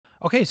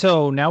Okay,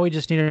 so now we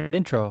just need an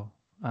intro.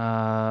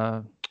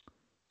 Uh,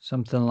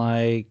 Something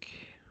like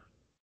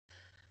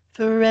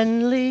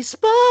Friendly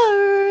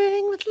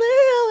sparring with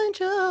Leo and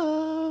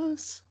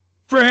Joes.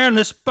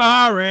 friendly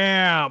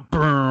sparring.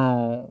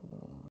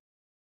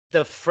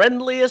 The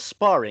friendliest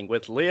sparring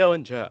with Leo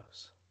and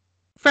Joes.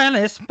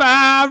 Friendly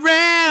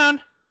sparring.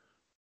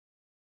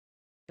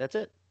 That's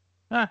it.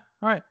 All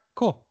right,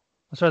 cool.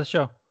 Let's start the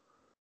show.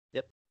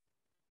 Yep.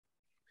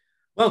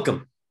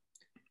 Welcome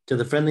to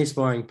the Friendly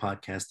Sparring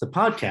Podcast, the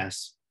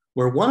podcast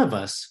where one of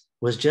us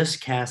was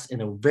just cast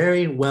in a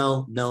very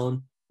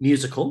well-known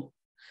musical,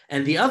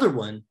 and the other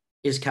one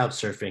is couch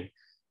surfing.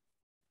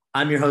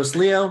 I'm your host,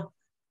 Leo,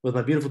 with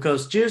my beautiful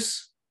co-host,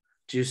 Juice.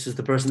 Juice is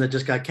the person that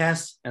just got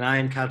cast, and I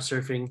am couch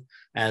surfing,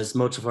 as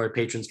most of our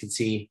patrons can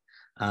see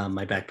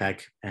my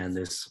backpack and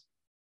this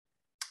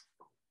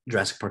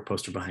Jurassic Park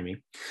poster behind me.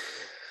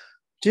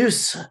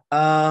 Juice,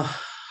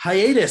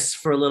 hiatus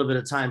for a little bit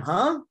of time,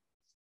 huh?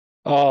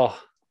 Oh,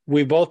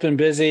 we've both been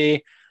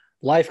busy.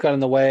 Life got in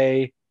the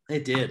way.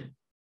 It did.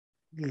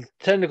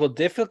 Technical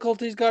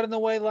difficulties got in the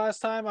way last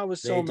time. I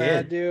was so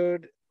mad,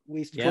 dude.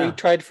 We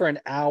tried for an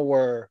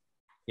hour.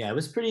 Yeah, it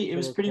was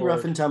pretty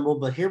rough and tumble,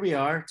 but here we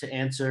are to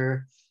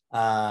answer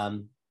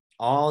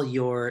all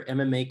your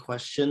MMA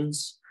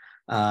questions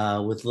with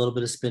a little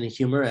bit of spin and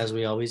humor, as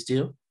we always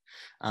do.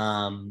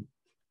 I'm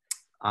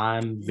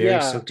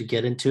very stoked to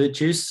get into it.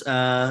 Juice,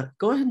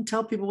 go ahead and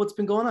tell people what's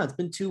been going on. It's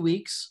been 2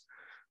 weeks.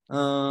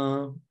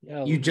 You're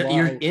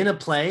in a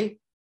play.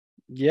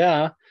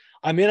 Yeah,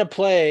 I'm in a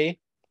play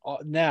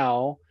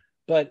now,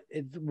 but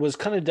it was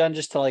kind of done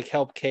just to like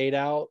help Kate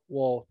out.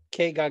 Well,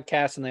 Kate got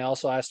cast, and they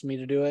also asked me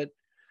to do it,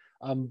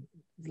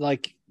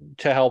 like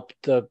to help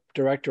the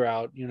director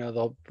out. You know,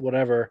 the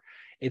whatever.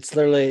 It's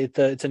literally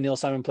it's a Neil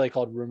Simon play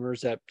called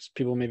Rumors that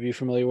people may be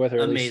familiar with, or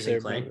at least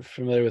they're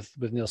familiar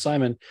with Neil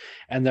Simon.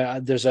 And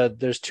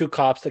there's two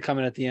cops that come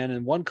in at the end,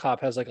 and one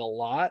cop has like a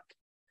lot,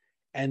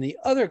 and the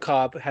other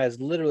cop has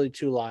literally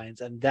 2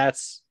 lines, and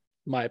that's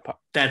my part.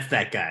 That's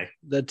that guy.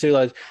 The 2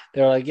 lines.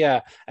 They're like,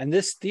 yeah. And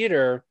this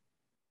theater,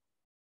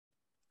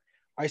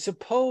 I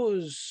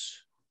suppose.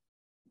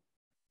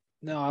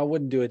 No, I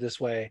wouldn't do it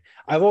this way.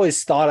 I've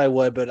always thought I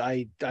would, but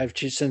I've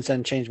since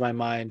then changed my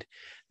mind.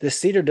 This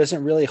theater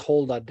doesn't really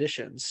hold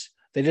auditions.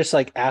 They just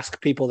like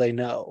ask people they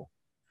know.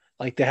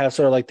 Like they have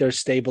sort of like their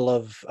stable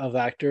of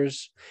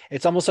actors.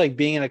 It's almost like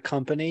being in a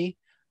company,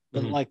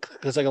 but like,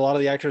 because like a lot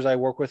of the actors I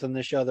work with on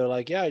this show, they're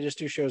like, yeah, I just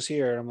do shows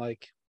here. And I'm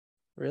like,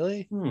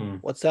 really?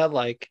 What's that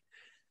like?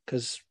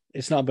 Because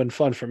it's not been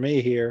fun for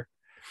me here.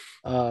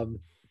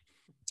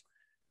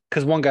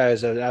 Because one guy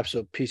is an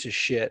absolute piece of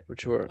shit.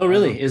 Oh,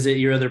 really? Is it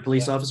your other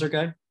police officer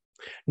guy?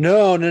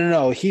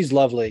 No. He's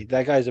lovely.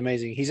 That guy's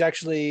amazing. He's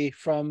actually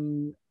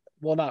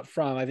not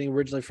from, I think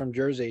originally from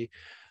Jersey,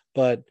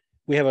 but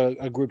we have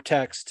a group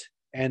text,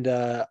 and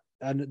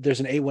there's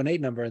an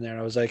 818 number in there.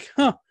 And I was like,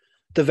 huh,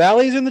 the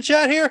Valley's in the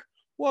chat here?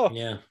 Whoa.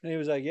 Yeah. And he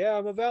was like, yeah,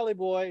 I'm a Valley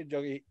boy.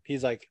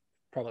 He's like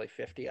probably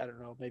 50. I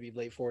don't know, maybe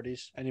late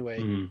 40s. Anyway.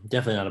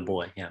 Definitely not a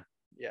boy. Yeah.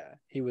 Yeah.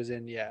 He was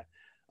in, he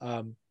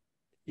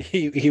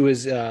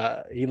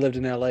lived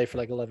in LA for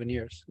like 11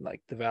 years, like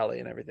the Valley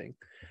and everything.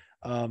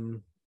 So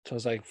I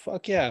was like,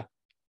 fuck yeah.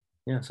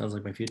 Yeah, sounds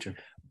like my future.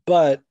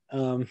 But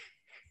I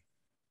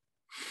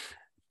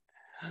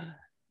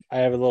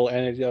have a little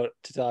anecdote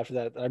to tell after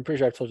that. I'm pretty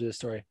sure I've told you this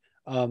story.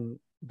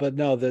 But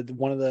no,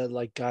 one of the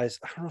like guys,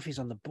 I don't know if he's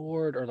on the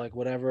board or like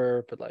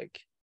whatever, but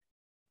like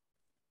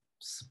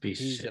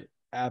he's an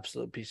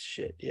absolute piece of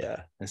shit.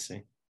 Yeah. I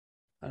see.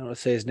 I don't want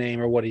to say his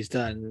name or what he's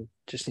done,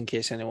 just in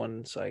case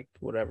anyone's like,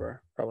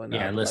 whatever. Probably not.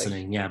 Yeah,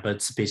 listening. Like, yeah, but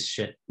it's a piece of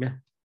shit. Yeah.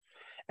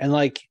 And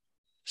like,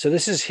 so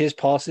this is his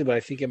policy, but I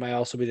think it might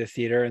also be the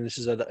theater. And this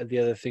is the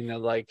other thing that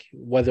like,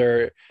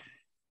 whether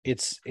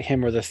it's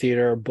him or the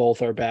theater,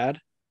 both are bad.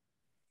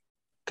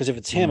 Because if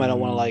it's him, I don't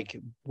want to like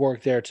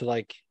work there to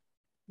like,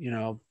 you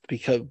know,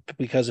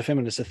 because of him,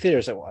 and it's a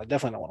theater. So I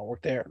definitely don't want to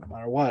work there no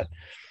matter what.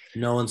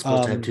 No one's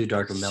supposed to have too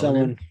dark of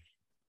melanin.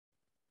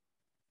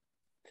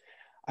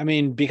 I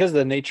mean, because of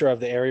the nature of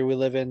the area we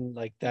live in,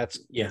 like that's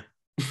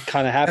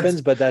kind of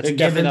happens, but that's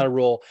definitely not a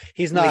rule.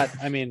 He's not.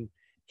 I mean,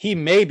 he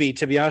may be,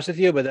 to be honest with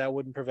you, but that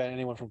wouldn't prevent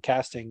anyone from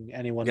casting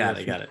anyone. Got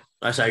it.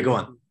 Oh, sorry, go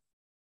on.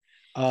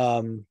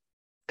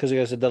 Because like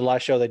I said, the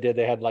last show they did,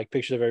 they had like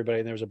pictures of everybody,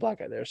 and there was a black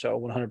guy there, so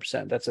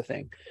 100%, that's a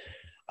thing.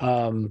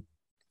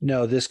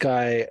 No, this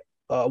guy,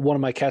 one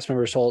of my cast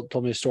members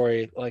told me a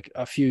story like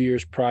a few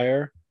years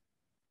prior.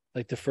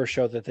 Like the first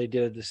show that they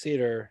did at this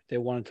theater, they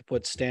wanted to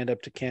put stand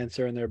up to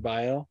cancer in their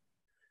bio.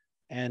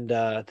 And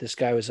this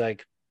guy was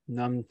like,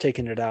 no, I'm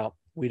taking it out.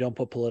 We don't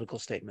put political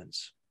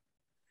statements.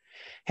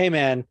 Hey,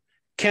 man,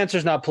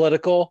 cancer's not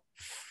political.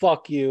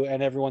 Fuck you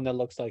and everyone that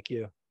looks like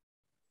you.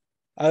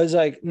 I was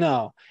like,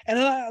 no. And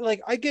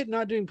I get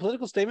not doing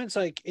political statements.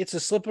 Like, it's a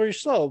slippery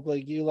slope.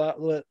 Like,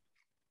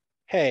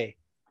 hey.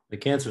 The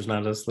cancer's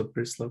not a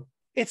slippery slope.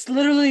 It's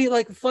literally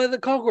like Flight of the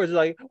Conchords.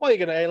 Like, well, you're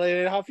gonna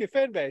alienate half your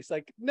fan base.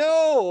 Like,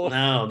 no,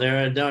 no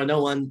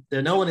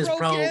one is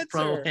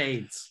pro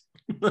AIDS.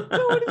 No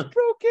one is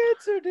pro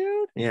cancer,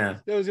 dude. Yeah,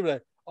 That was gonna be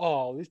like,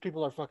 oh, these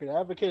people are fucking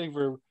advocating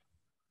for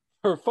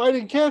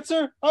fighting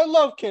cancer. I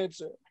love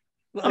cancer.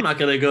 I'm not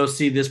gonna go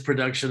see this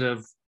production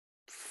of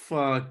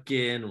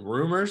fucking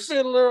Rumors.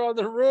 Fiddler on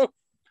the Roof.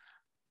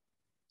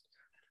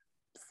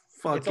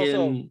 Fucking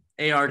also-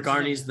 A.R. it's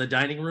Garney's The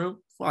Dining Room.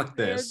 Fuck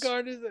this.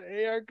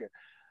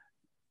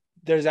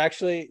 There's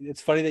actually,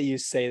 it's funny that you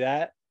say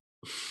that.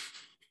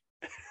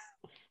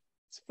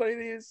 It's funny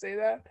that you say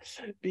that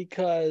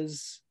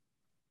because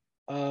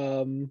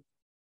one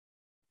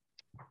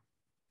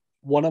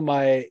of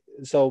my,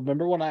 so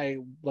remember when I,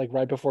 like,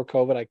 right before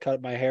COVID, I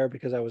cut my hair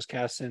because I was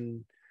cast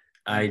in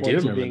I do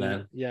Importance of remember Being-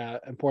 that. Yeah,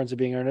 Importance of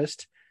Being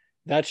Earnest.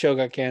 That show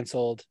got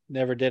canceled,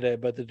 never did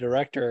it, but the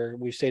director,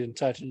 we stayed in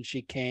touch, and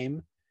she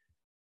came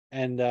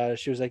and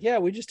she was like, yeah,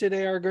 we just did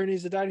A.R.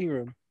 Gurney's The Dining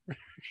Room.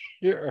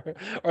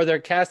 Or they're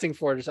casting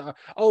for it.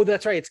 Oh,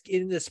 that's right, it's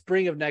in the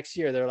spring of next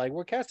year. They're like,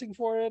 we're casting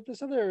for it at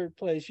this other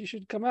place, you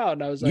should come out.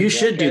 And I was like, You yeah,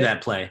 should do okay.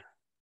 that play.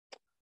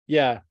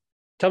 Yeah,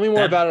 tell me more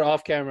That- about it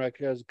off camera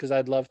because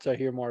I'd love to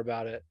hear more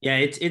about it. Yeah,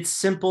 it's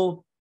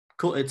simple,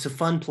 cool. It's a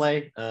fun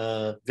play.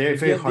 Very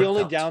The only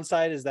heartfelt.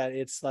 downside is that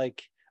it's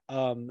like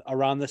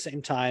around the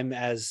same time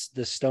as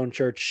the Stone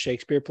Church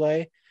Shakespeare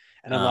play,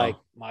 and I'm Oh. like,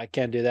 I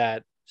can't do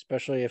that,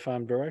 especially if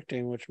I'm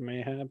directing, which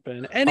may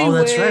happen. Anyway, Oh,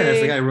 that's right.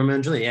 That's the guy, Romeo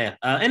and Juliet.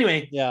 Yeah.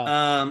 Anyway.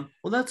 Yeah.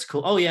 Well, that's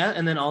cool. Oh, yeah.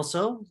 And then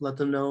also let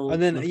them know.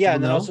 And then let yeah, people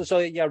and then know. also, so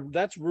yeah,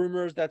 that's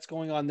Rumors. That's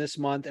going on this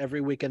month,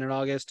 every weekend in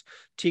August.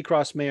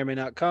 T-Cross may or may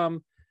not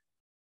come,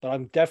 but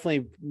I'm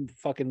definitely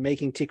fucking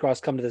making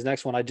T-Cross come to this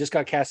next one. I just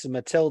got cast in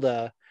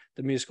Matilda,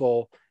 the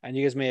musical, and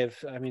you guys may have,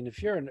 I mean,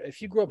 if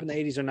you grew up in the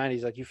 80s or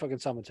 90s, like, you fucking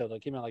saw Matilda.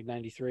 It came out like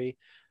 93.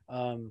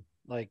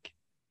 Like,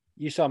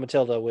 you saw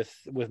Matilda with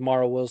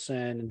Mara Wilson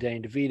and Danny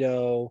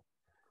DeVito,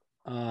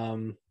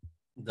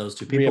 Those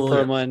two Rhea people.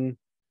 yeah. Perlman.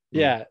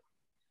 Yeah.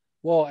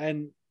 Well,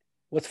 and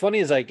what's funny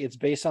is, like, it's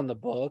based on the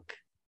book.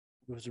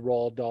 It was a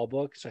Roald Dahl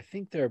book, so I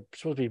think they're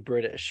supposed to be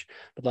British,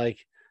 but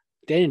like,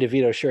 Danny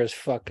DeVito sure as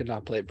fuck could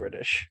not play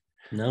British.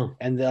 No.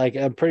 And like,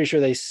 I'm pretty sure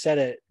they said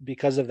it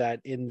because of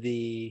that in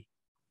the,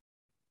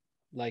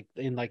 like,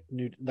 in like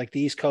the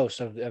East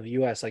Coast of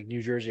US, like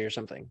New Jersey or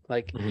something.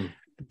 Like, Mhm.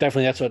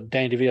 definitely that's what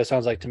Danny DeVito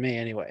sounds like to me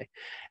anyway.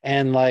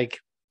 And like,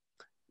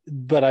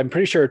 but I'm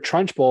pretty sure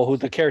Trunchbull, who's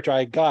the character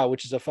I got,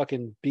 which is a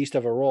fucking beast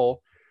of a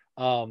role,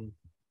 I'm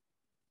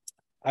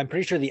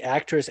pretty sure the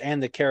actress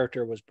and the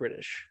character was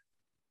British.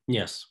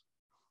 Yes.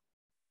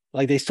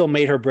 Like, they still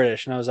made her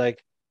British, and I was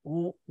like,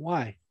 well,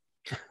 why?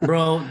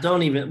 Bro,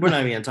 don't even. We're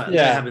not even talking.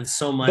 Yeah. That happens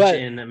so much But-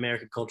 in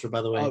American culture,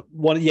 by the way.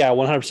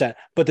 100%.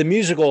 But the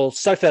musical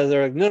sucked that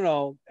they're like,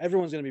 no,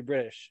 everyone's gonna be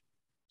British.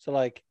 So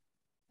like,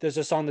 there's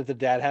a song that the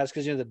dad has,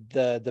 because, you know,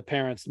 the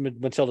parents,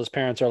 Matilda's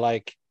parents, are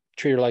like,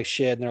 treat her like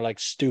shit, and they're like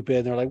stupid,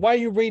 and they're like, why are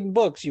you reading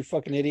books, you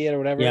fucking idiot, or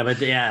whatever. Yeah, but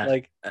yeah,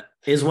 like,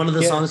 is one of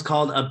the Yeah. songs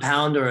called "A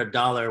Pound or a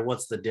Dollar"?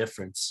 What's the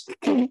difference?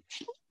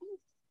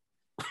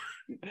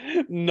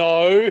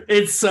 no,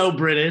 It's so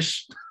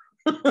British.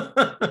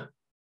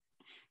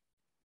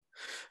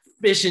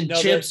 Fish and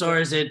No, chips, that- or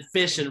is it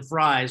fish and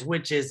fries?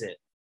 Which is it?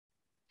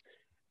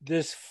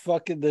 there's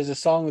a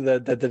song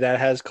that the dad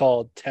has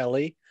called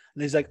Telly,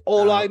 and he's like,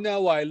 all Oh. I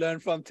know I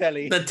learned from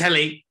Telly. The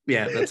telly.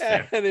 Yeah, that's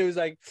fair. And it was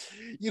like,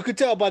 you could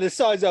tell by the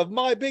size of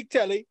my big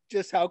telly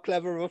just how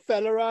clever of a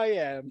fella I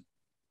am.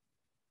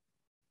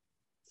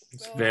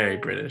 It's very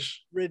So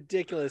British.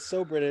 ridiculous,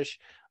 so British.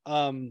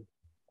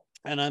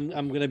 And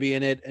I'm gonna be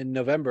in it in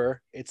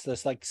November. It's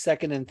this like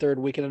second and third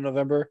weekend of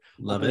November.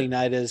 Love Opening it.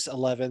 night is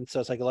 11th,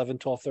 so it's like 11,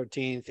 12,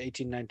 13th,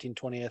 18, 19,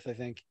 20th, I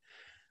think.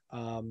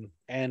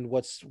 And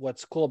what's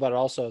cool about it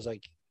also is,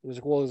 like, there's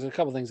a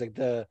couple things. Like,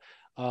 the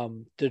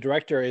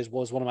director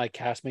was one of my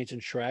castmates in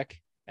Shrek,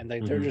 and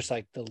like, they're Mhm. just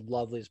like the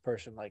loveliest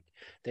person. Like,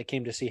 they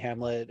came to see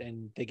Hamlet,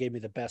 and they gave me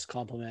the best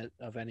compliment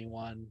of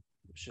anyone.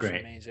 It's just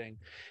Great. amazing.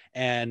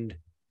 And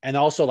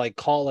also, like,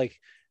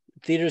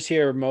 theaters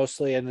here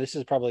mostly, and this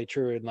is probably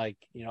true in, like,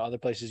 you know, other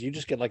places, you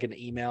just get like an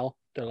email.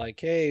 They're like,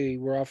 hey,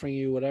 we're offering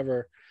you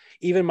whatever.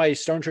 Even my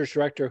Stone Church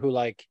director, who,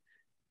 like,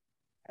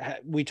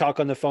 we talk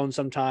on the phone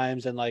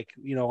sometimes, and, like,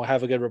 you know,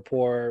 have a good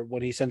rapport.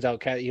 When he sends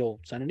out he'll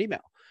send an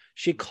email.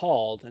 She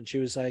called and she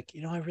was like,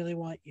 you know, I really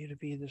want you to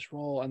be in this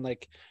role, and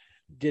like,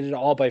 did it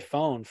all by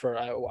phone for,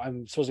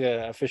 I'm supposed to get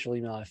an official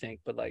email, I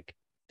think, but like,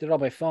 did it all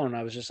by phone. And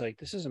I was just like,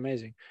 this is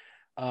amazing.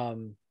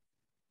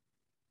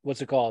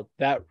 What's it called?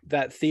 That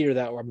theater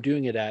that I'm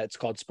doing it at, it's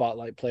called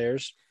Spotlight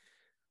Players.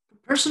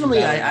 Personally,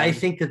 That, I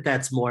think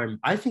that's more.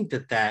 I think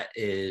that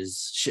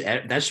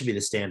should be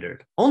the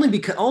standard.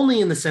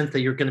 Only in the sense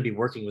that you're going to be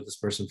working with this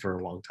person for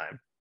a long time.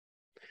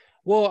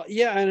 Well,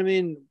 yeah, and I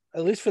mean,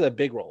 at least for the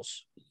big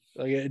roles.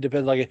 Like, it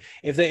depends. Like,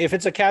 if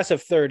it's a cast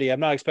of 30, I'm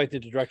not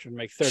expecting the director to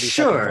make 30 fucking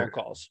Sure. phone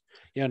calls.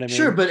 You know what I mean?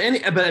 Sure, but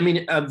I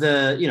mean, of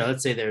the, you know,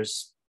 let's say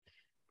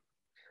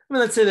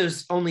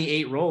there's only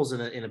 8 roles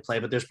in a play,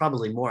 but there's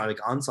probably more, like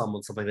ensemble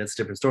and stuff like that. That's a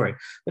different story.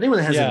 But anyone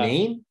that has Yeah. a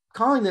name,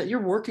 calling that you're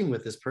working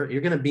with this person,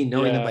 you're going to be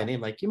knowing them by Yeah.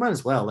 name. Like, you might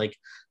as well. Like,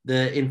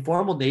 the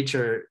informal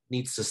nature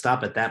needs to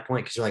stop at that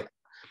point, because you're like,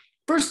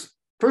 first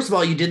of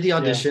all, you did the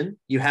audition,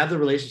 you have the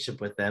relationship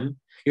with them,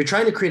 you're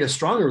trying to create a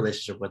stronger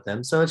relationship with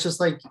them. So it's just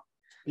like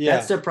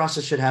that step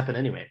process should happen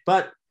anyway.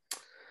 But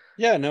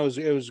yeah, no,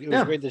 it was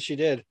great that she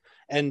did.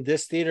 And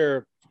this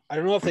theater, I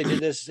don't know if they did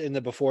this in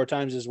the before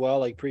times as well,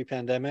 like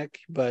pre-pandemic,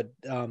 but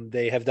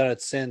they have done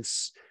it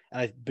since.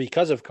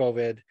 Because of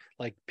COVID,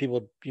 like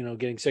people,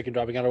 getting sick and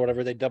dropping out or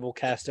whatever, they double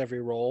cast every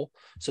role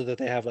so that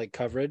they have like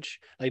coverage,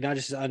 like not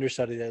just an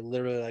understudy. They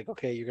literally like,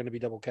 okay, you're going to be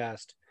double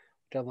cast.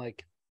 I'm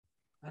like,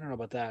 I don't know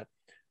about that.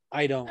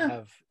 I don't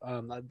have.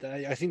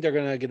 I think they're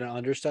going to get an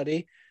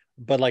understudy,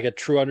 but like a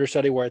true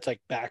understudy where it's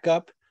like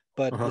backup.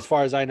 But as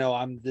far as I know,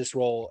 I'm this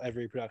role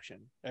every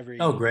production, every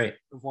great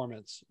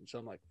performance. So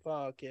I'm like,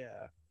 fuck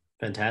yeah,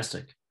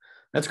 fantastic.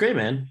 That's great,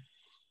 man.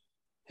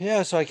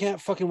 Yeah, so I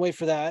can't fucking wait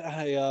for that.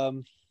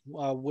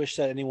 I wish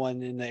that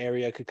anyone in the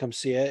area could come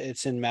see it.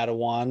 It's in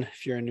Matawan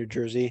if you're in New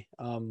Jersey.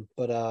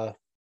 But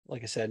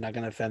like I said, not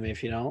gonna offend me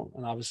if you don't.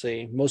 And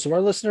obviously, most of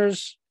our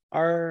listeners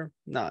are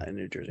not in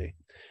New Jersey.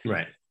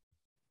 Right.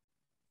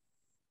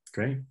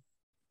 Great.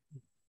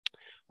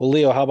 Well,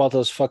 Leo, how about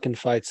those fucking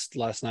fights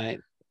last night?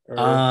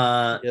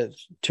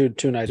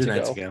 Two nights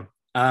ago.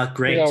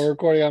 Great. Yeah, we're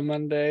recording on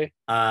Monday.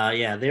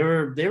 Yeah, they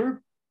were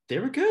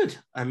good.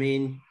 I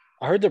mean,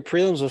 I heard the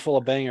prelims was full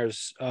of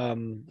bangers.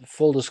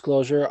 Full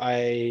disclosure,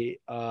 I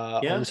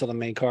only saw the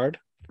main card.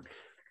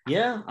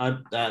 Yeah,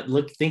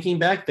 thinking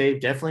back, they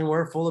definitely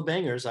were full of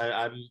bangers.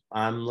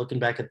 I'm looking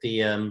back at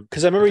the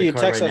because I remember you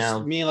text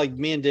us, me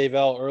and Dave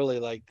L early,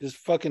 like this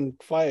fucking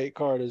fight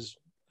card is.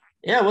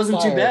 Yeah, it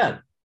wasn't too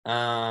bad.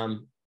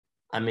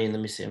 I mean, let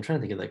me see. I'm trying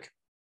to think of like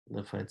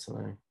the fights that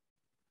I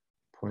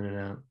pointed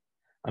out.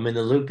 I mean,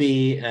 the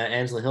Loopy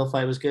Angela Hill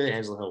fight was good.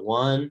 Angela Hill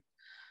won.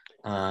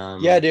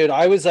 Yeah, dude.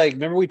 I was like,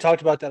 remember we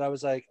talked about that. I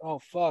was like, oh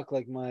fuck,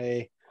 like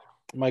my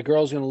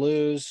girl's gonna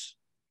lose,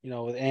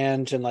 with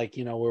Ange, and like,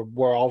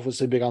 we're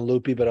obviously big on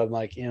Loopy, but I'm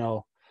like,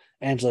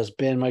 Angela's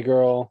been my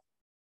girl.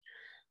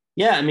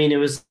 Yeah, I mean, it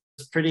was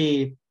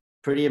pretty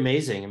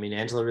amazing. I mean,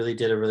 Angela really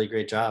did a really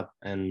great job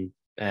and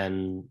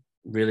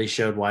really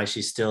showed why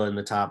she's still in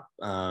the top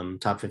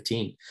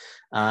 15.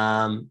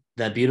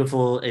 That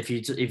beautiful. If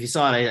you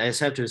saw it, I just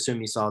have to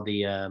assume you saw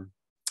the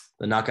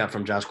knockout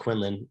from Josh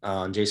Quinlan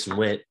on Jason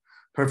Witt.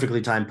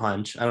 Perfectly timed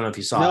punch. I don't know if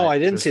you saw it. No, I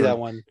didn't see that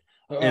one.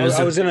 I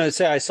was going to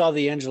say I saw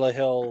the Angela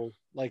Hill,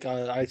 like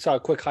I saw a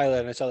quick highlight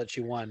and I saw that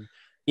she won.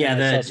 Yeah,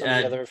 I saw some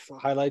of the other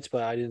highlights,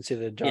 but I didn't see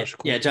the Josh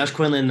Quinlan. Yeah, Josh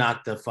Quinlan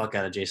knocked the fuck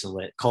out of Jason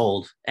Witt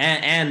cold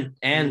and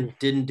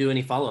didn't do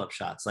any follow-up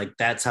shots. Like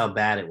that's how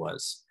bad it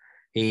was.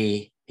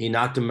 He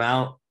knocked him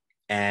out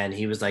and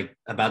he was like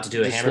about to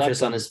do a hammer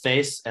fist on his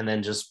face and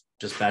then just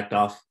backed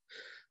off.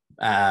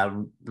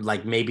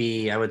 Like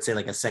maybe I would say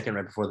like a second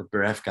right before the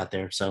ref got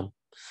there. So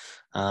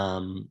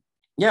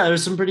yeah, there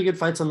was some pretty good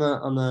fights on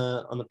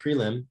the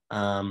prelim.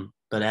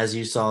 But as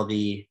you saw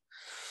the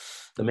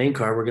main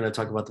card, we're going to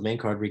talk about the main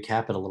card,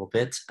 recap it a little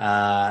bit.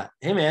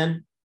 Hey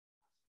man,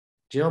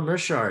 Jill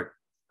Mearshart.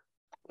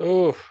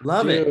 Oh,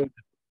 love it.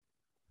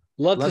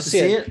 Love to see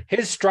it.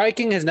 His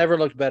striking has never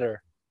looked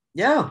better.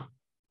 Yeah.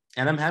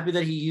 And I'm happy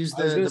that he used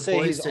the. I was going to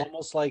say he's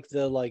almost like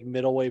the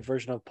middleweight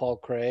version of Paul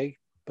Craig,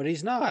 but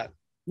he's not.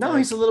 No,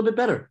 he's a little bit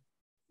better.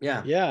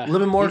 Yeah. Yeah. A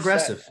little bit more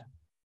aggressive.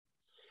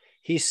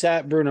 He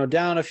sat Bruno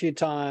down a few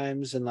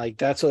times, and like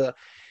that's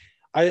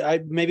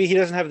I maybe he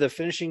doesn't have the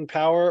finishing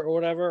power or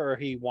whatever, or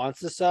he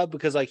wants the sub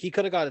because like he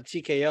could have got a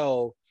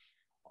TKO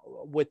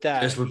with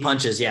that. Just with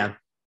punches, yeah.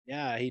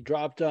 Yeah, he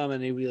dropped him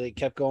and he really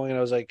kept going, and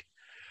I was like,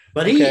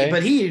 but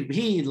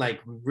he like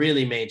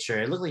really made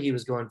sure. It looked like he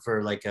was going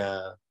for like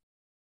the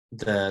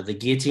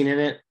guillotine in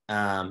it.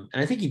 And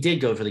I think he did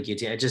go for the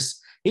guillotine.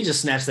 He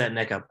just snatched that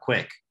neck up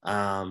quick.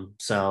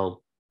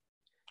 So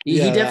he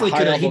definitely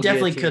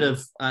could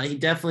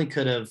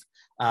have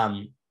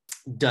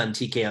done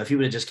TKO if he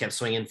would have just kept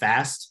swinging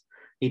fast.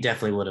 He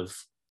definitely would have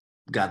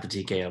got the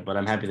TKO. But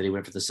I'm happy that he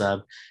went for the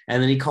sub.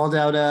 And then he called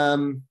out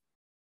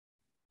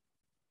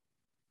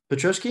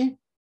Petroski.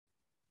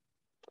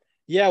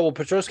 Yeah, well,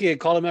 Petroski had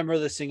called a member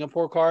of the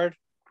Singapore card.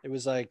 It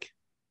was like,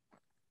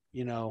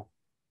 he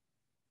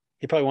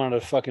probably wanted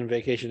a fucking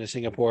vacation to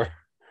Singapore.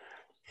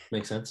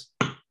 Makes sense.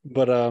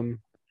 But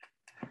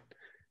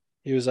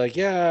he was like,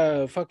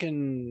 yeah,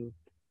 fucking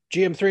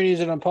GM3 needs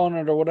an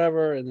opponent or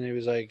whatever. And then he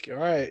was like, all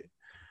right,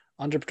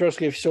 Andre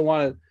Petroski, if you still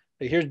want it.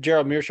 Like, here's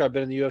Gerald Mearshart,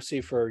 been in the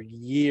UFC for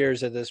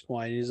years at this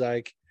point. He's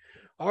like,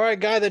 all right,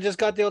 guy that just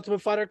got the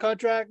Ultimate Fighter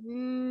contract,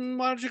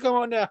 why don't you come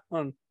on down?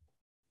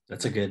 I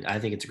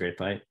think it's a great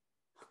fight.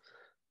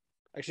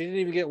 Actually, he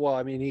didn't even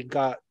get, he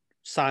got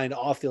signed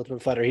off the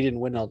Ultimate Fighter. He didn't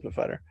win the Ultimate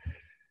Fighter.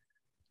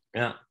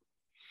 Yeah.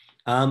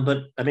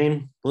 But I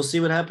mean, we'll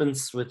see what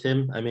happens with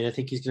him. I mean, I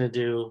think he's going to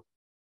do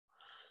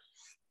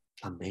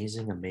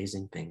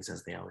amazing things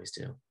as they always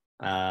do.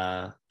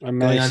 Going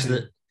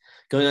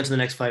on to the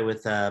next fight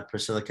with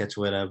Priscilla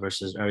Cachoeira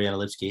versus Ariane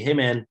Lipski. Hey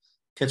man,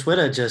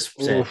 Cachoeira just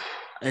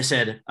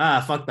said,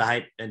 fuck the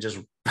hype, and just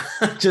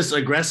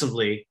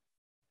aggressively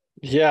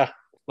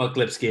fuck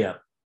Lipski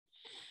up.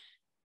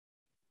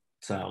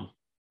 So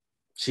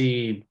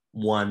she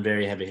won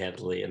very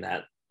heavy-handedly in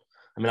that.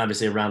 I mean,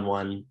 obviously round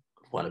one,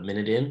 a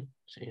minute in?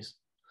 Jeez.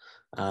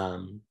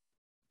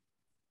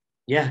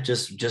 Yeah,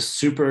 just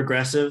super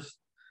aggressive,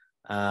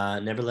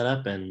 never let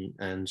up,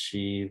 and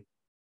she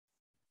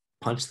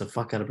punched the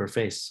fuck out of her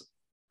face.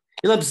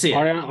 You love to see it.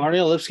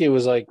 Arnie Lipsky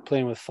was like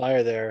playing with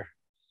fire there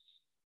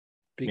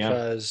Yeah.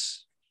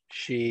 because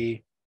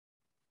she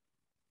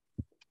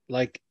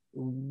like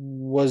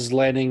was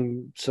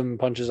landing some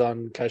punches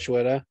on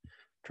Cachoeira,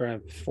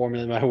 trying to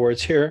formulate my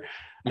words here.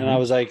 And I Mhm.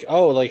 was like,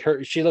 oh, like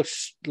she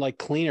looks like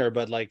cleaner,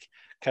 but like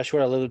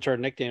Cachoeira lived up to her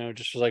nickname and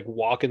just was like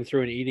walking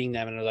through and eating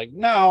them. And I was like,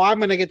 no,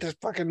 I'm gonna get this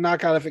fucking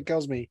knockout if it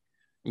kills me.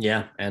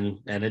 Yeah, and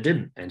it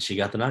didn't, and she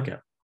got the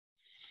knockout.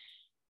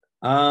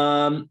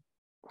 I'm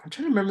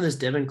trying to remember this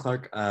Devin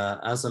Clark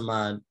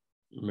Azamat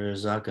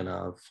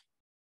Mirzakanov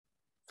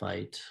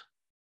fight.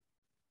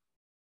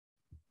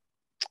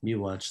 You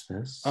watched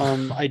this?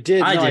 I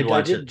did. I No, did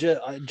watch it.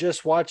 I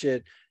just watch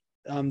it.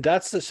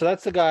 That's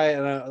the guy.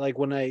 And like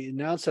when I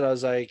announced it, I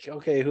was like,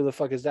 okay, who the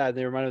fuck is that? And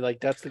they reminded me, like,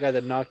 that's the guy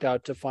that knocked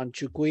out Tefan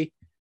Chukwi,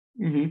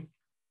 Mm-hmm.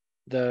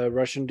 the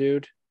Russian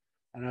dude.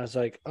 And I was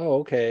like, oh,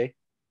 okay.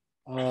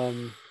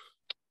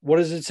 What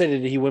does it say?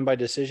 Did he win by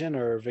decision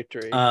or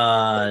victory?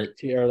 Or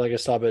like a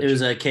stoppage? It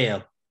was a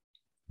KO,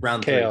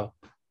 round KO.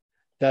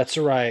 That's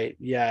right.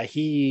 Yeah,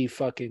 he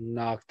fucking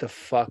knocked the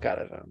fuck out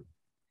of him.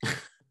 3.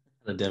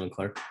 The Devin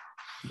Clark.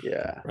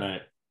 Yeah.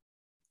 Right.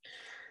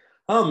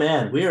 Oh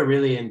man, we are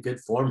really in good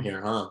form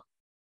here, huh?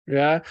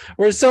 Yeah.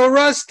 We're so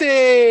rusty.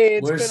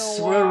 It's We're been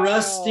a while. we're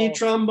rusty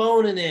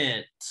trombone in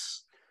it.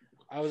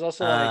 I was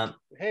also like,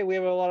 hey, we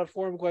have a lot of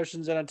forum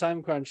questions and a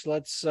time crunch.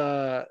 Let's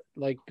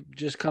like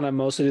just kind of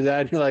mostly do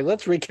that. And you're like,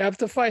 let's recap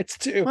the fights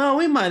too. Well,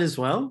 we might as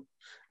well.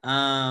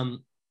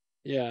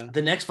 Yeah.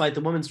 The next fight,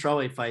 the women's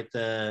strawweight fight,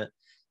 the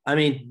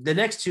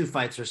next two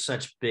fights are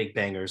such big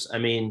bangers. I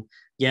mean,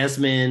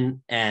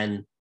 Yasmin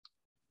and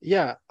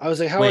Yeah. I was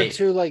like, how are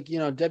two like, you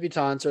know,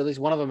 debutantes, or at least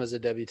one of them is a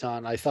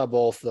debutante. I thought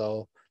both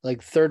though.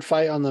 Like third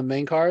fight on the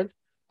main card.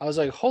 I was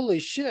like, holy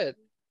shit.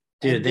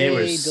 dude, And they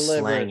were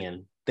delivered.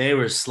 slanging. They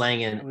were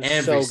slanging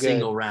every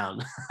single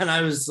round. And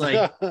I was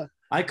like,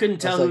 I couldn't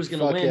tell who was going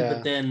to win. Yeah.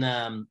 But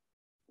then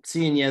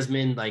seeing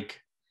Yasmin, like,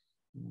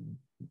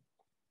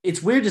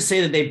 it's weird to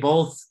say that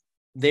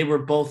they were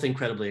both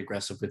incredibly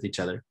aggressive with each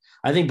other.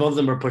 I think both of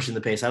them were pushing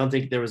the pace. I don't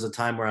think there was a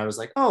time where I was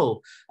like,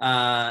 oh,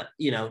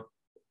 you know,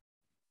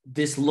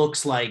 this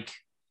looks like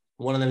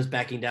one of them is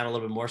backing down a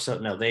little bit more. So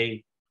no,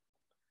 they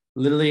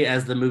literally,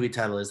 as the movie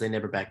title is, they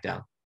never back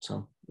down.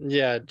 So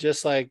yeah,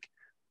 just like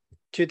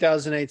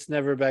 2008's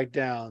Never Back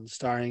Down,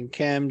 starring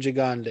Cam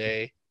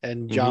Gigande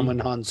and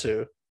Jamin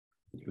Hansu.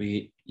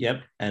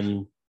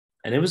 And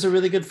it was a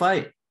really good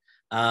fight.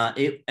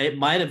 It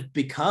might have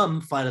become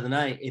fight of the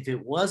night if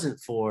it wasn't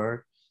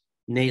for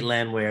Nate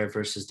Landwehr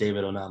versus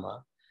David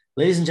Onama.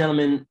 Ladies and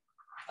gentlemen,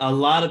 a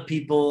lot of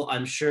people,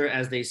 I'm sure,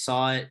 as they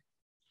saw it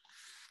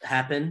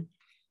happen,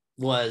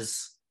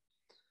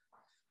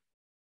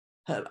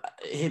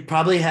 it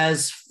probably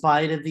has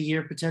fight of the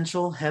year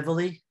potential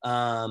heavily.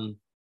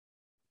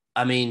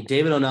 I mean,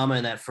 David Onama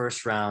in that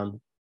first round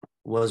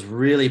was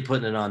really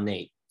putting it on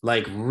Nate,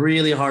 like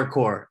really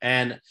hardcore.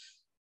 And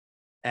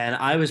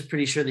I was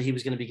pretty sure that he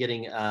was going to be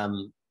getting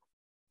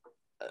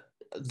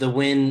the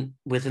win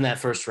within that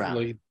first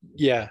round.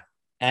 Yeah.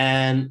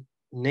 And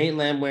Nate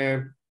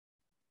Landwehr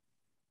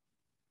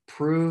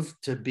proved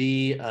to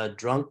be a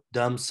drunk,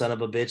 dumb son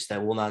of a bitch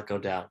that will not go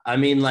down. I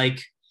mean,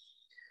 like,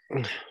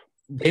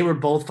 they were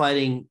both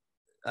fighting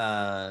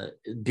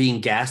being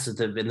gassed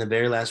in the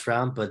very last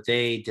round, but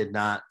they did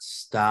not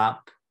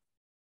stop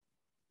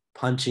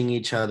punching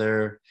each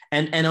other.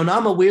 And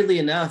Onama, weirdly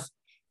enough,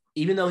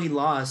 even though he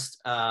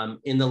lost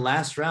in the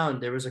last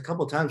round, there was a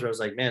couple of times where I was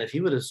like, man, if he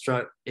was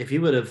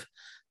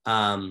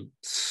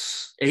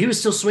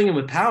still swinging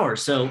with power.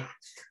 So,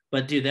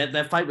 but dude,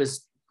 that fight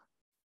was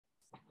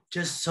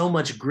just so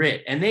much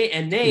grit. And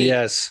Nate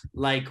yes,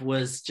 like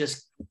was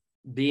just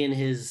being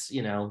his,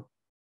 you know,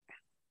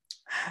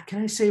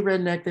 can I say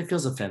redneck? That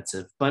feels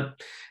offensive.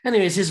 But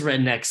anyways, his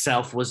redneck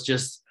self was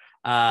just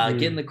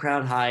getting the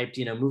crowd hyped,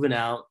 you know, moving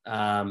out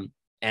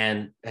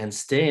and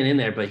staying in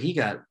there. But he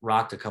got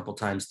rocked a couple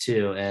times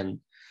too. And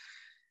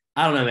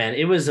I don't know, man.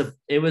 It was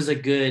a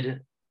good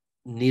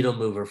needle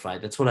mover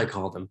fight. That's what I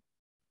called him.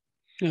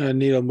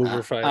 Needle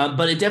mover fight.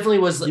 But it definitely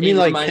was. You mean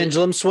like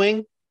pendulum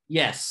swing?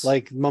 Yes.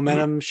 Like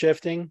momentum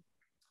shifting?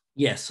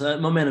 Yes,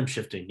 momentum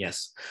shifting.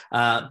 Yes.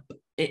 And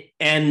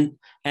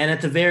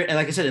at the very,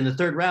 like I said, in the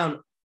third round,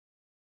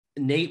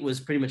 Nate was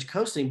pretty much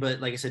coasting, but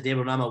like I said,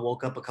 David Onama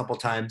woke up a couple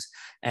times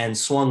and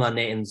swung on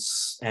Nate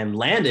and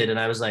landed, and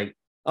I was like,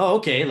 oh,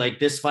 okay, like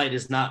this fight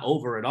is not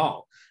over at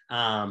all.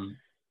 Yeah,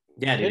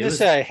 dude. I just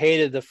say I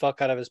hated the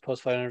fuck out of his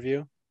post-fight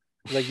interview.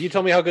 Like, you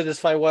told me how good this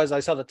fight was. I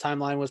saw the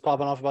timeline was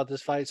popping off about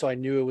this fight, so I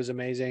knew it was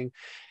amazing.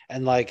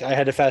 And like, I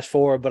had to fast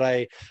forward,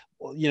 but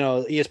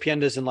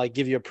ESPN doesn't like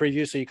give you a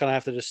preview, so you kind of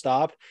have to just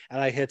stop. And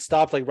I hit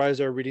stop like right as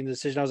they were reading the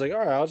decision. I was like, all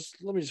right,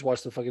 let me just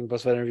watch the fucking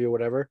post-fight interview or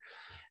whatever.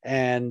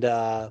 And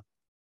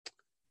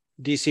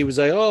DC was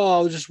like,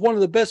 oh, it was just one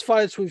of the best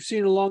fights we've seen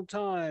in a long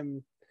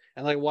time.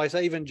 And like, why?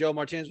 Even Joe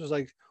Martinez was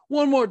like,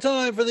 one more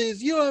time for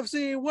these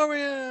UFC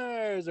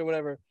warriors or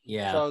whatever.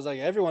 Yeah. So I was like,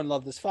 everyone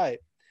loved this fight.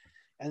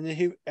 And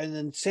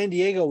then San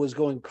Diego was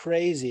going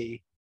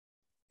crazy.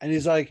 And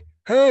he's like,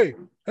 hey,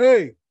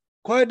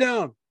 quiet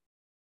down.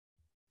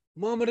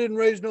 Mama didn't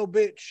raise no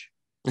bitch.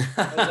 I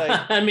was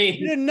like, I mean,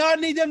 you did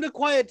not need them to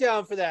quiet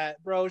down for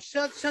that, bro.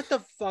 Shut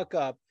the fuck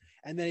up.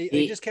 And then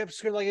he just kept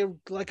screaming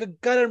like a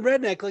goddamn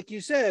redneck, like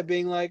you said,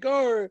 being like,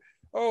 oh,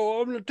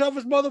 I'm the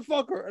toughest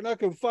motherfucker, and I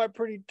can fight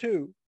pretty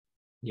too.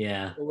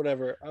 Yeah. Or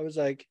whatever. I was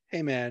like,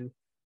 hey man.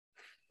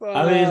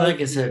 I mean, like I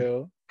fuck said,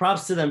 you.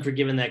 props to them for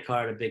giving that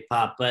card a big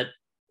pop. But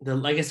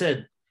like I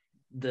said,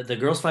 the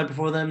girls fight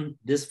before them,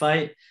 this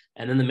fight,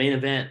 and then the main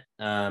event,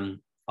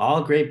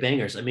 all great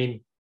bangers. I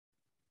mean,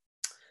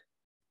 do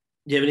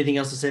you have anything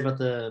else to say about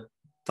the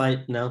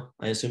fight? No,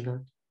 I assume not.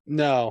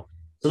 No.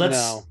 So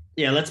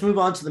let's move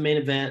on to the main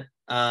event.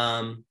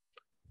 Cheeto.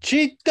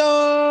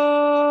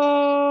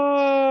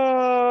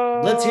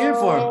 Let's hear it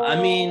for him. I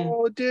mean,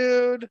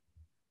 dude,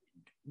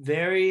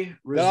 very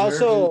but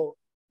reserved also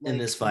in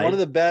this fight. one of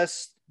the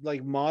best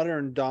like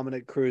modern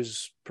Dominic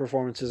Cruz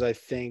performances, I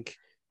think.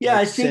 Yeah,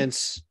 like, I think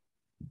since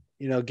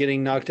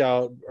getting knocked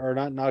out, or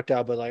not knocked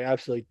out, but like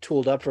absolutely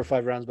tooled up for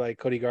 5 rounds by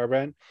Cody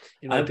Garbrandt.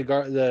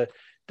 The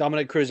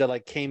Dominic Cruz that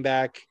like came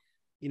back,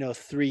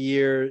 3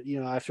 years,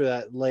 after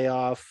that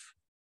layoff.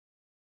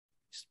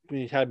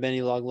 He had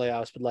many long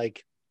layoffs, but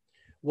like,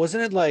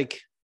 wasn't it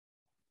like,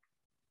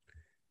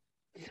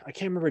 I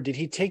can't remember. Did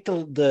he take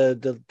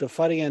the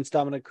fight against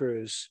Dominic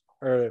Cruz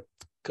or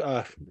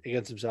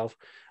against himself?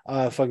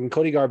 Fucking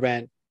Cody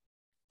Garbrandt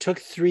took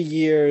 3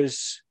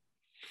 years,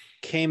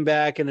 came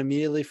back and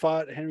immediately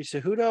fought Henry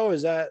Cejudo.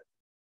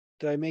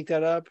 Did I make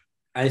that up?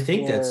 I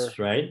think that's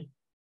right.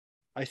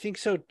 I think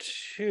so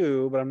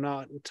too, but I'm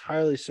not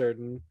entirely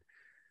certain.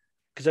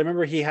 Because I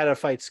remember he had a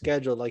fight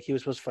scheduled, like he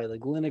was supposed to fight like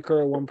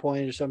Lineker at one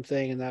point or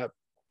something, and that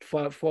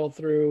fall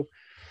through.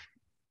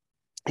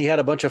 He had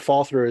a bunch of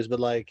fall throughs, but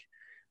like,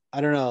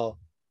 I don't know.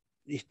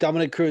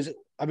 Dominic Cruz.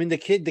 I mean, the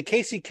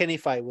Casey Kenny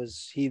fight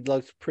he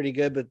looked pretty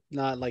good, but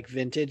not like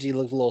vintage. He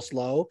looked a little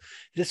slow.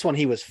 This one,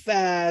 he was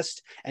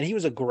fast and he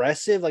was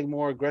aggressive, like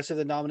more aggressive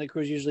than Dominic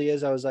Cruz usually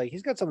is. I was like,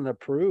 he's got something to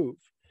prove,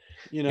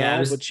 Yeah,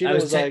 but Cheeto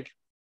was like,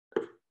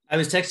 I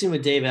was texting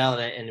with Dave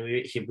Allen, and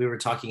we were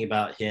talking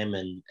about him,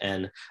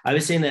 and I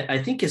was saying that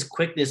I think his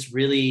quickness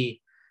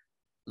really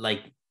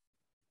like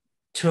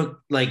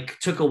took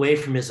away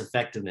from his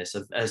effectiveness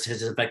as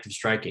his effective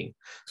striking.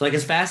 So like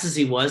as fast as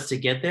he was to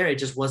get there, it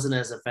just wasn't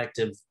as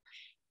effective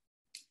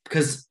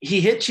because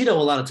he hit Cheeto a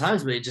lot of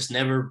times, but it just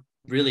never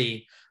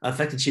really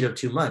affected Cheeto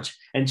too much.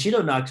 And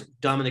Cheeto knocked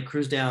Dominic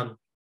Cruz down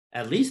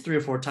at least 3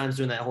 or 4 times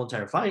during that whole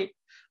entire fight,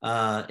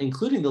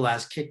 including the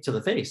last kick to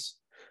the face.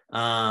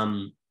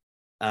 But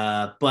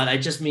I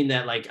just mean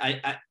that like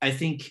I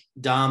think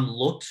Dom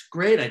looked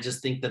great. I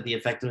just think that the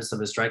effectiveness of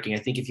his striking, I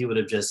think if he would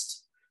have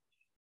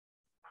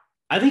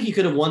I think he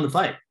could have won the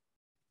fight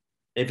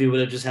if he would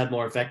have just had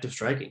more effective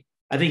striking.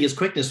 I think his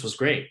quickness was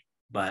great,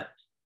 but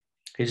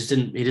he just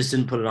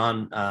didn't put it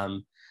on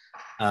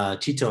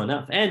Cheeto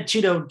enough. And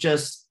Cheeto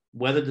just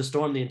weathered the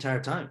storm the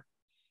entire time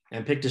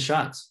and picked his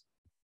shots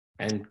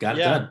and got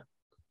it done.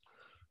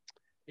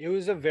 It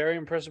was a very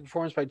impressive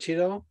performance by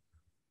Cheeto.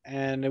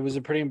 And it was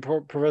a pretty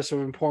important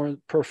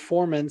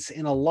performance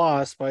in a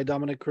loss by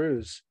Dominic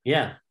Cruz.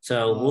 Yeah.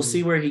 So we'll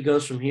see where he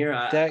goes from here.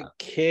 That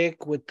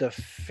kick with the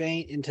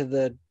feint into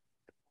the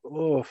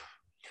bro.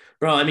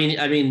 I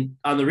mean,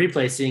 on the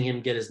replay, seeing him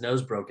get his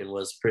nose broken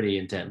was pretty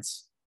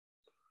intense.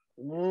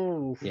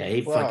 Ooh, yeah,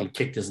 he fucking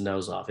kicked his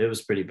nose off. It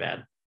was pretty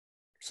bad.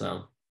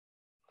 So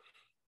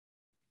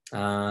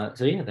yeah,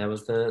 that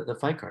was the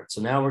fight card.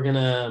 So now we're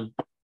gonna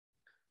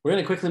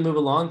quickly move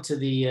along to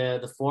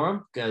the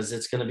forum because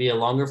it's gonna be a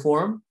longer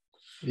forum.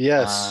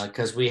 Yes,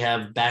 because we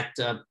have backed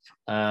up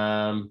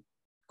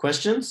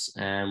questions,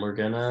 and we're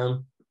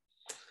gonna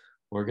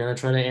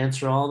try to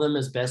answer all of them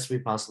as best we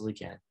possibly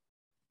can.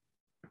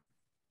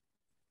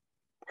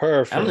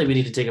 Perfect. I don't think we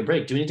need to take a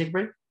break. Do we need to take a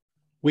break?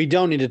 We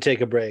don't need to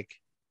take a break.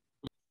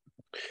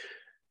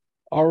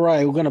 All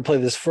right, we're going to play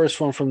this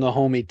first one from the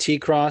homie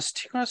T-Cross.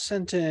 T-Cross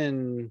sent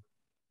in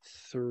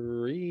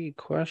 3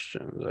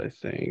 questions, I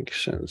think,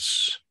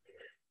 since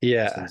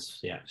the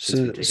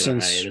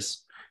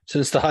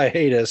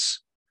hiatus.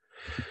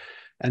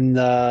 And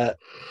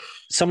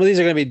some of these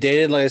are going to be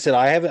dated. Like I said,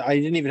 I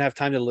didn't even have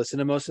time to listen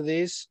to most of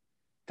these.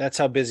 That's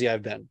how busy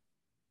I've been.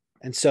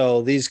 And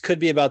so these could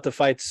be about the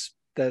fights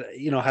that,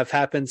 have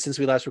happened since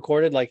we last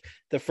recorded. Like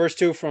the first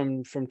 2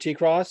 from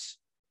T-Cross,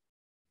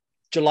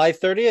 July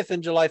 30th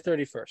and July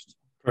 31st.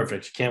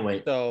 Perfect. Can't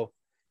wait. So,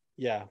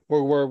 yeah,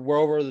 we're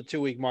over the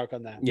 2-week mark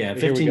on that. Yeah,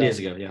 15 days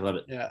ago. Yeah, I love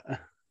it. Yeah.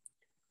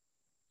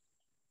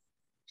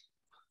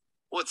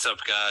 What's up,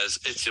 guys?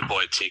 It's your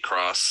boy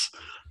T-Cross.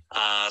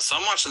 So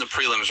I'm watching the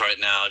prelims right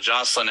now.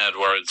 Jocelyn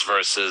Edwards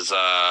versus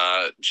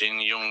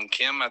Jin Yoon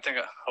Kim. I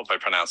hope I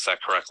pronounced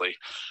that correctly.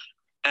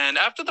 And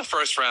after the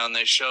first round,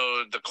 they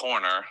showed the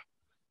corner.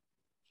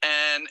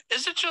 And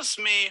is it just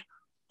me,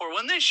 or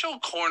when they show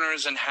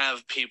corners and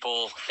have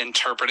people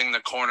interpreting the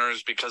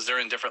corners because they're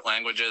in different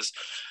languages,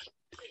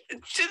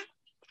 do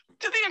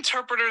the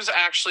interpreters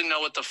actually know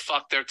what the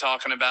fuck they're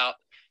talking about?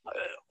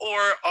 Or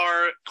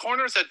are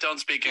corners that don't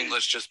speak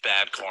English just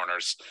bad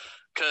corners?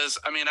 Because,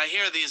 I mean, I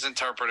hear these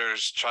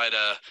interpreters try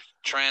to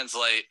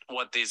translate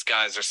what these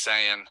guys are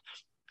saying,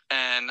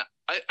 and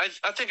I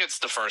think it's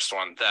the first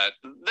one that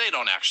they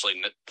don't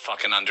actually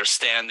fucking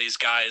understand these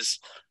guys,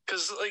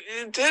 because like,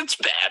 it's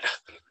bad.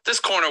 This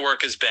corner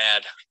work is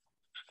bad.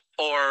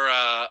 Or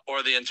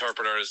the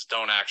interpreters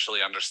don't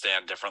actually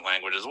understand different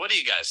languages. What do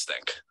you guys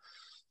think?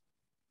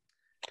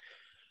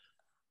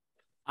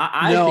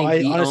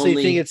 I honestly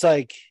think it's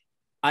like,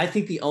 I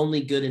think the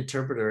only good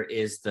interpreter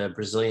is the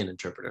Brazilian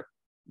interpreter,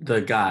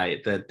 the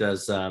guy that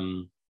does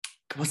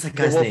what's that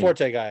guy's the Will name?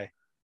 Forte guy.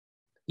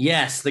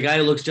 Yes, the guy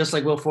who looks just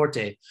like Will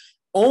Forte.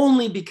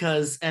 Only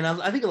because, and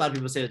I think a lot of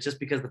people say it's just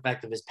because of the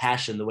fact of his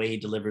passion, the way he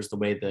delivers, the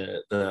way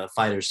the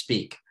fighters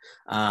speak.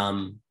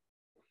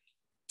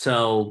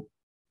 So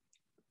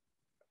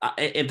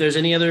if there's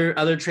any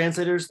other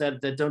translators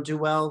that don't do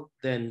well,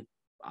 then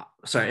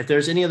sorry, if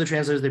there's any other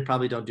translators, they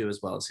probably don't do as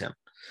well as him.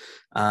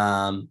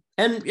 And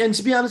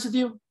to be honest with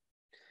you,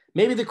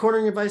 maybe the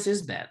cornering advice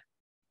is bad.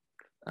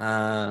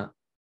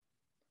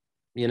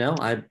 You know,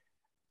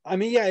 I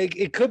mean, yeah,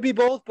 it could be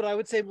both, but I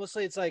would say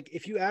mostly it's like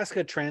if you ask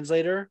a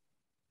translator,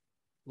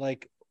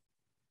 like,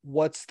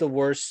 what's the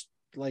worst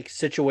like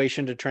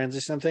situation to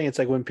translate something? It's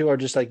like when people are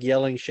just like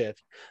yelling shit.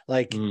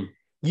 Like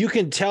you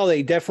can tell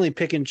they definitely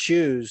pick and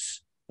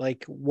choose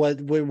like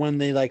when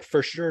they like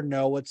for sure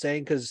know what's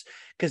saying, because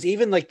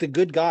even like the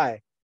good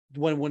guy,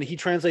 when he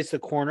translates the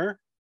corner,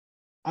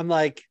 I'm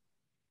like,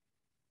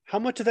 how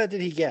much of that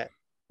did he get?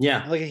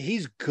 Yeah, like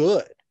he's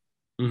good.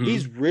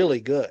 He's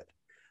really good,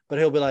 but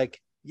he'll be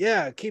like,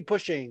 yeah, keep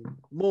pushing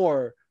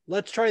more.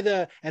 Let's try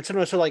the, and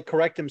sometimes to like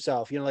correct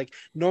himself. You know, like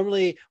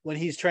normally when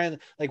he's trying,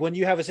 like when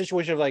you have a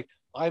situation of like,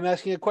 I'm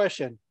asking a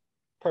question,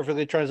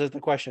 perfectly translate the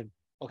question.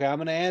 Okay, I'm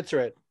going to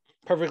answer it.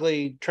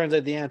 Perfectly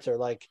translate the answer,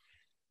 like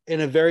in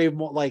a very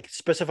like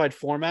specified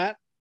format.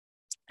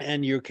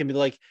 And you can be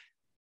like,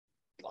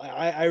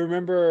 I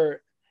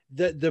remember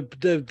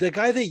the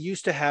guy they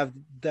used to have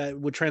that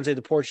would translate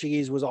the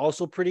Portuguese was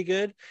also pretty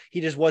good.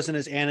 He just wasn't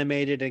as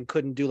animated and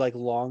couldn't do like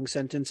long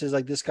sentences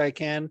like this guy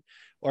can,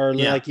 or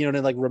like, you know,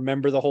 to like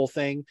remember the whole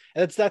thing.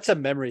 And that's a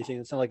memory thing.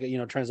 It's not like, you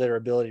know, translator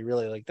ability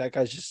really. Like that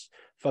guy's just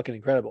fucking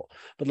incredible.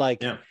 But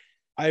like,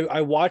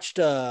 I watched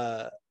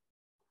a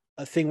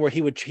thing where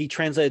he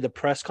translated the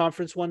press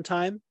conference one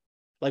time,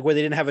 like where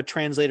they didn't have a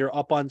translator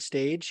up on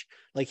stage.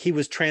 Like he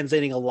was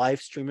translating a live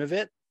stream of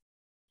it.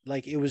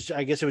 Like it was,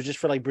 I guess it was just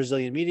for like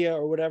Brazilian media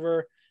or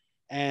whatever.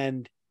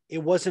 And it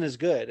wasn't as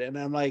good. And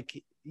I'm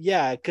like,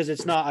 yeah, because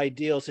it's not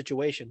ideal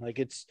situation. Like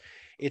it's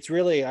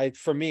really,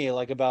 for me,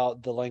 like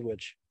about the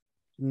language,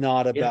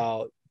 not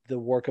about the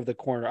work of the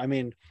corner. I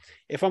mean,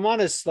 if I'm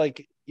honest,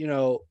 like, you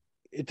know,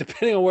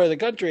 depending on where the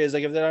country is,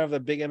 like if they don't have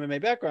a big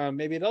MMA background,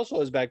 maybe it also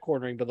is bad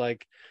cornering, but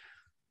like,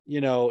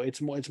 you know,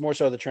 it's more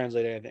so the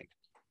translator, I think.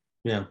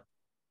 Yeah.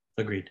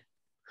 Agreed.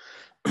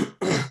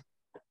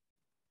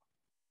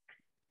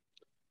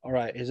 All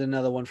right, here's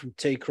another one from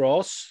T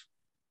Cross.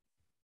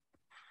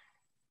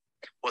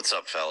 What's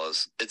up,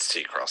 fellas? It's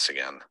T Cross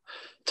again,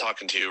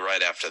 talking to you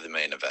right after the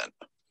main event.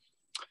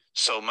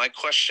 So my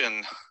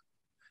question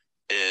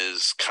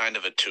is kind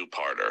of a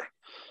two-parter.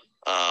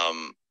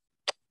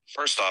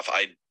 First off,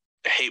 I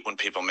hate when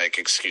people make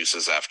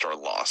excuses after a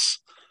loss.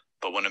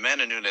 But when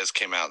Amanda Nunes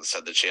came out and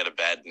said that she had a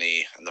bad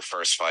knee in the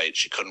first fight,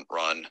 she couldn't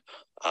run,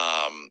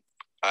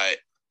 I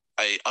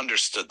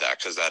understood that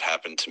because that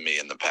happened to me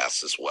in the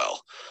past as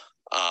well.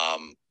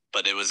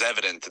 But it was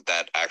evident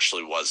that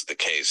actually was the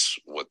case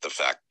with the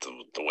fact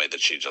the way that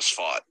she just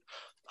fought.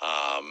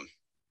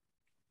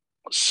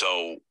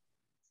 So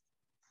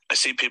I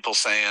see people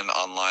saying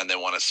online they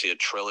want to see a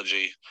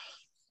trilogy.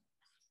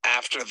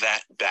 After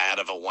that bad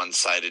of a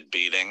one-sided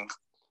beating,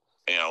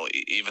 you know,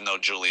 even though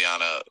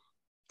Juliana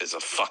is a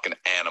fucking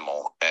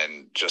animal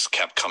and just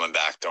kept coming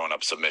back, throwing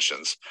up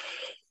submissions,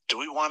 do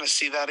we want to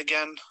see that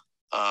again?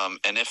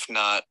 And if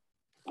not,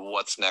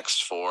 what's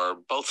next for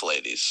both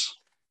ladies?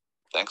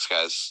 Thanks,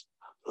 guys.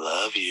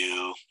 Love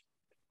you.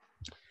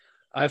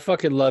 I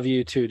fucking love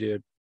you too,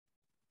 dude.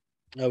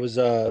 I was,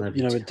 you know,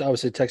 too.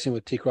 obviously texting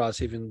with T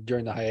Cross even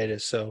during the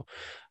hiatus, so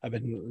I've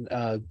been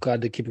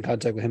glad to keep in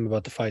contact with him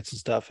about the fights and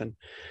stuff. And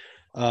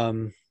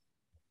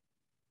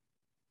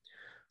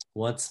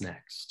what's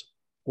next?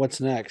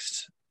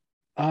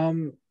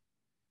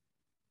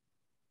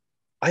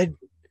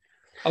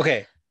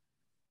 Okay,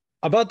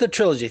 about the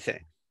trilogy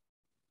thing.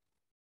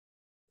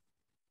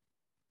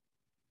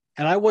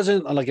 And I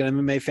wasn't like an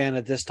MMA fan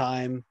at this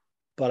time,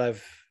 but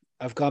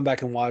I've gone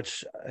back and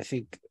watched. I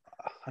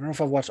don't know if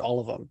I've watched all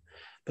of them,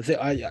 but it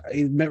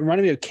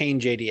reminded me of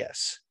Kane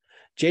JDS.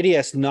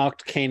 JDS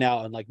knocked Kane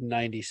out in like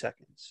 90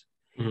 seconds,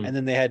 and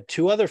then they had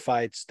two other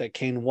fights that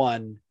Kane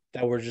won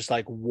that were just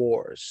like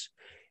wars.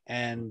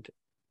 And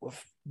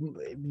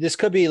this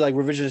could be like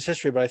revisionist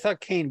history, but I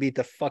thought Kane beat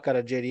the fuck out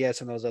of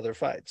JDS in those other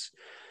fights.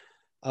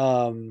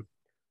 Now,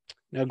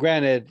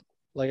 granted,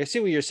 like I see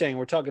what you're saying.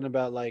 We're talking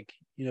about like,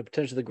 you know,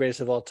 potentially the greatest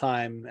of all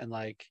time, and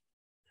like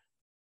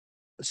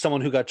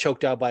someone who got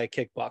choked out by a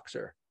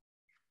kickboxer.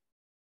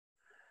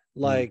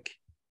 Like,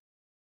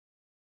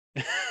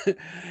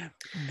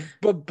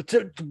 but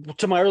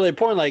to my earlier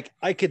point, like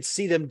I could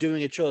see them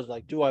doing it. Shows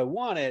like, do I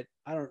want it?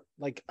 I don't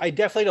like. I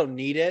definitely don't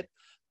need it,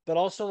 but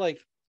also like,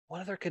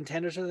 what other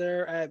contenders are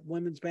there at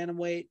women's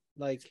bantamweight?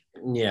 Like,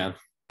 Yeah.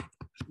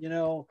 you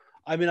know,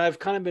 I mean, I've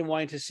kind of been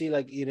wanting to see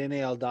like Irene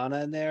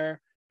Aldana in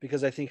there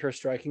because I think her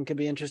striking could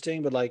be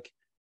interesting, but like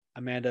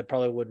Amanda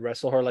probably would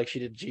wrestle her like she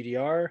did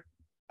GDR.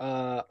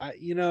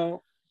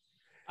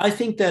 I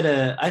think that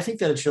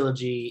a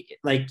trilogy,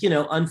 like,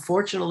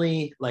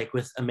 unfortunately, like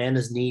with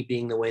Amanda's knee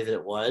being the way that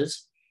it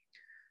was,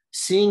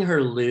 seeing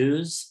her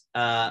lose,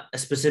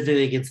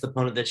 specifically against the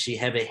opponent that she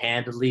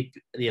heavy-handedly,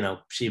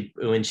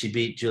 when she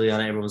beat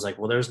Juliana, everyone was like,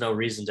 well, there's no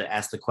reason to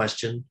ask the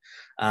question.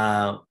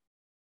 I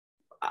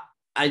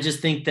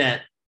just think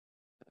that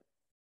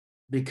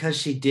because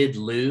she did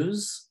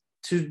lose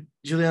to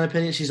Juliana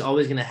Pena, she's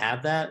always going to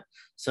have that.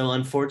 So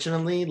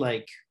unfortunately,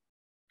 like,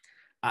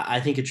 I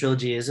think a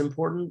trilogy is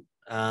important.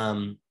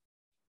 But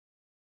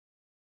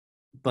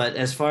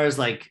as far as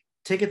like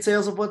ticket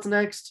sales of what's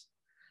next,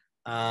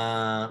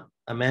 Amanda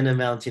and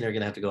Valentina are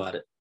gonna have to go at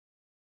it.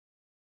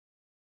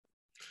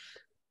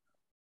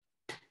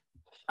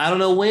 I don't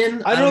know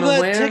when. I don't know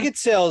where. ticket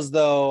sales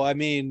though. I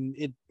mean,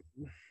 it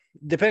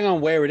depending on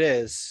where it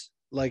is.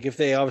 Like if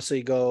they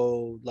obviously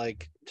go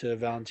like to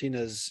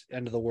Valentina's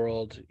end of the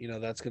world,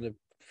 that's gonna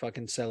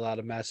fucking sell out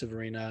a massive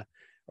arena,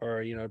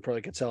 or it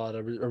probably could sell out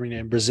an arena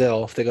in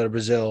Brazil if they go to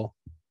Brazil.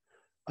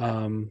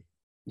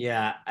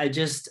 Yeah, I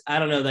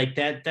don't know, like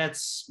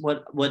that's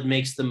what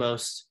makes the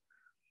most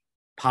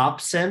pop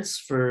sense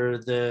for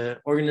the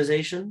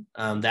organization.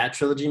 That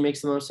trilogy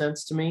makes the most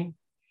sense to me.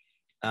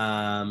 But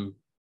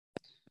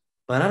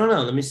I don't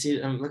know. Let me see.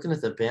 I'm looking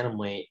at the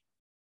bantamweight.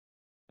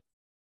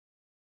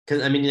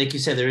 Because I mean, like you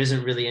said, there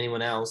isn't really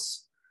anyone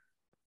else.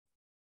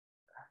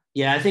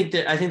 Yeah, I think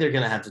they're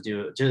gonna have to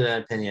do it. To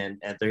that opinion,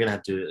 and they're gonna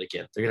have to do it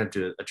again. They're gonna have to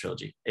do a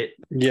trilogy.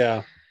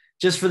 Yeah.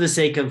 Just for the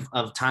sake of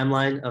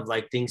timeline of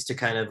like things to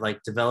kind of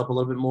like develop a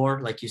little bit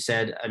more. Like you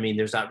said, I mean,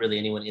 there's not really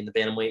anyone in the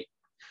bantamweight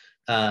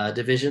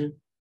division,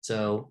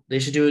 so they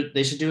should do it.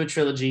 They should do a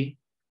trilogy.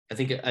 I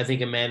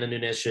think Amanda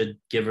Nunes should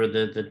give her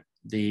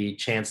the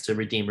chance to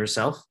redeem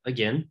herself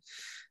again,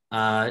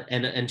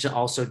 and to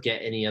also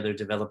get any other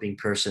developing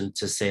person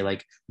to say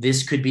like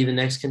this could be the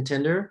next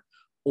contender,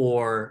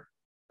 or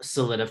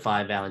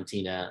solidify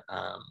Valentina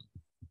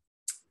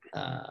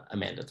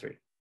Amanda 3.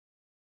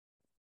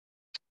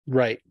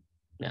 Right.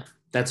 Yeah,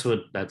 that's my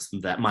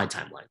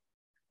timeline.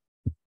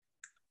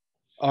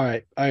 All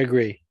right, I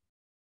agree.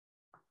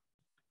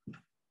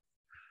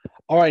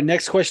 All right,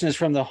 next question is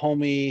from the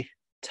homie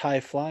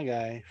Ty Fly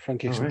Guy from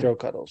Kicks and Throw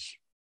Cuddles.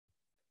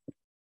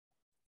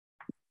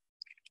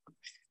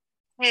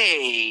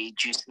 Hey,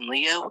 Juice and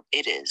Leo.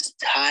 It is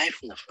Ty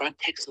from the Front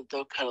Kicks and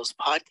Throw Cuddles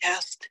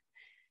podcast.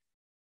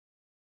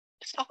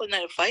 Solid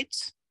night of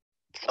fights.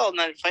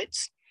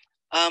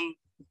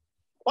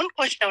 One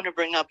question I want to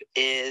bring up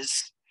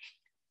is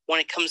when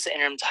it comes to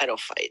interim title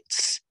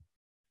fights.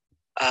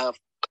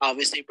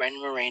 Obviously,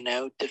 Brandon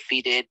Moreno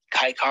defeated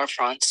Kai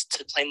Kara-France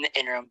to claim the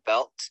interim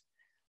belt.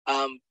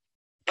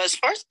 But as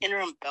far as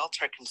interim belts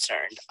are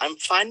concerned, I'm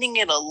finding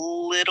it a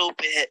little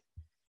bit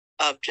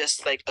of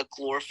just like a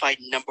glorified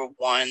number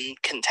one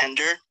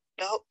contender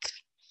belt,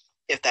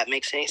 if that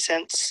makes any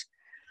sense.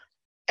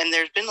 And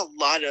there's been a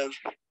lot of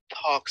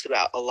talks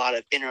about a lot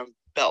of interim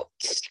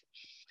belts.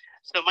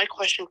 So my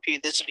question for you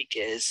this week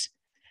is,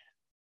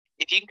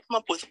 if you can come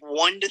up with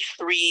 1 to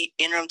 3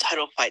 interim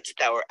title fights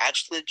that were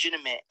actually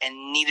legitimate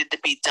and needed to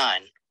be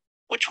done,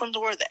 which ones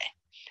were they?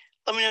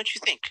 Let me know what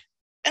you think.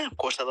 And of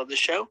course, I love the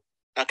show.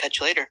 I'll catch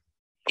you later.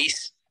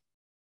 Peace.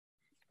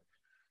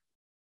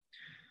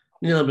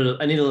 I need a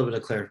little bit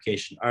of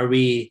clarification. Are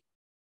we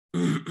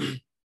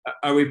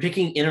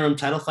picking interim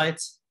title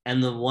fights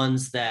and the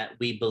ones that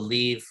we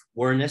believe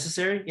were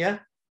necessary? Yeah,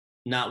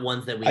 not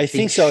ones that we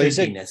think so.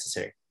 Should be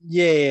necessary.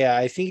 Yeah,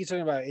 I think he's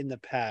talking about in the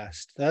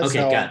past. That's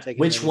okay, got it.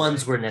 Which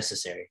ones were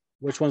necessary?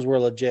 Which ones were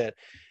legit?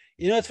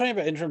 It's funny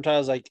about interim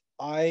titles. Like,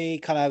 I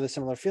kind of have a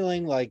similar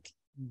feeling. Like,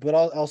 but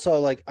also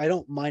like I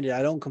don't mind it.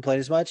 I don't complain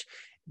as much.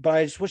 But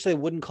I just wish they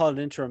wouldn't call it an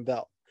interim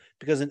belt,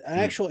 because an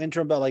actual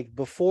interim belt, like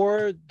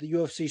before the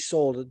UFC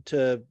sold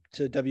to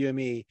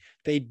WME,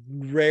 they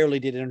rarely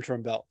did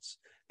interim belts.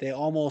 They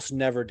almost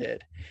never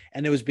did,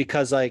 and it was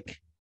because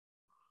like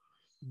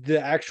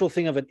the actual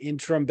thing of an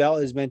interim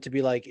belt is meant to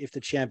be like if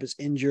the champ is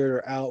injured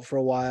or out for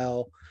a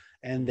while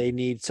and they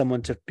need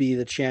someone to be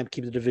the champ,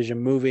 keep the division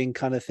moving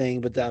kind of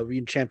thing, but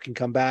the champ can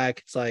come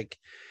back. It's like,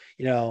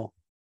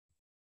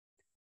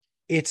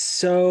 it's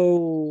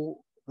so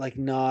like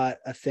not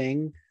a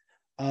thing.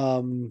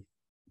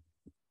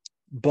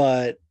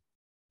 But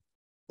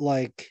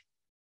like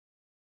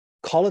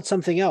call it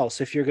something else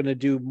if you're going to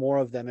do more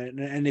of them.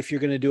 And if you're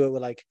going to do it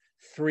with like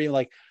 3,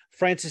 like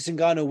Francis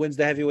Ngannou wins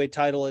the heavyweight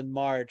title in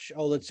March.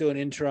 Oh, let's do an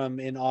interim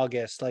in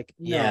August. Like,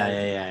 no.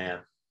 Yeah.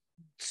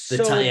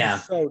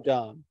 So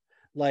dumb.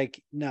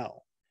 Like,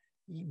 no.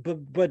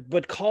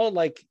 But call it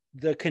like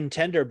the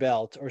contender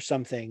belt or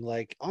something.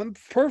 Like, I'm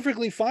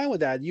perfectly fine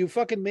with that. You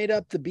fucking made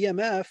up the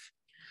BMF.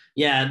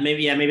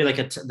 Maybe like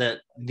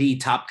the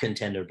top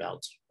contender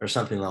belt or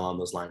something along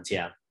those lines.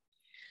 Yeah,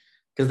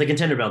 because the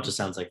contender belt just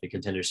sounds like the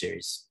contender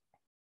series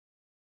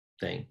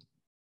thing.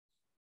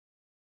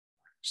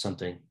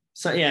 Something.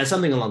 So yeah,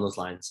 something along those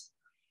lines.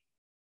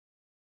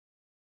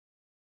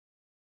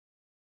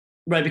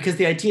 Right, because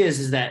the idea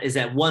is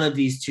that one of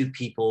these two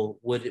people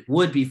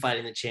would be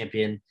fighting the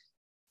champion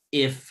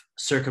if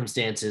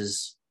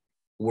circumstances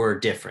were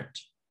different.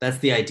 That's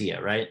the idea,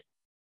 right?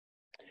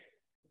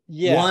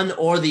 Yeah. One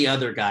or the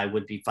other guy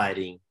would be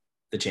fighting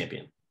the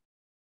champion.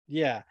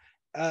 Yeah.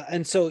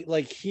 And so,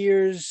 like,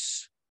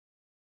 here's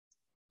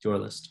your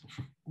list.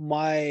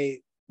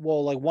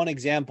 One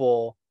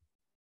example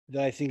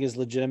that I think is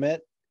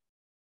legitimate.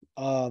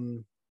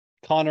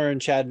 Connor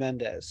and Chad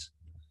Mendes.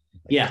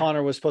 Yeah.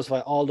 Connor was supposed to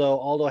fight Aldo.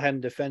 Aldo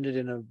hadn't defended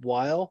in a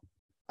while.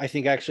 I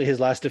think actually his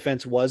last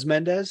defense was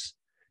Mendes,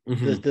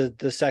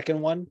 the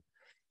second one.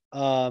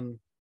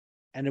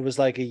 And it was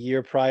like a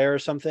year prior or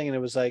something. And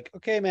it was like,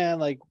 okay, man,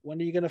 like, when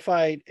are you going to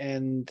fight?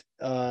 And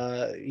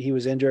he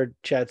was injured.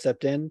 Chad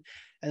stepped in.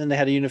 And then they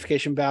had a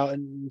unification bout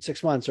in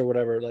 6 months or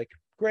whatever. Like,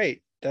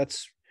 great.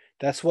 That's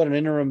what an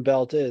interim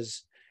belt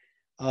is.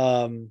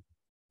 Another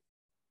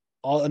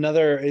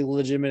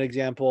legitimate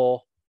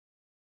example.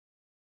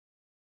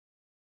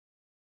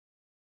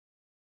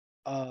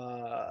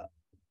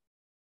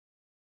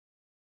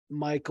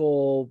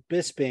 Michael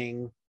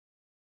Bisping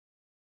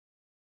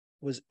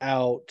was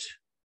out.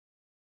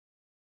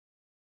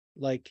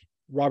 Like,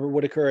 Robert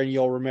Whitaker and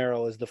Yoel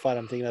Romero is the fight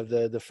I'm thinking of,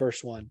 the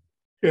first one.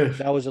 Yes.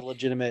 That was a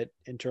legitimate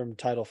interim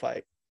title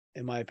fight,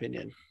 in my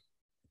opinion.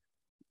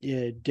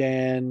 Yeah,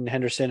 Dan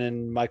Henderson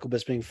and Michael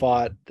Bisping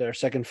fought their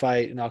second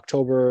fight in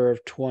October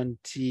of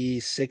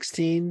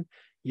 2016,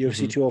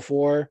 UFC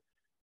 204.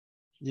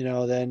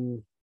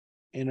 Then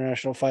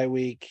International Fight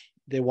Week,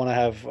 they want to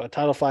have a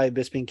title fight.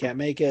 Bisping can't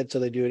make it, so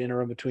they do an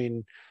interim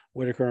between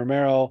Whitaker and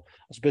Romero.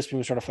 Also, Bisping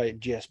was trying to fight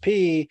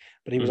GSP,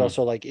 but he was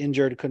also like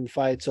injured, couldn't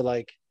fight. So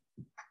like,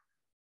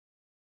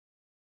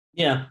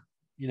 yeah,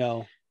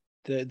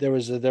 there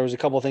was a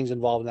couple of things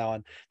involved in that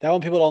one. That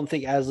one people don't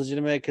think as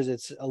legitimate because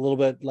it's a little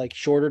bit like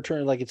shorter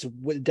term. Like, it's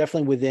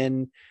definitely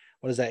within,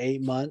 what is that,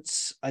 8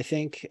 months? I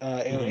think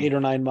 8 or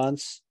 9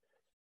 months.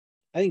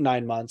 I think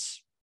 9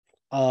 months.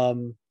 But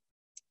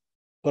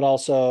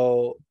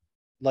also,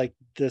 like,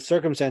 the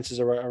circumstances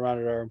around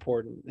it are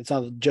important. It's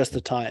not just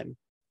the time.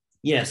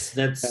 Yes,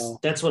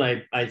 that's what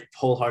I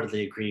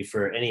wholeheartedly agree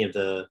for any of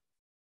those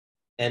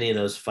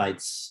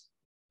fights,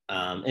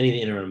 any of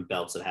the interim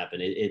belts that happen.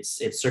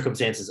 It's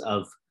circumstances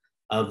of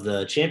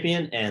the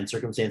champion and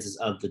circumstances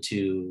of the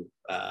two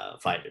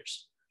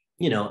fighters.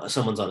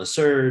 Someone's on a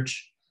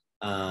surge,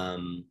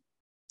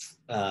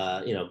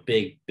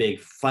 big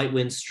fight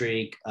win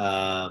streak,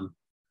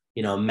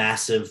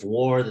 massive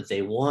war that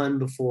they won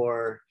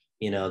before,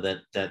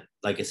 that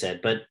like I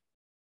said, but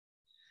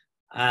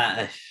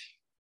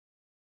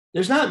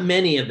there's not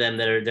many of them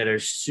that are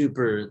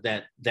super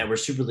that were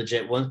super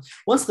legit.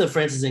 Once the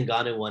Francis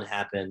Ngannou one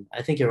happened,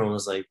 I think everyone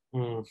was like,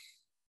 I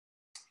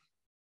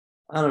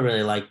don't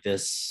really like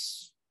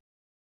this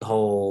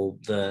whole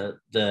the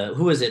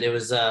who was it? It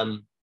was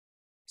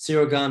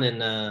Cyril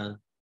Gane and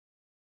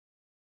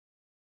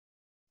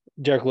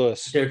Derek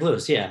Lewis. Derek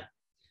Lewis, yeah.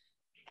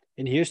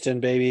 In Houston,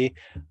 baby.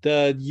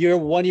 The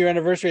 1 year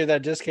anniversary of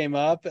that just came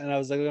up, and I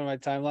was looking at my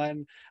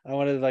timeline. I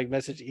wanted to like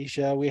message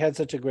Isha. We had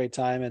such a great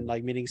time, and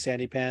like meeting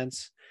Sandy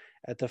Pants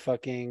at the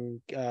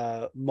fucking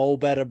Mo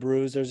Betta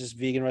Brews. There's this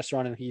vegan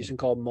restaurant in Houston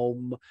called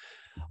Mo.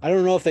 I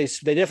don't know if they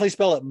definitely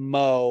spell it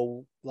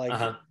Mo,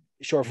 like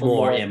short for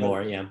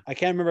more. Yeah. I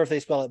can't remember if they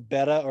spell it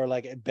Betta or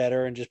like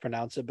better and just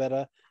pronounce it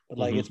Betta, but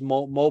like it's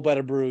Mo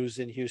Betta Brews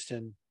in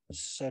Houston.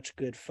 Such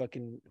good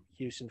fucking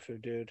Houston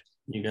food, dude.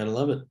 You gotta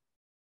love it.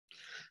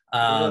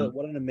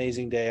 What an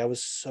amazing day. I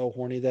was so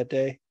horny that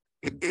day.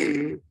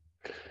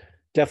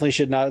 Definitely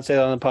should not say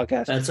that on the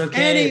podcast. That's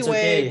okay. Anyway, it's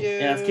okay.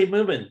 dude. Yeah, let's keep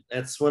moving.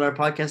 That's what our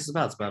podcast is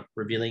about. It's about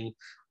revealing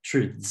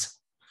truths.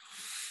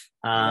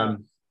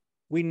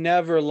 We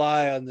never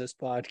lie on this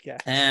podcast.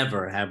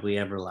 Ever have we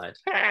ever lied?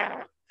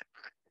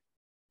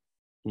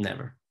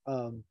 Never.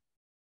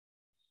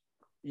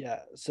 Yeah.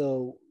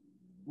 So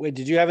wait,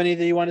 did you have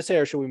anything you want to say,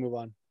 or should we move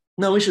on?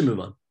 No, we should move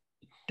on.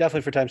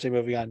 Definitely for time's sake,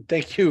 moving on.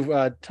 Thank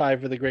you, Ty,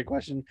 for the great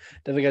question.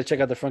 Definitely got to check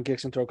out the Front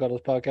Kicks and Throat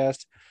Cuddles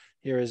podcast.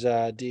 Here is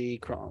D.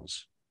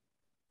 Crons.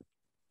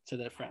 To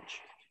that French.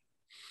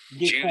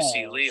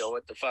 Juicy Leo,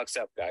 what the fuck's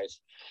up, guys?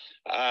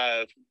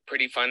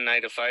 Pretty fun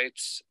night of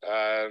fights.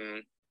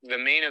 The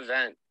main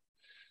event.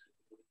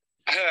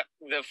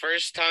 The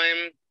first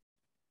time,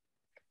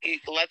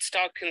 let's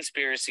talk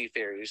conspiracy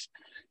theories.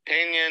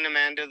 Pena and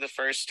Amanda, the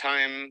first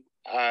time,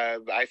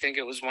 I think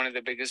it was one of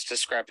the biggest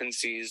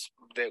discrepancies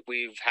that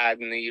we've had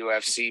in the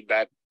UFC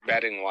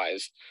betting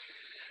wise.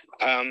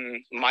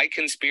 My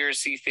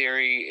conspiracy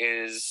theory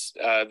is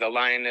the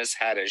Lioness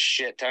had a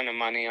shit ton of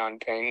money on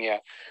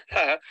Pena,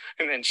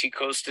 and then she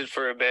coasted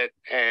for a bit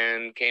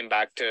and came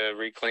back to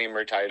reclaim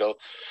her title.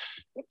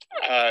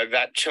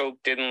 That choke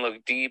didn't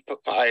look deep.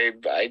 I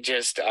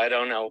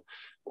don't know.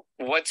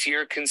 What's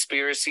your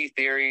conspiracy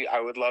theory?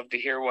 I would love to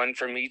hear one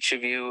from each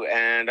of you,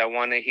 and I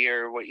want to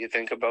hear what you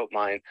think about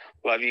mine.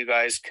 Love you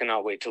guys.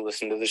 Cannot wait to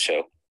listen to the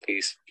show.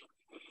 Peace.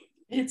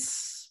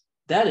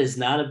 That is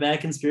not a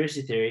bad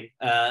conspiracy theory,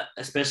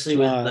 especially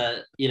with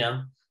the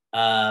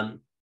Amanda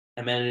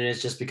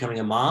Nunes just becoming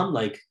a mom.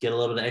 Like, get a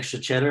little bit of extra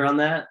cheddar on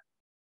that,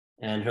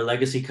 and her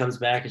legacy comes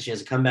back, and she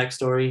has a comeback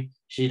story.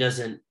 She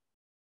doesn't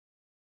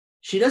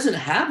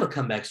have a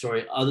comeback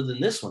story other than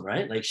this one,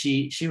 right? Like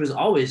she was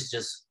always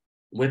just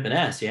whipping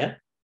ass, yeah?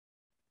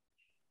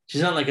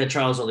 She's not like a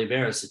Charles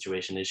Oliveira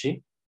situation, is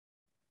she?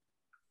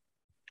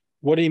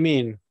 What do you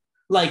mean?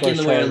 Like in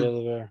the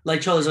way, like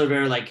Charles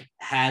Oliveira, like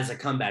has a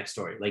comeback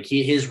story. Like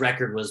his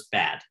record was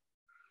bad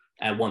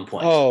at one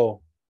point.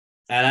 Oh,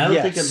 and I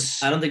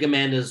don't think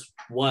Amanda's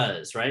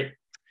was, right.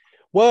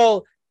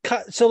 Well,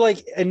 so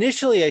like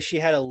initially she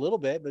had a little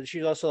bit, but she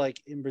was also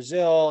like in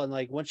Brazil, and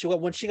like when she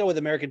got with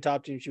American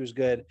Top Team, she was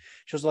good.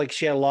 She was like,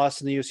 she had lost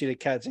in the UFC to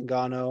Kat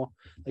Zingano.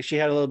 Like she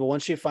had a little bit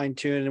once she fine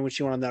tuned, and when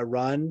she went on that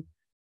run,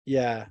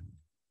 yeah,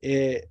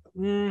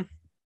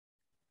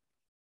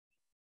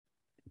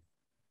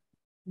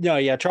 no,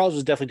 yeah, Charles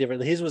was definitely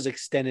different. His was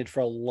extended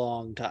for a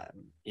long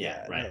time.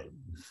 Yeah, right.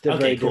 They're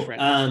okay, very cool.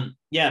 different.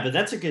 Yeah, but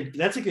that's a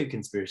good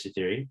conspiracy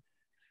theory.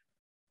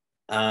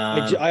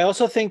 I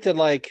also think that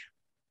like.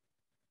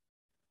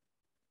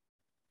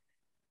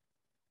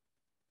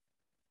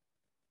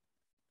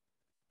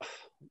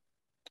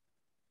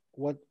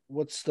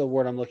 What's the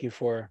word I'm looking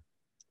for?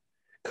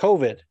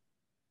 COVID.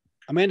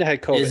 Amanda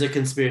had COVID. Is a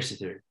conspiracy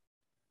theory.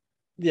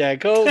 Yeah,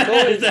 go.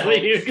 Is that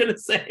what you're gonna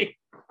say?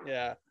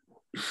 Yeah.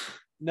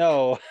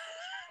 No.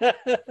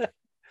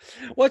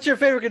 What's your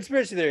favorite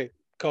conspiracy theory?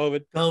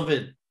 COVID.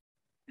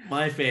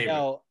 My favorite.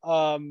 No.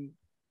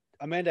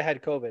 Amanda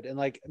had COVID, and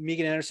like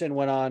Megan Anderson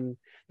went on.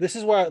 This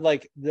is where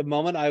like the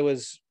moment I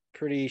was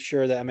pretty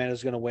sure that Amanda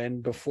was gonna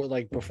win before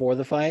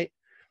the fight.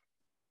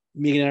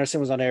 Megan Anderson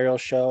was on Ariel's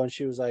show, and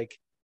she was like,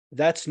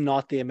 "That's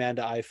not the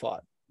Amanda I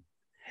fought."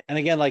 And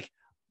again, like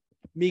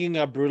Megan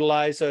got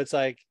brutalized, so it's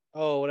like,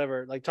 oh,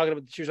 whatever. Like she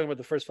was talking about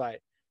the first fight.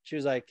 She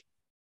was like,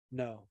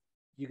 "No,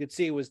 you could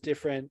see it was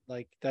different.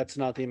 Like that's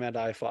not the Amanda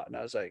I fought." And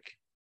I was like,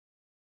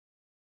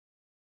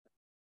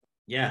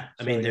 "Yeah,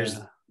 I mean,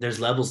 there's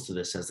levels to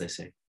this, as they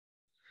say."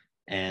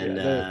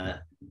 And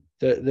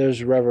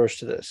there's reverse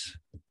to this.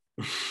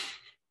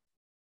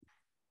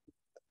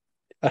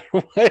 I don't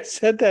know why I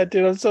said that,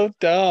 dude. I'm so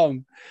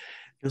dumb.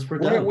 Because we're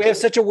dumb. We have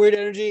such a weird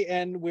energy,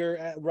 and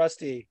we're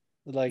rusty.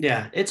 Like,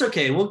 yeah, it's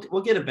okay.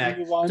 We'll get it back.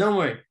 Don't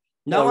worry.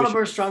 Not one of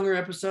our stronger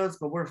episodes,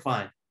 but we're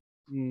fine.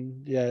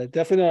 Yeah,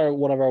 definitely not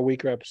one of our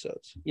weaker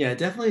episodes. Yeah,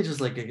 definitely just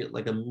like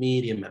a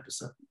medium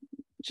episode.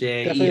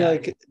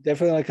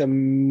 Definitely like a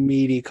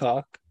meaty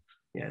cock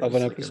of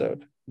an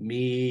episode.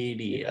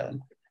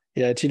 Medium.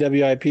 Yeah,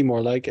 TWIP,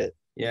 more like it.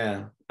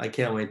 Yeah, I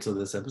can't wait till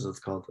this episode's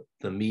called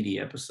the meaty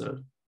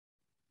episode.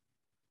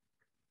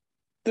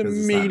 The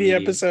meaty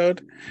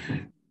episode.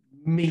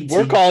 Meaty.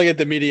 We're calling it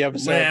the meaty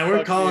episode. Yeah,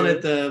 we're calling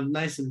it the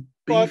nice and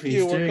beefy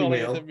steering We're calling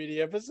wheel. it the meaty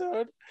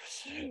episode.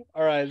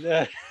 All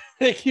right.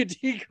 Thank you,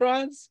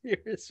 D-Crons.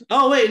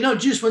 Oh, wait. No,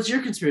 Juice, what's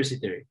your conspiracy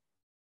theory?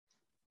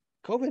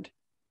 COVID.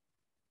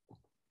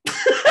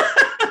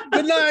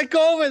 But not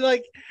COVID.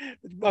 Like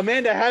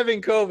Amanda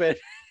having COVID.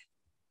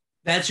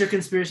 That's your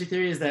conspiracy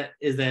theory? Is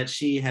that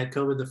she had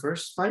COVID the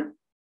first fight?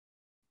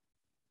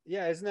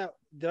 Yeah, isn't that?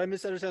 Did I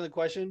misunderstand the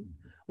question?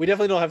 We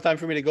definitely don't have time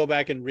for me to go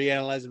back and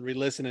reanalyze and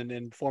re-listen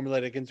and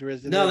formulate a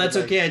conspiracy theory. No, that's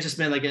okay. I just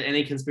meant like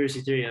any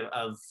conspiracy theory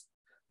of.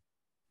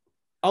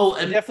 Oh,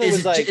 and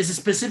is it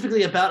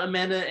specifically about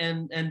Amanda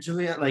and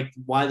Julia? Like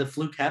why the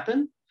fluke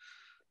happened?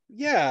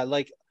 Yeah,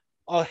 like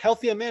a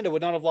healthy Amanda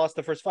would not have lost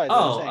the first fight.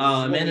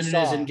 Amanda Nunes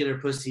didn't get her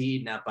pussy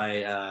eaten out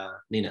by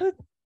Nina.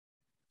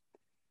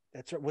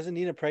 That's right. Wasn't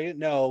Nina pregnant?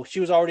 No, she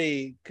was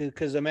already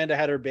because Amanda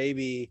had her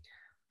baby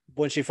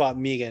when she fought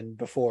Megan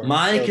before.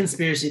 My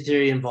conspiracy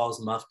theory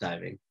involves muff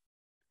diving.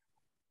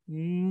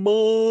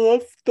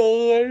 Muff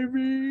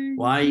diving.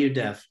 Why are you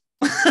deaf?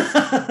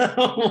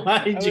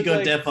 Why did you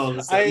go deaf all of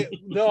a sudden?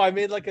 I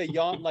made like a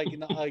yawn, like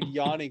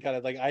yawning kind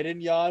of like I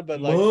didn't yawn,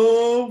 but like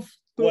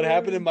what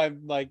happened in my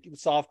like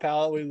soft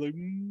palate was like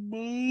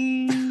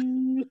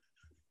I'm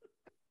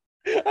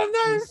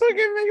not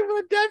fucking making fun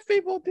of deaf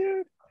people,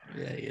 dude.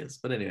 Yeah, he is.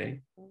 But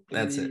anyway,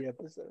 that's it.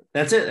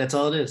 That's it. That's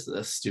all it is.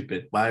 That's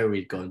stupid. Why are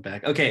we going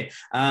back? Okay.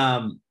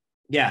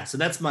 Yeah. So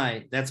that's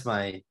my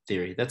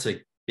theory.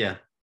 Yeah.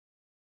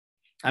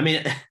 I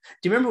mean, do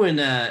you remember when?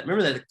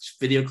 Remember that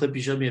video clip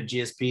you showed me of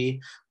GSP?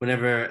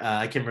 Whenever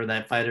I can't remember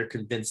that fighter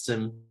convinced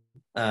him.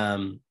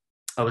 I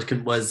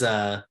was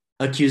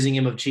accusing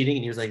him of cheating,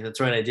 and he was like, "That's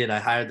right, I did. I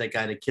hired that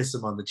guy to kiss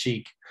him on the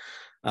cheek,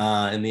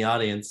 in the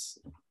audience."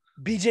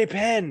 BJ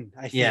Penn.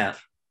 I think.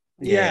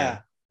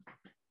 Yeah.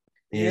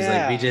 He was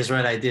like, BJ's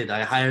right, I did.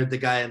 I hired the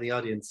guy in the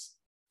audience.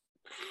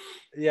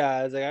 Yeah,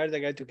 I was like, I hired the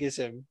guy to kiss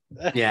him.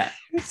 Yeah.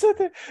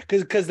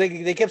 Because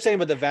they kept saying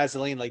about the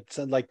Vaseline, like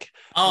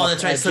oh,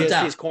 that's right, slipped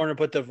out. His corner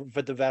put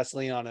the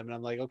Vaseline on him, and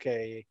I'm like,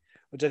 okay,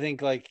 which I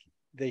think like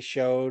they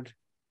showed,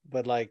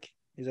 but like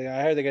he's like,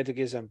 I heard the guy took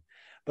his him.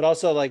 But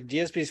also like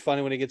GSP is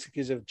funny when he gets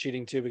accused of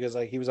cheating too, because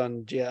like he was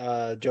on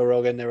Joe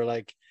Rogan. They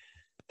were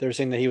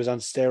saying that he was on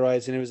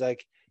steroids, and he was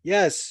like,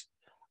 yes,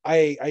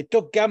 I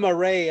took gamma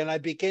ray and I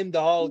became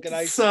the Hulk, and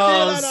I So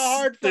still had a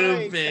hard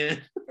fight.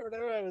 stupid. Or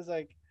whatever. I was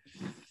like,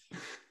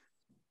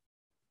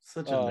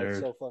 Such a oh, nerd. it's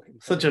so fucking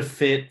Such a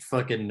fit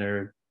fucking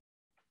nerd.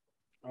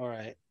 All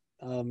right.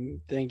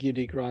 Thank you,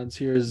 Decrons.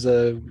 Here's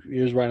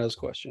Rhino's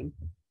question.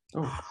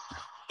 Oh.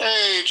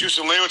 Hey, Juice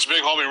and Leo, it's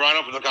Big Homie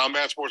Rhino from the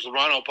Combat Sports with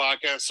Rhino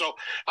podcast. So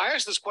I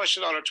asked this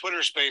question on a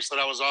Twitter space that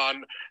I was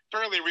on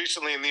fairly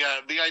recently, and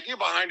the idea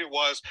behind it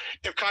was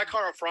if Kai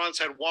Kara France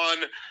had won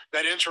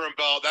that interim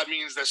belt, that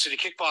means that City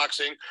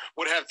Kickboxing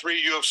would have 3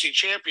 UFC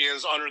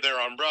champions under their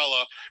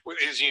umbrella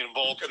with Izzy and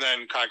Volk, and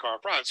then Kai Kara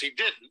France. He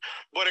didn't,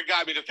 but it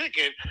got me to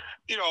thinking.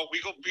 You know,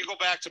 we go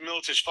back to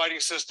Miletich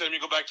fighting system. You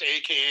go back to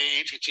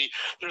AKA ATT.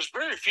 There's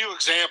very few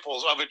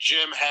examples of a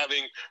gym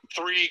having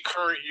 3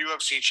 current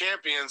UFC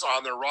champions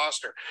on their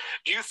roster.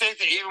 Do you think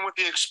that even with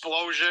the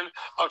explosion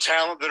of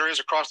talent that there is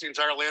across the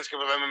entire landscape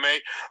of MMA,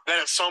 that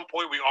at some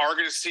point we are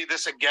going to see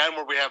this again,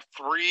 where we have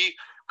 3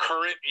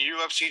 current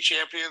UFC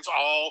champions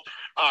all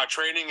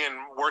training and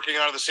working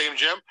out of the same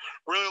gym?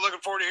 Really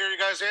looking forward to hearing you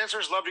guys'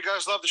 answers. Love you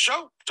guys. Love the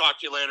show. Talk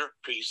to you later.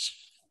 Peace.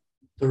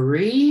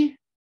 3?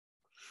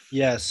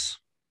 Yes.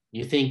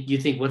 You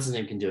think what's his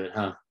name can do it,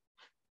 huh?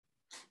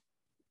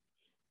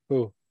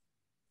 Who?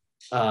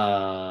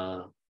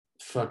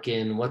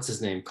 Fucking what's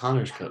his name?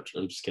 Connor's coach.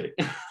 I'm just kidding.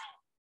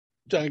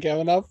 John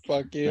Kavanaugh.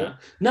 Fuck you. Yeah.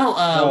 No,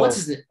 what's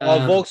his name?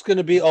 Volk's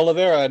gonna be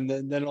Oliveira, and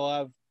then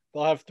they'll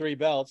have 3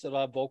 belts. They'll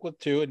have Volk with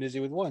 2 and Izzy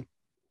with 1.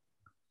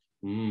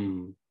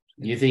 You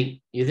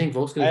think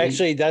Volk's gonna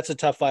Actually, that's a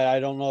tough fight. I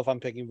don't know if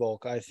I'm picking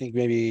Volk. I think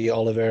maybe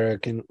Oliveira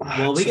can.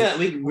 Well,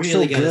 we really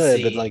so gotta good,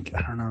 see, but like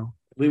I don't know.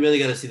 We really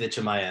gotta see the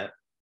Chimaev.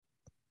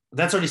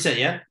 That's already set,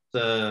 yeah?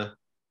 What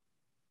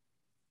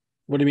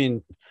do you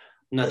mean?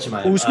 Not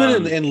Chimaev.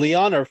 Usman and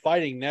Leon are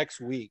fighting next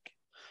week.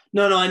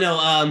 No, I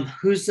know.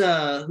 Who's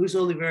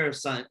Oliveira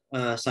signed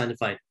to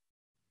fight?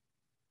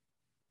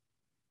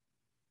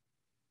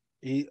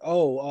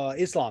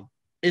 Islam.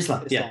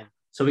 Yeah.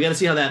 So we got to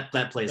see how that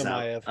plays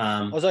Chimaev.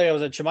 out.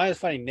 Chimaev's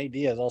fighting Nate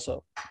Diaz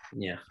also.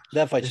 Yeah,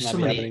 that fight should there's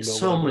not be happening.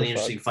 So many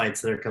interesting fights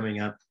that are coming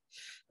up.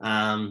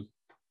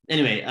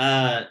 Anyway,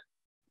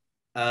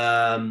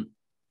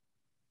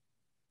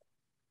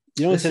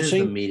 you know what's this is the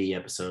interesting? meaty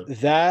episode.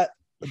 That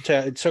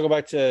to circle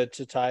back to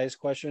Ty's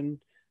question,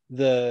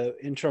 the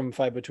interim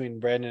fight between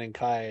Brandon and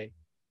Kai,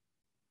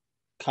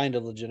 kind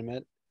of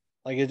legitimate.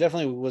 Like it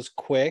definitely was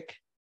quick,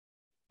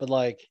 but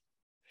like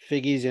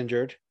Figgy's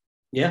injured.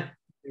 Yeah.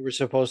 They were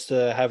supposed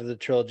to have the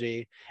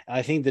trilogy. And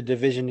I think the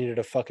division needed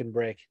a fucking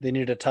break. They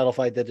needed a title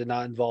fight that did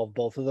not involve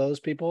both of those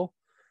people.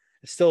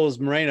 It still was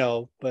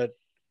Moreno, but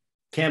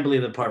can't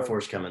believe that part 4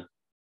 is coming.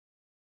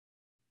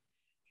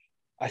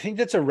 I think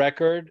that's a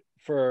record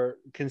for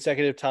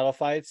consecutive title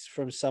fights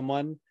from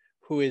someone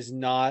who is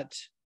not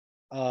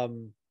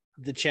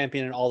the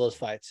champion in all those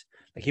fights.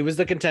 Like he was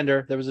the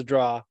contender, there was a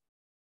draw.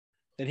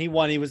 Then he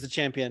won, he was the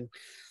champion.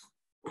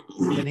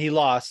 Then he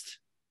lost,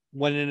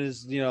 went in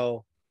as,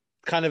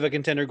 kind of a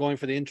contender going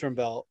for the interim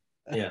belt.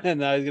 Yeah. And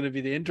now he's going to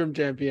be the interim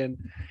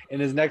champion in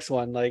his next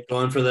one. Like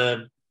going for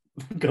the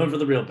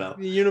real belt.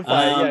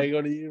 Unify, you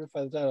go to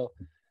unify the title.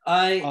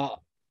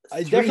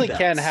 It definitely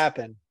can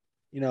happen.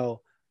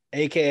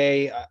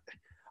 AKA,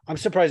 I'm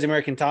surprised the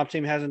American Top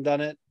Team hasn't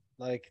done it.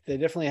 Like they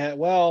definitely had.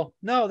 Well,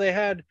 no, they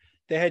had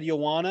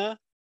Joanna,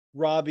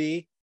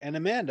 Robbie, and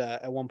Amanda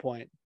at one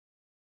point,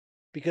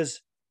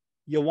 because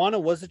Joanna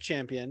was the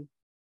champion,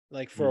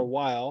 like for a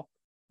while.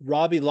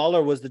 Robbie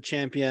Lawler was the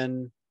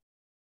champion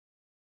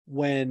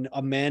when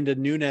Amanda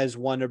Nunes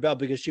won her belt,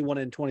 because she won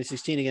it in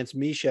 2016 against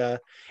Misha,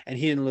 and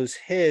he didn't lose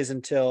his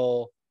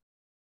until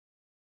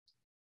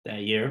that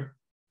year.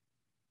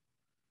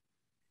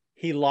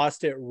 He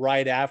lost it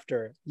right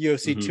after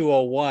UFC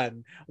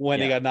 201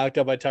 when he got knocked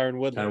out by Tyron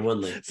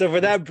Woodley. So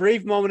for that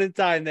brief moment in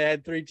time, they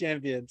had 3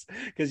 champions,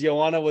 because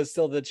Joanna was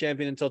still the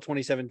champion until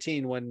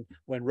 2017 when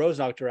Rose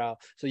knocked her out.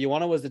 So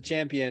Joanna was the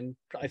champion.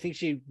 I think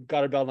she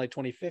got her belt in like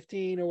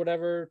 2015 or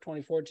whatever,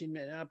 2014,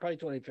 probably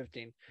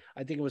 2015.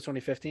 I think it was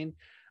 2015.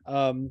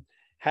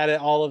 Had it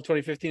all of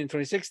 2015 and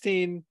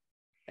 2016,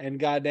 and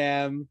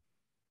goddamn,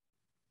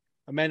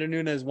 Amanda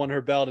Nunes won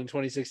her belt in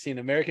 2016.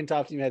 American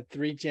Top Team had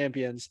 3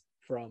 champions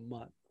for a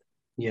month.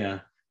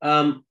 Yeah.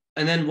 And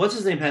then what's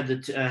his name had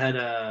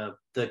the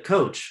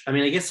coach. I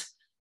mean, I guess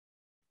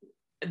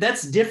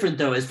that's different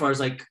though, as far as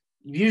like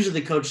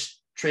usually the coach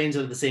trains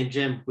at the same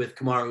gym with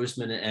Kamaru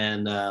Usman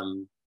and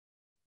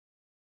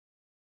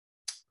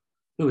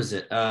who was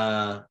it?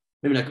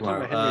 Maybe not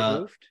Kamaru. Henry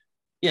Hooft?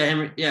 Yeah,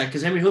 Henry. Yeah,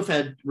 because Henry Hooft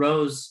had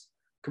Rose,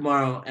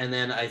 Kamaru, and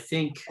then I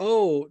think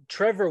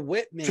Trevor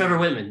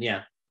Whitman.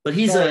 Yeah, but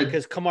he's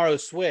because Kamaru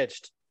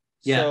switched.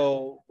 Yeah.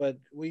 So, but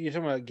were you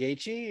talking about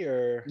Gaethje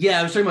or? Yeah,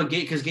 I was talking about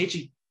Gaethje, because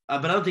Gaethje,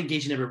 but I don't think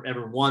Gaethje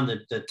ever won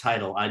the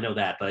title. I know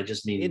that, but I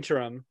just mean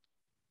interim.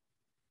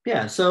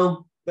 Yeah,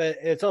 so But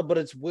at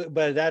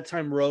that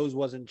time Rose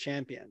wasn't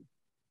champion.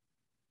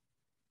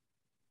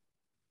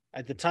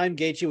 At the time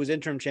Gaethje was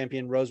interim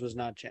champion, Rose was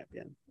not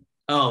champion.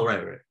 Oh,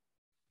 right.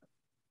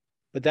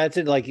 But that's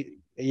it. Like,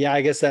 yeah,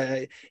 I guess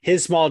that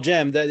his small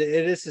gym, that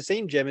it is the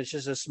same gym. It's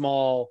just a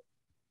small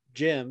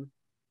gym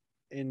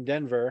in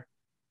Denver.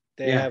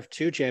 They have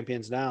two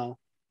champions now.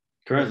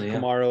 Currently,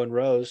 Kamaru and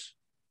Rose.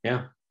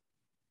 Yeah.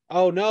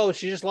 Oh no,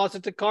 she just lost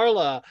it to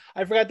Carla.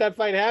 I forgot that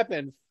fight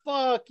happened.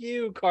 Fuck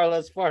you,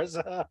 Carla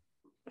Esparza.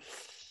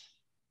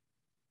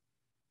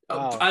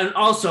 Wow. And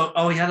also,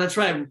 that's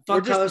right.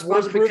 Fuck Carla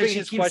Esparza because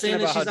she keeps saying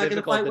that she's not going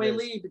to fight Wei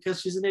Li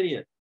because she's an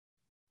idiot.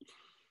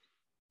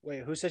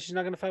 Wait, who said she's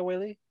not going to fight Wei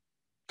Li?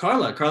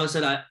 Carla. Carla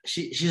said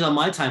she's on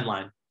my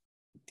timeline.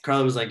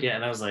 Carla was like, yeah,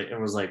 and I was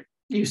like,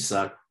 you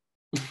suck.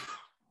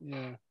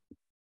 Yeah.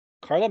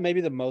 Carla may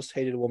be the most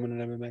hated woman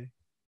in MMA.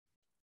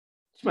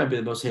 She might be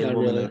the most hated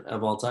woman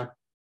of all time.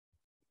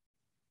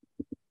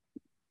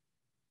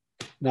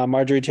 Now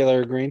Marjorie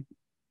Taylor Greene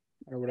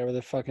or whatever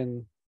the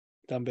fucking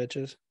dumb bitch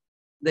is.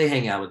 They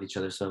hang out with each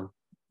other, so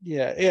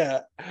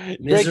yeah.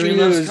 Misery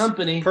loves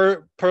company.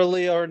 Per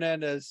Leo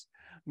Hernandez,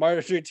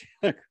 Marjorie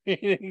Taylor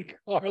Greene, and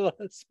Carla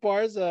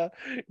Esparza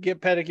get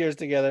pedicures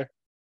together.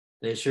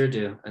 They sure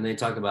do, and they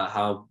talk about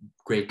how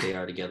great they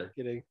are together.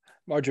 Kidding.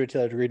 Marjorie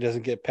Taylor Greene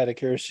doesn't get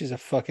pedicures. She's a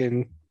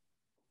fucking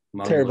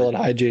terrible at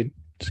hygiene.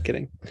 Just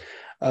kidding.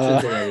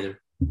 Shouldn't say that either.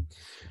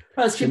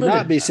 Let's should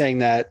not be saying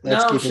that.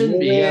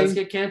 Shouldn't be. Yeah, let's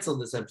get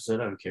canceled this episode.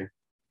 I don't care.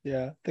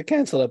 Yeah, the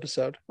canceled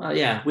episode. Well,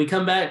 yeah, we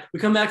come back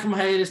from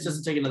hiatus,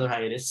 doesn't take another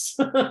hiatus.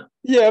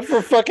 Yeah,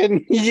 for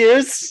fucking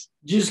years.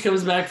 Juice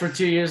comes back for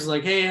 2 years,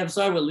 like, hey, I'm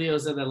sorry what Leo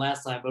said that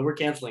last time, but we're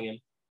canceling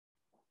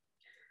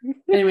him.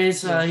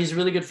 Anyways, he's a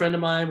really good friend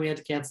of mine. We had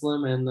to cancel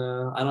him, and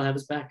I don't have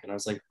his back. And I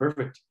was like,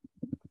 perfect.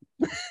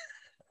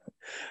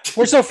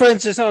 We're still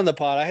friends, just not on the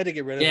pod. I had to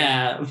get rid of him.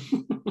 Yeah.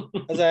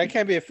 I was like, I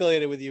can't be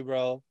affiliated with you,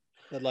 bro.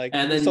 But like,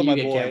 and then you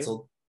get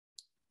canceled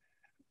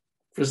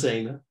for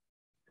saying that.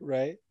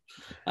 Right.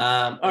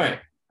 All right.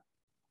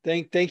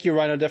 Thank you,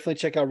 Rhino. Definitely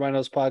check out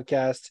Rhino's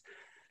podcast.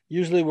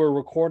 Usually we're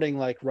recording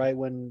like right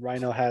when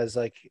Rhino has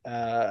like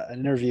an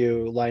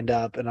interview lined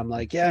up, and I'm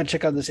like, yeah,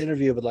 check out this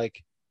interview, but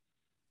like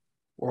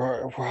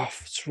we're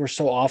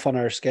so off on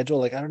our schedule.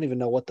 Like I don't even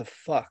know what the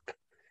fuck.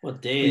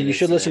 What day? You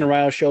should listen to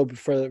Rhino's show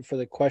for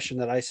the question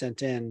that I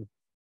sent in.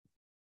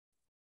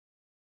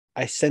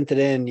 I sent it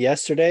in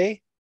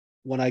yesterday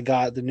when I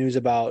got the news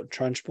about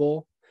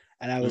Trunchbull,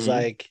 and I was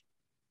like,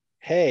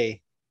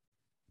 hey.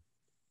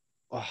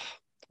 Oh,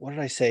 what did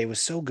I say? It was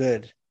so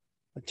good.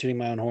 I'm tooting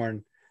my own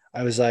horn.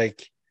 I was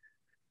like,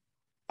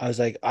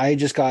 I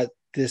just got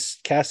this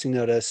casting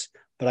notice,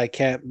 but I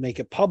can't make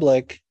it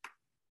public.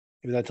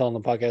 Even though I tell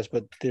them the podcast,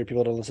 but there are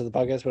people don't listen to the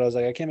podcast. But I was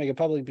like, I can't make it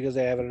public because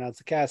they haven't announced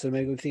the cast. And it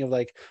made me think of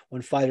like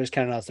when fighters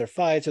can't announce their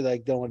fights or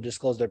like don't want to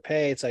disclose their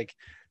pay. It's like,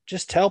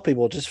 just tell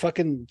people, just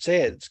fucking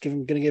say it. It's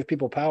gonna give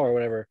people power or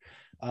whatever.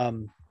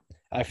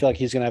 I feel like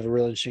he's gonna have a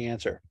really interesting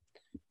answer.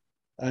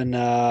 And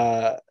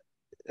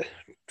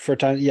for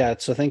time, yeah.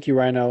 So thank you,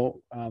 Rhino.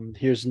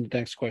 Here's the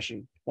next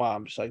question. Wow,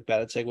 I'm just like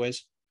bad at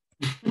segues.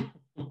 I'm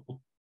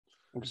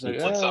just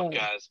like, what's up,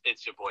 guys?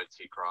 It's your boy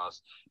T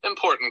Cross.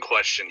 Important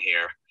question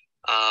here.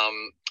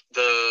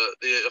 The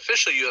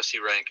official UFC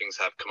rankings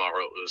have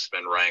Kamaru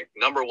Usman ranked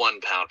number 1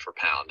 pound for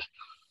pound.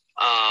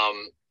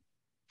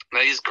 Now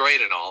he's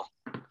great and all,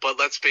 but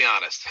let's be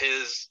honest,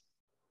 his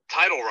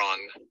title run,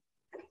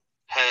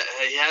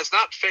 he has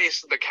not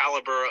faced the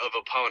caliber of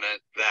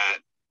opponent that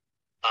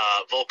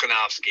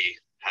Volkanovski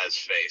has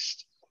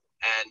faced.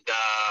 And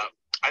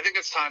I think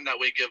it's time that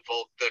we give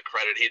Volk the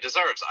credit he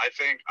deserves. I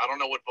don't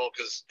know what Volk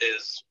is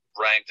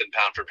ranked in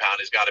pound for pound.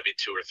 He's got to be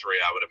 2 or 3,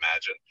 I would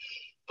imagine.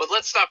 But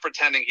let's stop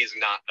pretending he's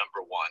not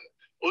number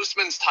 1.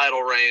 Usman's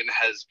title reign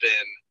has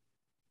been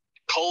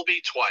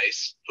Colby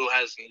twice, who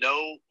has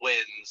no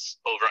wins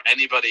over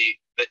anybody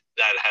that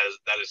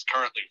is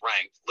currently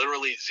ranked,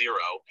 literally 0,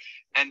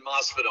 and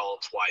Masvidal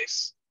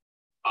twice,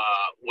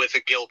 with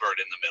a Gilbert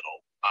in the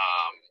middle.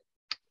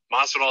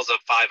 Masvidal's a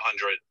 500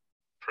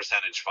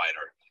 percentage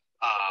fighter.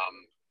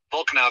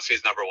 Volkanovski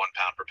is number 1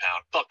 pound for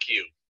pound. Fuck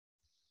you.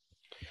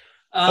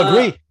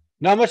 Agree.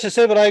 Not much to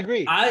say, but I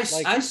agree. I've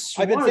been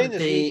saying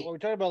this. We're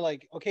talking about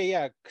like, okay,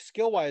 yeah,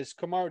 skill wise,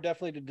 Kamaru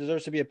definitely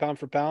deserves to be a pound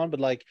for pound. But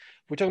like,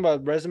 we're talking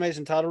about resumes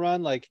and title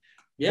run. Like,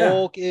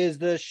 Volk is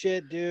the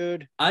shit,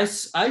 dude. I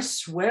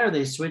swear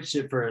they switched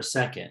it for a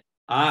second.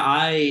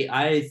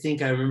 I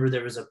think I remember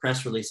there was a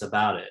press release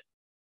about it.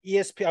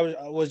 ESPN.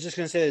 I was just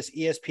gonna say this.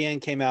 ESPN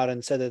came out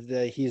and said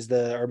that he's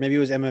or maybe it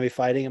was MMA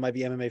Fighting. It might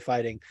be MMA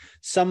Fighting.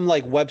 Some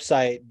like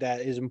website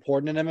that is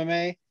important in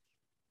MMA,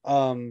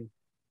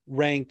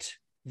 ranked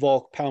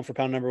Volk pound for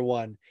pound number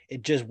 1.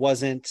 It just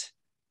wasn't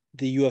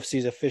the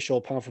UFC's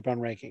official pound for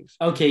pound rankings.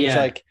 Okay, yeah. It's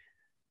like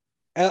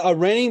a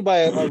rating by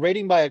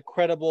a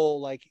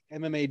credible like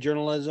MMA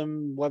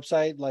journalism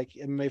website like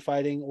MMA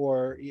Fighting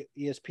or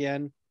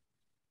ESPN,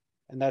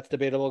 and that's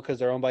debatable because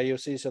they're owned by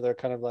UFC, so they're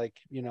kind of like,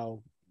 you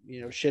know,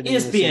 shitting in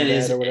the same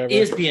bed or whatever.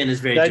 ESPN is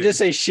very. Did I just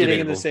say shitting in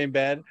debatable. the same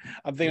bed?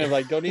 I'm thinking of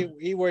like, don't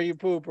eat where you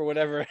poop or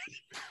whatever.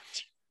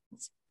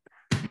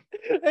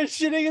 And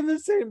shitting in the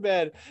same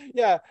bed.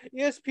 Yeah,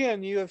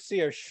 ESPN,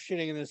 UFC are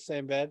shitting in the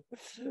same bed.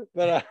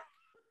 But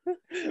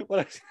what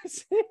I was going to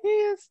say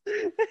is,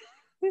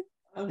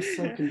 I'm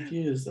so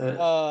confused.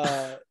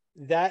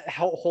 That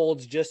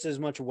holds just as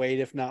much weight,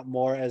 if not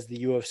more, as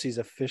the UFC's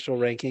official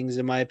rankings,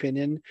 in my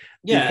opinion.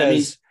 Yeah,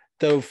 because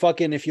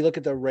if you look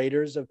at the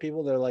raters of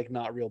people, they're like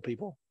not real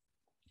people.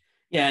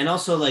 Yeah, and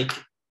also like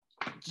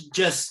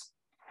just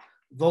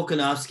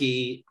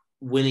Volkanovski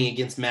winning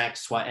against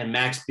Max and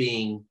Max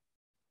being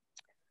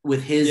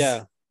with he's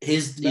a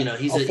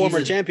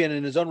former champion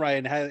in his own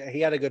right, and he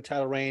had a good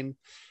title reign.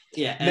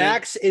 Yeah,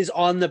 Max is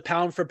on the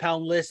pound for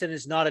pound list and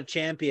is not a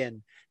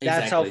champion.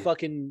 That's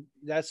exactly.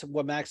 that's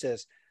what Max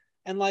is.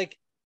 And like,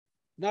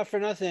 not for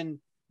nothing,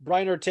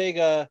 Brian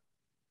Ortega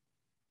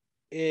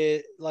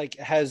he's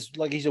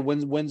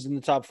wins in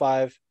the top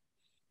 5,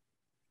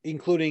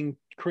 including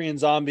Korean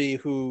Zombie,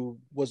 who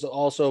was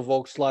also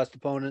Volk's last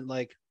opponent.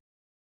 Like,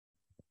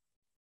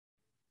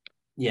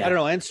 yeah, I don't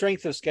know, and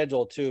strength of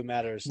schedule too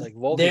matters. Like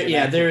Volk,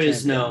 there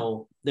is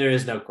no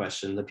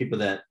question. The people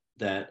that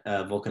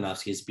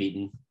Volkanovski has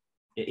beaten,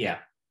 yeah,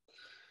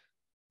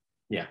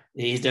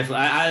 he's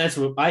definitely. That's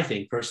what I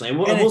think personally.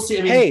 And we'll see.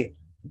 I mean, hey,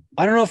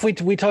 I don't know if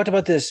we talked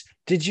about this.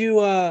 Did you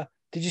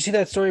see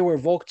that story where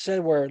Volk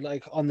said where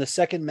like on the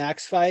second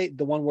Max fight,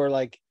 the one where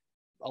like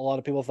a lot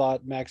of people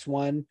thought Max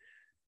won,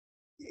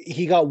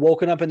 he got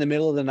woken up in the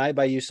middle of the night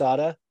by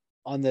USADA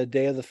on the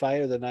day of the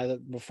fight or the night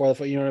before the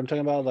fight? You know what I'm talking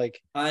about? Like,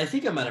 I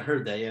think I might have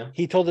heard that. Yeah,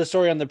 he told the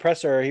story on the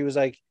presser. He was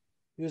like,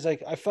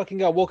 I fucking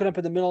got woken up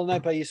in the middle of the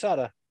night by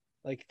USADA.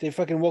 Like, they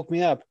fucking woke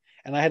me up,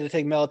 and I had to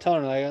take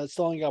melatonin. I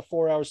still only got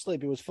 4 hours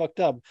sleep. It was fucked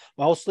up.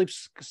 My whole sleep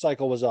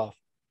cycle was off.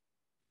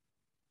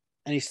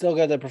 And he still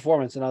got that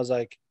performance. And I was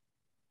like,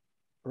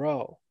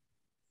 bro,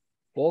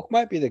 Volk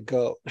might be the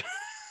GOAT.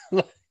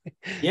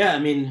 Yeah, I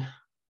mean,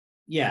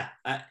 yeah.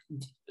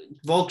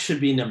 Volk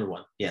should be number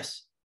 1.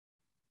 Yes.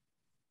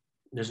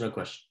 There's no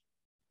question.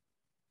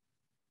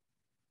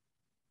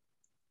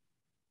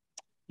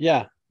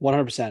 Yeah,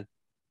 100%.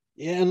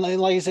 Yeah, and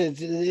like I said,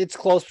 it's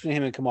close between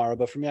him and Kamaru,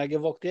 but for me, I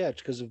give Volk the edge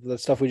because of the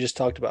stuff we just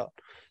talked about.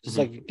 It's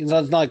like it's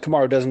not like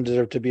Kamaru doesn't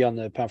deserve to be on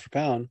the pound for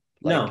pound.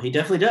 Like, no, he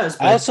definitely does.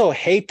 I also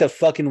hate the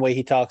fucking way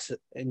he talks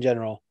in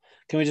general.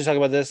 Can we just talk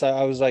about this?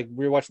 I was like,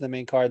 we were watching the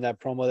main card and that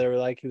promo. They were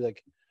like, he was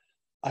like,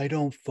 I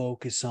don't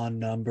focus on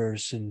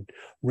numbers and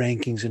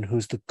rankings and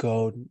who's the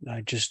GOAT.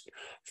 I just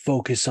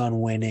focus on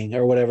winning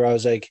or whatever. I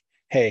was like,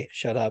 hey,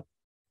 shut up.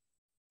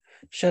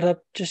 Shut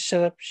up. Just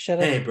shut up. Shut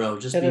up. Hey, bro,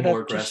 just be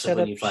more aggressive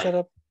when you fight. Shut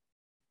up.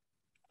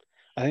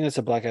 I think that's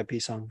a Black Eyed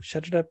Peas song.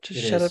 Shut it up.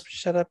 Just shut up.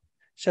 Shut up.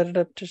 Shut it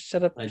up. Just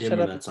shut up. I did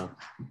remember that song.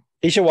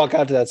 He should walk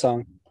out to that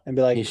song and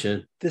be like, he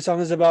should. This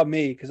song is about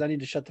me because I need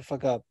to shut the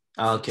fuck up.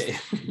 Okay.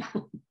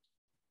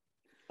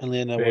 And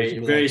Leon Edwards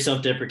very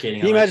self-deprecating.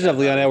 Can you imagine if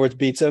Leon Edwards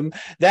beats him?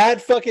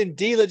 That fucking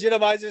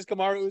delegitimizes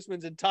Kamaru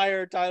Usman's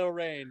entire title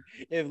reign.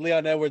 If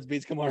Leon Edwards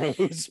beats Kamaru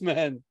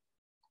Usman,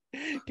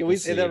 can we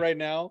say that right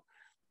now?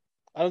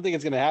 I don't think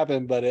it's going to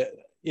happen, but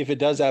if it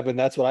does happen,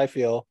 that's what I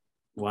feel.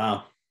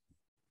 Wow.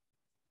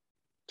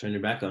 Turn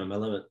your back on him. I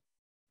love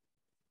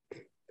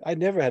it. I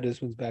never had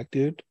Usman's back,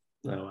 dude.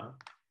 Oh, wow.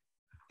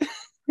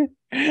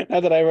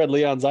 Not that I read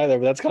Leon's either,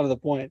 but that's kind of the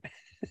point.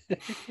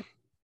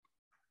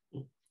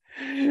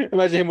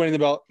 Imagine him winning the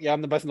belt. Yeah,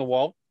 I'm the best in the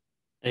world.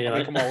 Yeah, I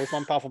mean, come on, what's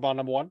my powerful bond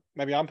number 1?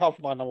 Maybe I'm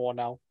powerful bond number 1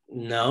 now.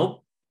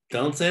 No,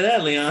 don't say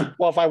that, Leon.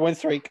 Well, if I win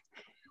streak.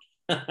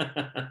 Bob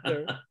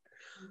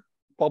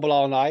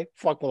Bilal and I.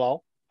 Fuck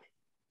Bilal.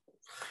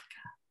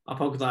 I'll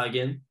poke that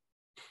again.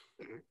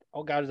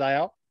 Oh, God, is I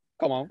out?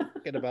 Come on,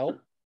 get a belt.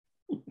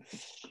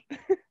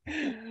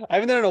 I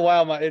haven't done it in a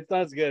while. It's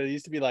not as good. It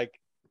used to be like,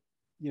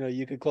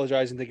 you could close your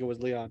eyes and think it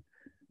was Leon.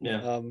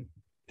 Yeah.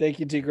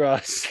 Thank you, T.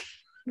 Cross.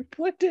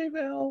 What, Dave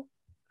L?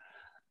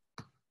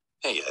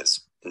 Hey guys,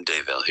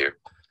 Dave L here.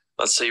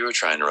 Let's say you were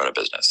trying to run a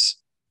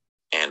business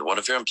and one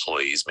of your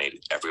employees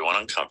made everyone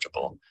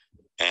uncomfortable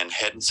and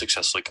hadn't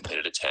successfully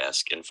completed a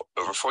task in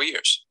over 4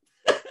 years.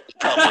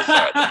 Probably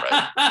fired them,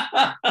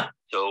 right?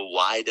 So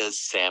why does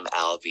Sam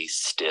Alvey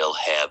still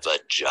have a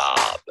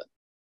job?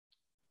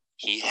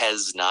 He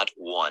has not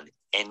won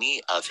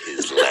any of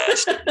his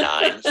last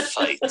 9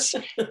 fights,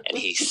 and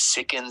he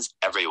sickens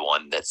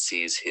everyone that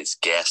sees his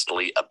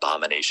ghastly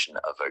abomination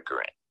of a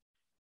grin.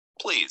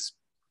 Please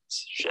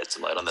shed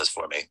some light on this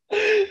for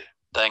me.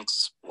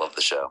 Thanks. Love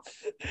the show.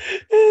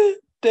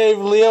 Dave,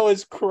 Leo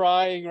is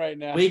crying right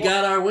now. We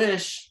got our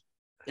wish.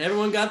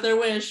 Everyone got their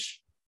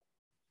wish.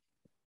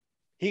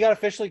 He got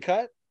officially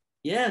cut?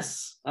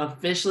 Yes,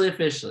 officially.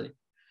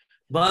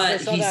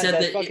 But he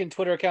said that fucking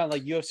Twitter account,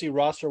 like UFC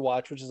Roster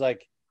Watch, which is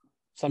like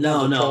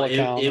No,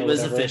 it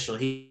was official.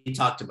 He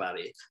talked about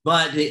it,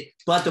 but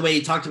the way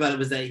he talked about it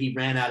was that he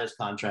ran out his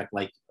contract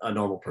like a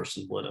normal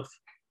person would have.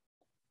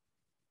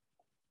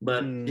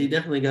 But he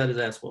definitely got his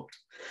ass whooped.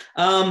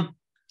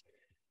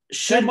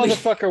 should that we?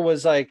 motherfucker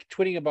was like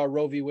tweeting about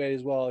Roe v. Wade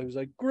as well. He was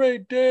like,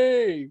 "Great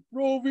day,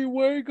 Roe v.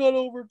 Wade got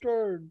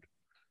overturned,"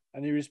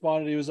 and he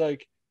responded. He was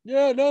like,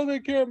 "Yeah, now they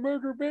can't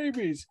murder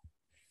babies."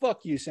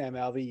 Fuck you, Sam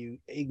Alvey, you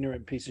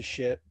ignorant piece of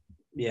shit.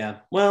 Yeah.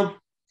 Well.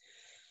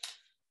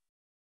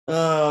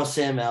 Oh,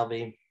 Sam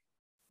Alvey.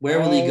 Where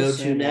will he Oh, go to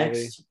Sam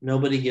next?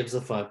 Nobody gives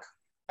a fuck.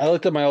 I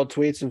looked at my old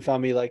tweets and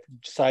found me like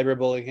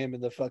cyberbullying him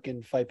in the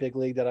fucking Fight Pig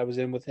League that I was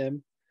in with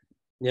him.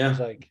 I Yeah. was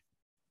like,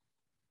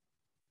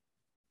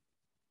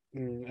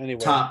 anyway.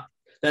 Top.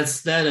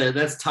 That's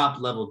top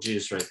level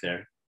juice right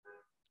there.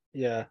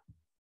 Yeah.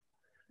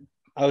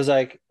 I was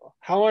like,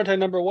 how aren't I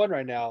number one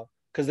right now?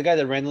 Because the guy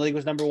that ran the league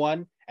was number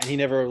one, and he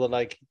never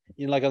like,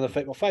 like on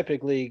the Fight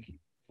Pick League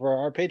for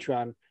our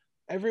Patreon,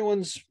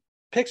 everyone's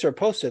picks are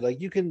posted. Like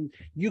you can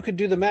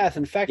do the math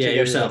and fact check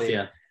yourself. everybody.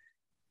 Yeah.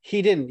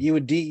 He didn't. You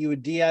would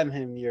DM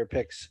him your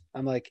picks.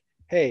 I'm like,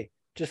 hey,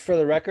 just for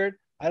the record,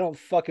 I don't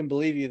fucking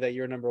believe you that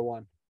you're number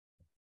one.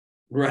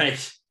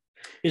 Right.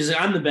 He's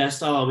like, I'm the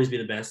best. I'll always be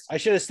the best. I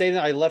should have stayed in.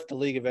 I left the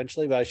league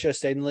eventually, but I should have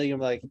stayed in the league. I'm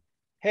like,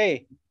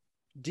 hey,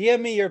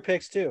 DM me your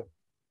picks too.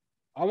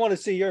 I want to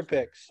see your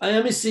picks.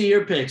 Let me see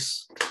your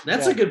picks.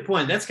 That's a good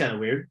point. That's kind of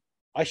weird.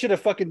 I should have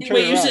fucking turned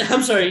Wait, around.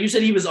 I'm sorry. You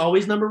said he was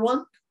always number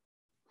one?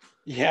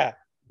 Yeah.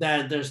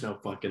 There's no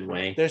fucking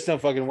way. There's no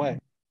fucking way.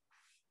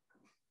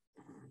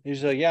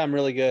 He's like, yeah, I'm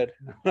really good.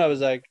 I was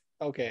like,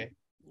 okay.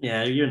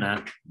 Yeah, you're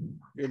not.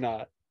 You're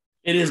not.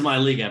 It is my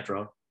league after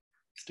all.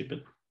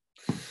 Stupid.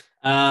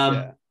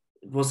 Yeah.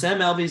 Well, Sam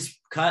Alvey's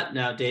cut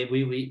now, Dave.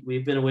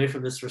 We've been away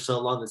from this for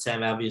so long that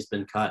Sam Alvey has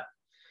been cut,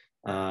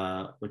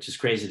 which is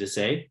crazy to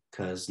say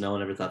because no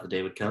one ever thought the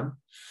day would come.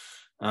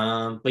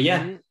 But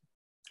yeah,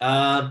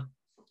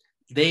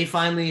 they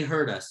finally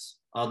heard us.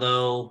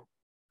 Although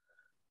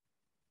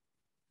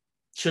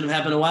should have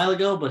happened a while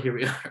ago, but here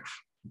we are.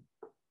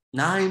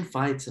 9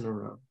 fights in a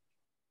row.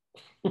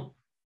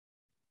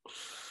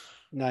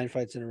 9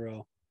 fights in a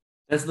row.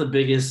 That's the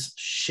biggest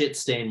shit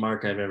stain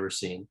mark I've ever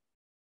seen.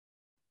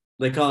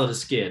 They call it a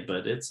skid,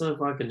 but it's a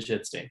fucking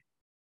shit stain.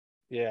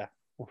 Yeah.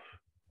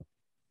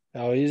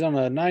 Oh, he's on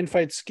a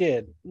 9-fight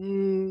skid.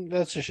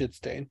 That's a shit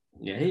stain.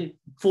 Yeah, he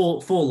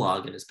full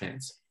log in his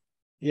pants.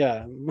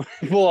 Yeah.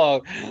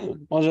 Full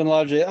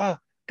log.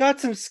 Got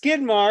some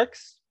skid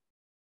marks.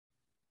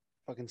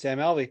 Fucking Sam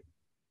Alvey.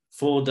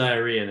 Full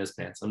diarrhea in his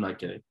pants. I'm not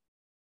kidding.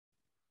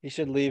 He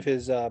should leave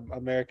his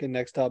American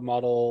Next Top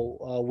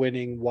Model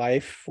winning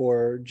wife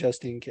for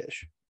Justine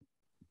Kish.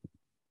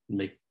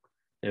 They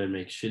would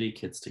make shitty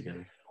kids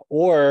together.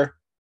 Or,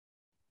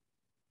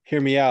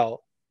 hear me out.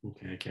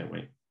 Okay, I can't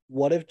wait.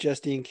 What if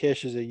Justine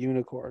Kish is a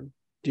unicorn?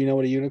 Do you know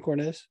what a unicorn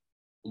is?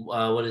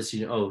 What is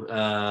he?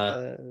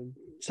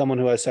 Someone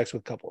who has sex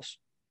with couples.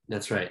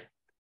 That's right.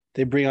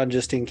 They bring on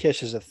Justine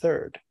Kish as a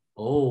third.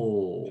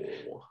 Oh,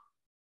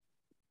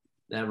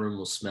 that room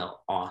will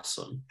smell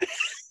awesome.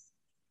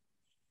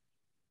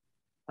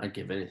 I'd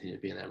give anything to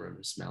be in that room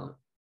to smell it.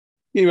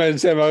 You imagine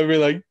Sam would be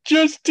like,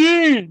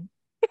 Justine!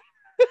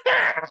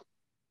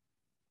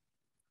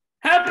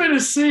 Happy to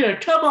see you.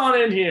 Come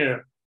on in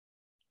here.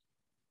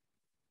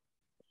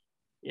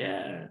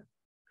 Yeah.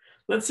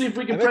 Let's see if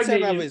we can I bet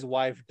Sam pregnate you. Alvey's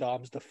wife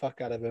doms the fuck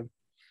out of him.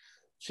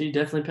 She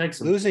definitely pegs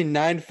him. Losing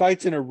 9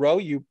 fights in a row,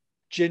 you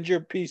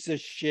ginger piece of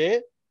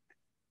shit.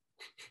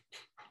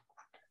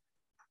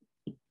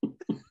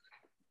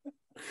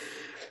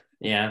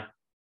 Yeah.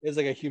 It's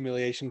like a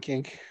humiliation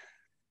kink.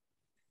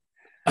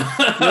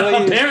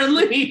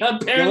 Apparently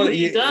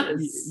he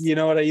does. You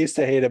know what I used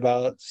to hate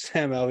about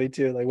Sam Alvey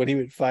too? Like when he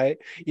would fight.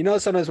 You know,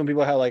 sometimes when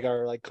people are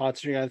like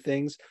concentrating on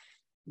things,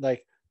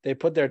 like they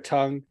put their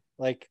tongue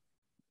like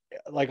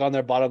on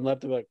their bottom lip.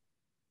 They're like,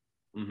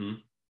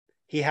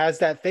 he has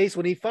that face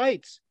when he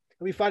fights.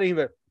 He'll be fighting him,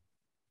 but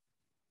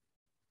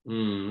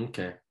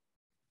okay.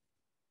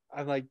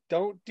 I'm like,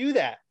 don't do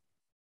that.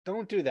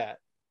 Don't do that.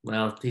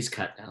 Well, he's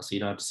cut now, so you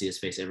don't have to see his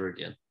face ever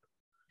again.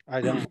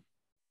 I don't.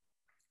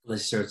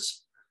 Unless he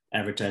starts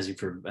advertising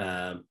for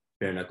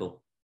bare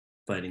knuckle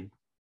fighting.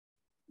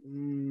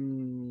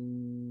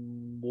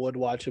 Would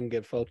watch him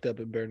get fucked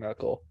up in bare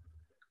knuckle.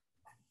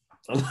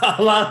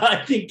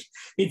 I think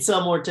he'd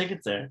sell more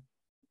tickets there.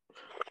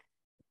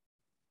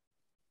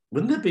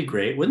 Wouldn't that be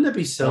great? Wouldn't that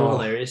be so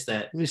hilarious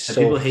that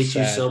people hate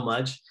you so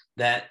much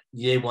that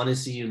they want to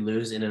see you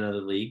lose in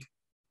another league?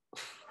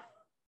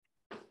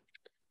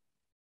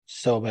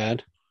 So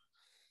bad.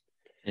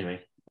 Anyway.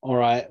 All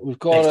right. We've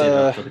got Thanks, Dave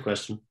L, for the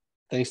question.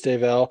 Thanks,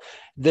 Dave L.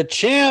 The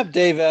champ,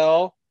 Dave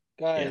L.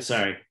 Guys. Yeah,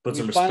 sorry. Put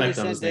some finally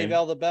respect on his sent Dave name.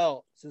 L the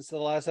belt since the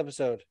last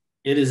episode.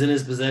 It is in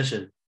his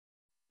possession.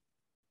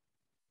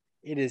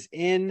 It is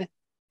in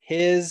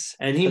his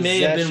And he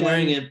may have been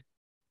wearing it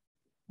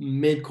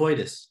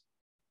mid-coitus.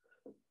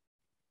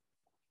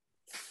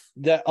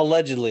 That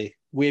allegedly.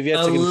 We have yet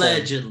to confirm.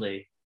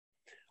 Allegedly.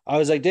 I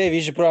was like, Dave,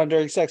 you should put on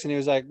during sex. And he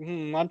was like,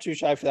 I'm too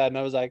shy for that. And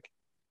I was like,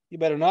 you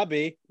better not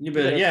be. You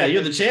better yeah,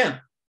 you're the champ.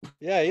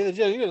 Yeah, you're the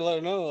champ. You gotta let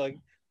her know. Like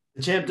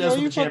the champ does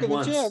what the champ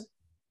wants.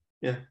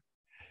 Yeah.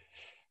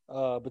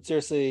 But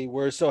seriously,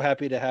 we're so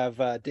happy to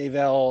have Dave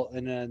L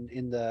in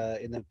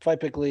the Fight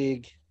Pick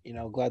League.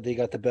 glad that he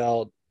got the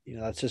belt.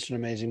 That's just an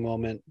amazing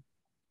moment.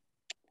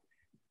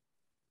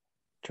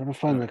 Trying to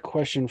find the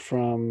question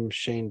from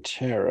Shane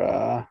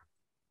Terra.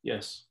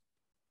 Yes.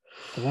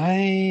 Did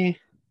I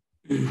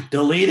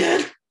delete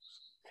it?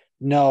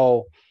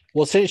 No.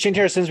 Well, Shane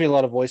Terra sends me a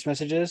lot of voice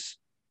messages,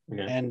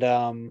 and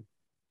oh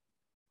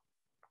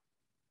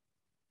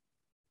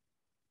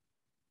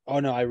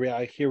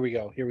no, here we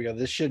go.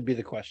 This should be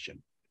the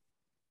question.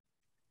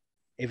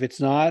 If it's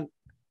not,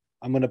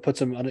 I'm going to put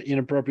some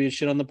inappropriate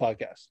shit on the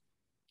podcast.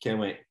 Can't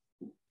wait.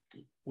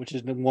 Which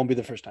won't be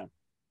the first time.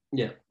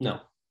 Yeah, no.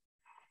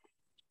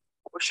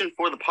 Question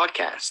for the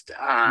podcast.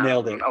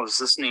 Nailed it. I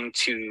was listening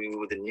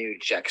to the new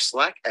Jack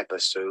Slack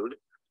episode,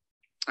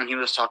 and he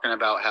was talking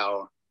about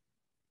how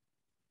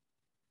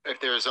if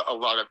there's a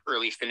lot of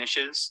early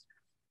finishes,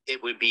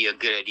 it would be a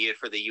good idea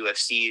for the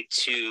UFC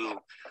to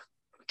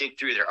dig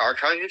through their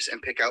archives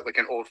and pick out like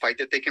an old fight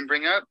that they can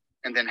bring up,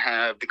 and then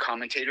have the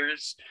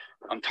commentators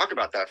talk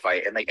about that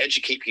fight and like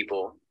educate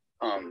people.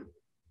 And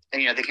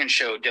they can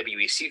show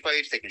WEC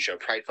fights, they can show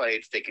Pride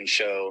fights, they can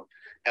show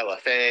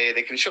LFA,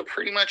 they can show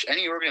pretty much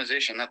any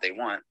organization that they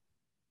want.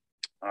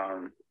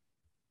 And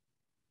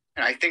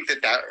I think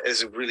that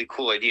is a really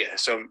cool idea.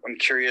 So I'm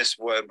curious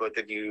what both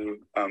of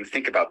you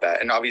think about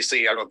that. And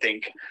obviously, I don't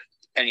think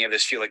any of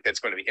us feel like that's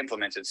going to be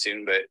implemented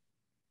soon, but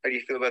how do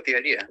you feel about the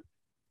idea?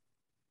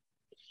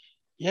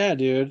 Yeah,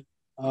 dude.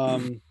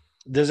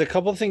 There's a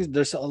couple of things.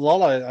 There's a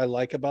lot I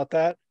like about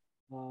that.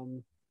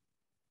 I'm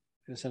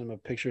going to send him a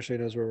picture so he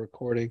knows we're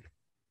recording.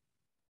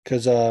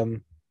 Because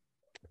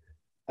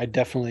I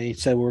definitely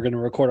said we were going to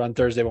record on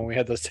Thursday when we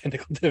had those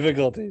technical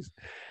difficulties.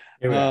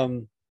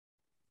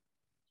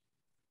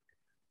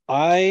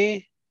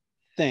 I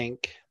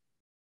think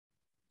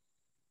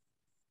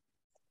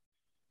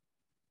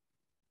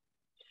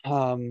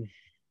I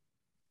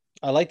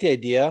like the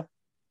idea.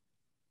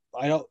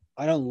 I don't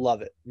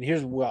love it. And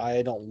here's why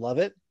I don't love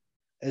it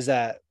is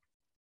that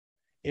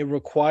it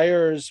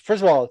requires,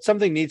 first of all,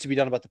 something needs to be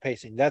done about the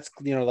pacing. That's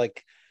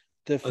like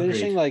the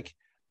finishing. Agreed. Like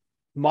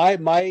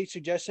my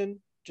suggestion,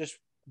 just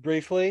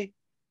briefly,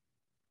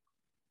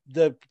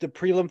 the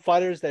prelim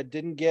fighters that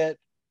didn't get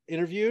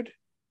interviewed,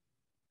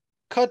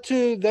 cut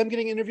to them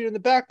getting interviewed in the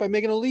back by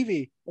Megan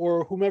O'Leary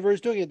or whomever is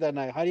doing it that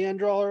night, Heidi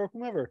Andral or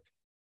whomever.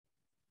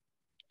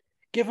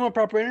 Give them a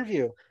proper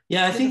interview.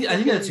 Yeah, I think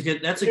that's a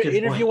good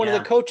interview point, one of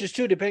the coaches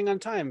too, depending on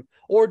time,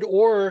 or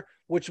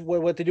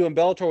what they do in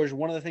Bellator, which is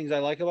one of the things I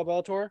like about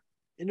Bellator.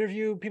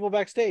 Interview people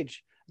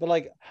backstage, but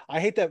like I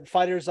hate that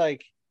fighters in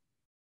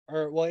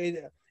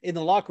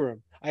the locker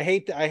room. I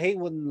hate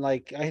when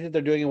I hate that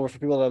they're doing it for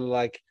people that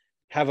like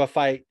have a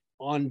fight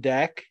on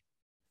deck,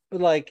 but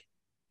like,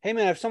 hey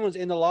man, if someone's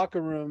in the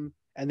locker room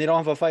and they don't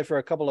have a fight for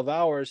a couple of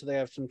hours, so they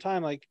have some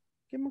time, like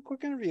give them a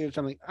quick interview or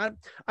something. I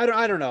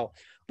don't know.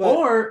 But,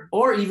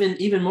 or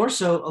even more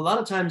so, a lot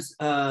of times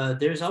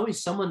there's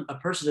always a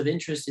person of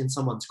interest in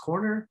someone's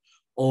corner,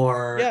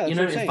 or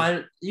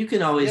you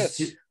can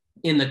always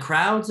in the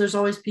crowds. There's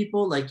always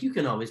people, like you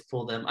can always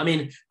pull them. I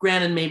mean,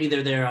 granted, maybe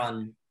they're there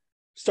on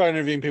start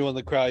interviewing people in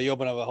the crowd. You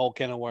open up a whole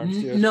can of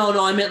worms. Too.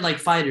 No, I meant like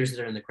fighters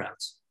that are in the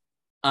crowds.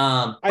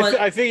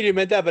 I figured you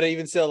meant that, but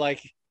even still,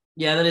 like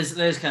that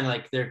is kind of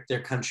like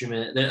they're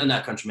countrymen. They're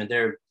not countrymen.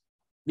 They're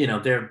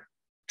they're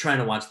trying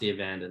to watch the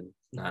event and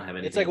not have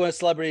anything. It's like when a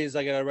celebrity is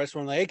like at a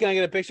restaurant, like, hey, can I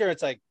get a picture?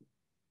 It's like,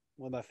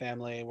 with my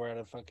family, we're at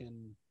a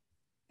fucking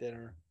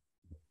dinner.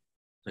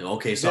 Like,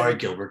 okay, sorry,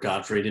 Gilbert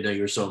Gottfried, didn't know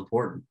you were so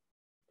important.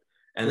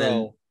 And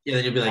then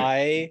you'll be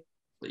like,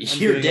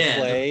 you're dead.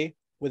 Play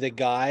with a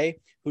guy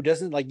who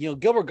doesn't like,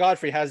 Gilbert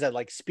Gottfried has that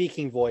like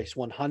speaking voice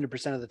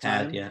 100% of the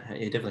time. Yeah,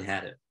 he definitely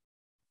had it.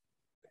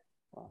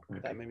 Well,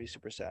 that made me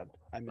super sad.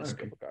 I miss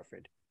Gilbert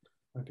Gottfried.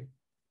 Okay.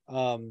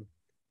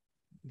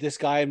 This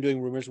guy I'm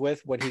doing rumors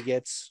with, when he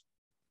gets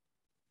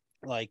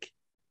like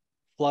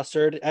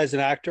flustered as an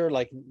actor,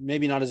 like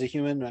maybe not as a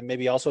human,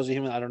 maybe also as a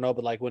human, I don't know,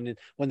 but like when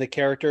the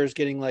character is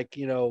getting like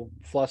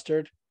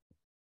flustered,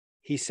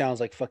 he sounds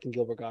like fucking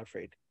Gilbert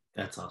Gottfried.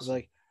 That's awesome. He's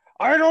like,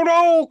 I don't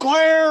know,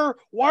 Claire,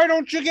 why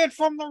don't you get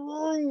from the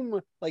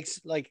room? Like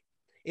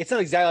it's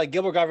not exactly like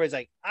Gilbert Gottfried's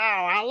like,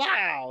 oh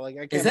hello. Like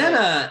I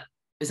can't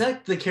is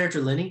that the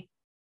character Lenny?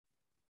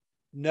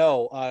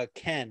 No,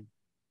 Ken.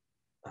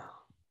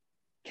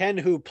 Ken,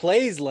 who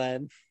plays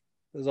Len,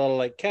 there's all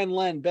like Ken,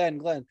 Len, Ben,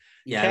 Glenn.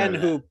 Yeah, Ken,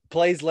 who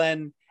plays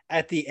Len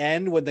at the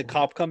end when the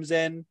cop comes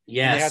in.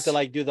 Yes. They have to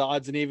like do the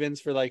odds and evens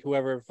for like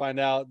whoever find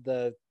out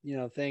the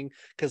thing,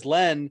 because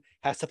Len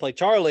has to play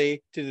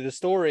Charlie to do the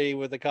story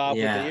with the cop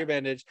with the ear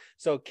bandage.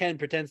 So Ken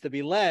pretends to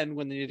be Len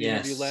when they need to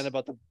interview Len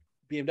about the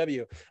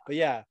BMW. But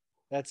yeah,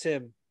 that's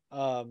him.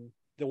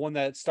 The one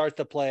that starts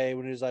to play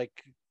when he's like,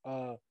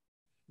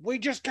 we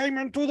just came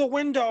in through the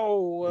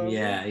window.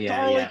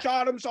 Charlie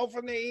shot himself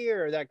in the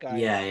ear. That guy.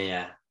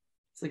 Yeah.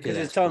 Because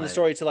it's telling the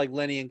story to like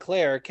Lenny and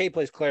Claire. Kate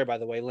plays Claire, by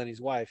the way,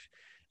 Lenny's wife.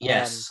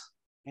 Yes.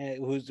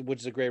 Which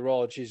is a great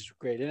role, and she's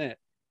great in it.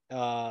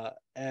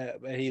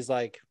 And he's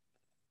like,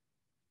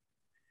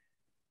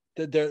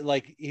 they're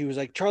like, he was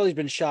like, Charlie's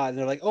been shot, and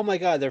they're like, oh my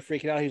god, they're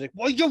freaking out. He's like,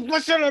 well, you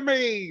listen to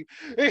me.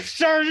 If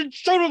Sergeant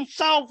shot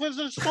himself as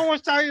a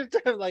suicide,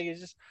 like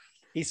it's just,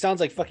 he sounds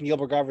like fucking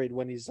Gilbert Gottfried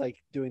when he's like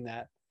doing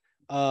that.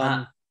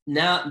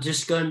 Now,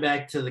 just going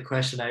back to the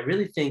question, I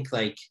really think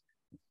like,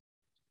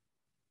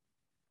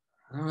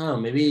 I don't know,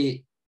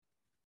 maybe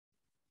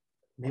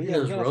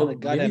those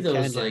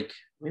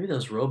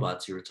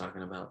robots you were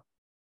talking about.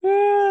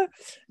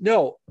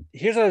 No,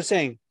 here's what I was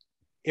saying.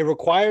 It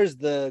requires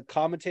the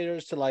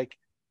commentators to like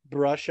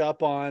brush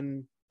up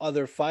on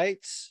other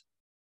fights,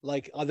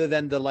 like other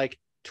than the like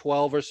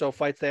 12 or so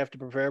fights they have to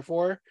prepare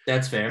for.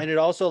 That's fair. And it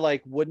also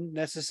like wouldn't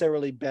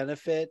necessarily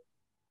benefit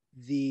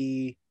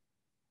the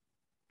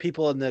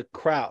people in the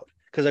crowd,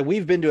 because like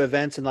we've been to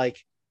events and like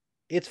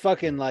it's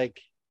fucking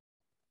like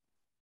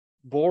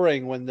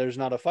boring when there's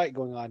not a fight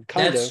going on.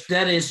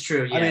 That is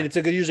true. Yeah. I mean, it's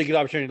usually a good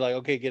opportunity to like,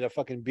 okay, get a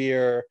fucking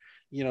beer,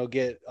 you know,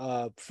 get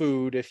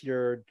food if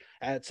you're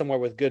at somewhere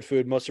with good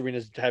food. Most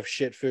arenas have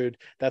shit food.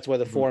 That's why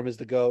the Forum is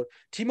the GOAT.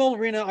 T-Mobile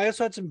Arena, I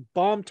also had some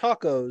bomb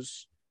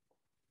tacos.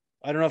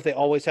 I don't know if they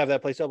always have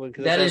that place open.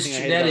 That is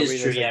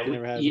true.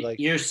 Yeah,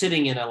 you're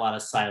sitting in a lot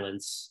of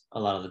silence a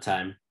lot of the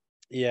time.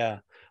 Yeah,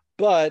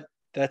 but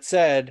that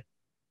said,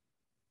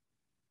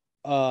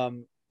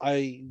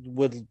 I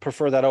would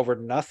prefer that over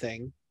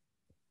nothing.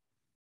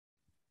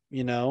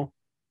 You know,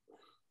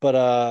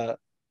 but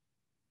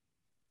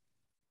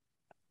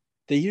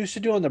they used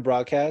to do on the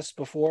broadcast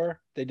before.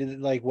 They did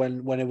it like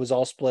when it was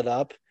all split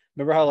up.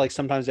 Remember how like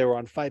sometimes they were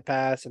on Fight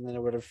Pass and then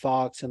it would have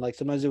Fox, and like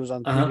sometimes it was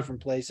on three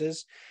different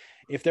places.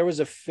 If there was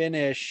a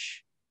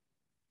finish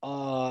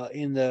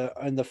in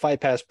the Fight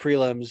Pass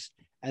prelims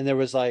and there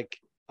was like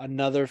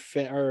another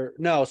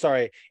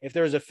if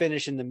there was a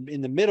finish in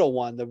the middle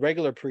one, the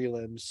regular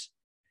prelims,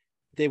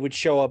 they would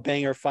show a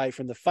banger fight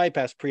from the Fight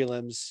Pass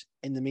prelims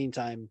in the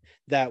meantime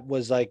that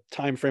was like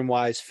time frame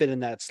wise fit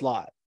in that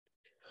slot.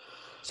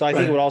 So I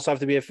think it would also have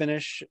to be a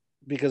finish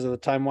because of the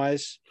time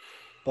wise,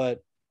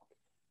 but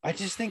I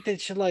just think they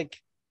should like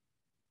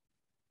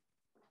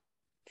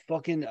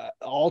fucking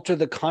alter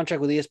the contract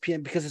with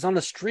ESPN because it's on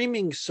a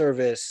streaming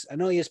service. I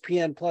know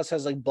ESPN Plus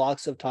has like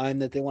blocks of time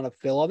that they want to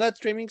fill on that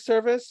streaming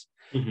service,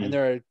 and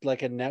they're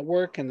like a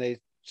network and they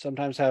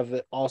sometimes have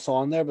it also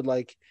on there, but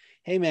like,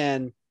 hey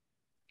man,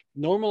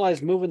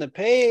 normalize moving the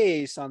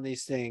pace on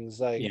these things.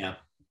 Like,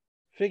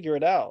 figure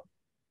it out.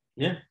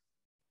 Yeah.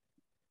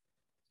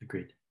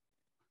 Agreed.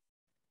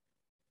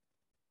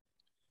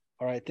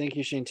 All right. Thank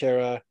you,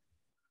 Shintera.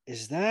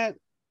 Is that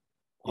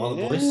all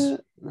the voice?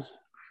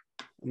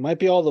 It might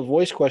be all the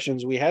voice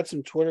questions. We had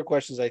some Twitter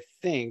questions, I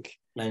think.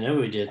 I know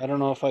we did. I don't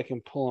know if I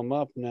can pull them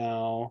up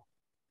now.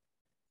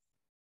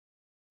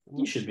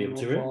 You should be able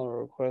to. Follow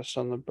requests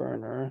on the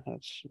burner.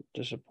 That's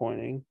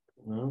disappointing.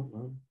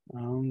 No.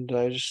 Did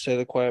I just say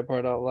the quiet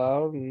part out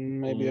loud?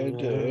 Maybe I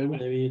did.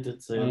 Maybe you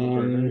did say on the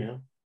burner, yeah.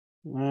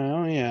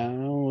 Well, yeah,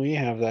 we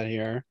have that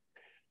here.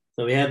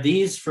 So we have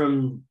these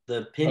from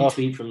the pinned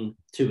tweet from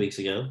 2 weeks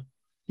ago.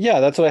 Yeah,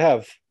 that's what I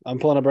have. I'm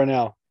pulling up right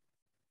now.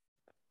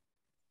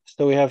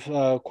 So we have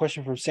a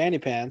question from Sandy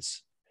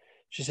Pants.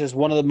 She says,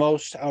 one of the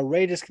most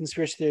outrageous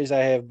conspiracy theories I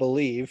have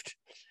believed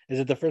is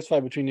that the first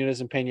fight between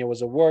Nunes and Pena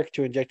was a work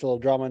to inject a little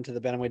drama into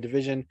the bantamweight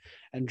division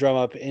and drum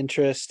up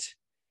interest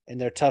in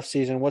their tough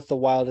season. What's the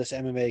wildest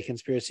MMA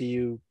conspiracy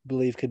you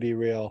believe could be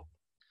real?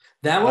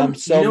 That one, I'm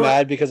so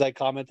mad because I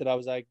commented. I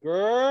was like,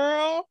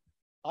 girl,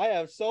 I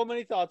have so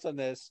many thoughts on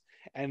this.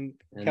 And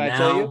can I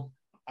tell you,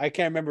 I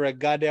can't remember a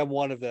goddamn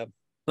one of them.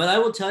 But I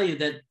will tell you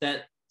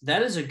that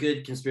is a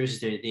good conspiracy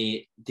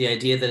theory. The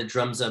idea that it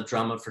drums up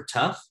drama for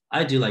tough.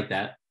 I do like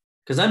that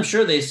because I'm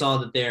sure they saw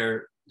that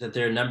their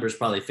numbers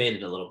probably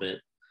faded a little bit,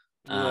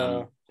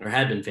 or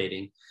had been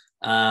fading.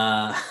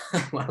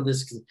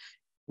 What's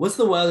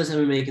the wildest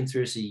MMA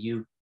conspiracy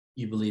you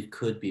believe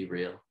could be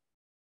real?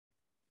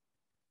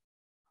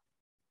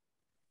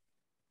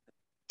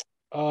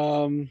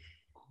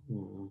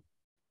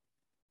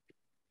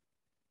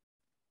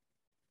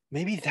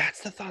 Maybe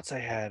that's the thoughts I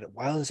had.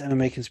 Wildest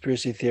MMA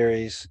conspiracy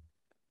theories.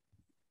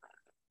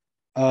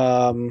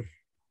 The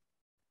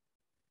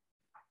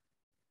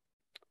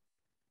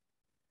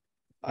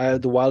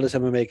wildest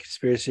MMA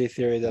conspiracy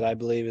theory that I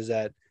believe is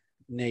that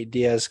Nate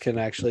Diaz can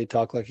actually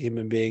talk like a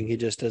human being. He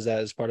just does that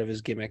as part of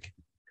his gimmick.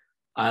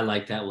 I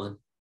like that one.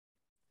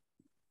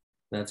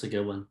 That's a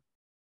good one.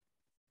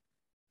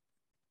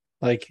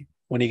 Like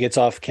when he gets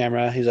off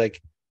camera, he's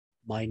like,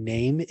 "My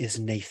name is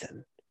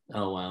Nathan."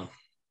 Oh wow.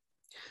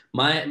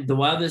 The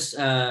wildest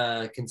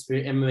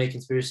MMA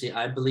conspiracy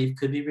I believe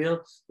could be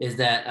real is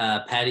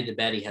that Paddy the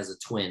Baddy has a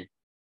twin.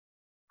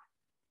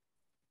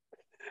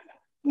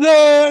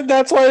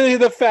 That's why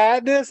the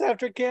fatness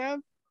after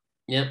camp.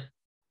 Yep.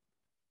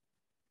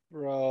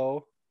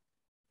 Bro.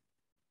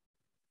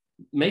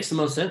 Makes the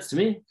most sense to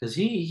me because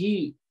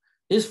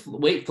his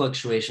weight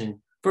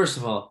fluctuation, first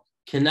of all,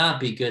 cannot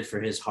be good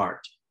for his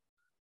heart.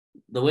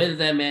 The way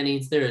that man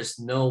eats, there is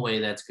no way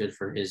that's good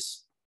for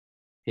his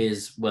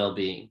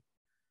well-being.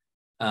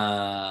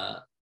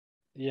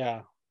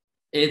 Yeah.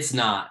 It's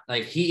not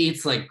like he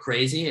eats like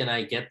crazy, and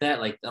I get that.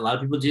 Like a lot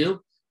of people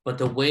do, but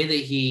the way that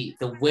he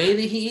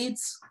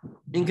eats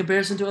in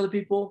comparison to other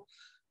people,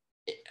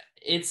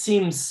 it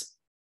seems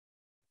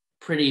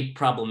pretty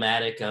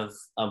problematic of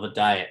a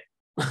diet.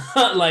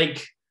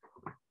 Like,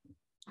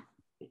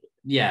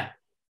 yeah,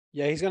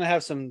 Yeah, he's gonna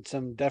have some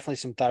definitely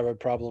some thyroid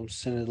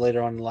problems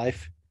later on in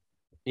life.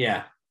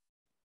 yeah,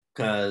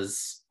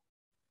 because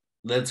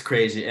that's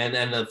crazy,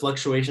 and the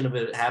fluctuation of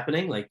it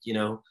happening, like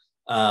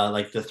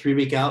like the 3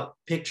 week out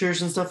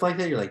pictures and stuff like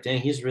that. You're like,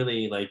 dang, he's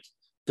really like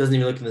doesn't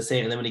even look the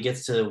same. And then when he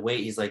gets to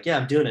weight, he's like, yeah,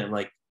 I'm doing it. I'm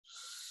like,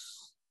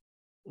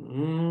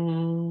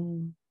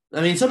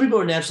 I mean, some people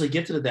are naturally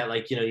gifted at that.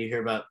 Like, you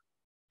hear about,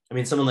 I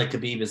mean, someone like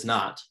Khabib is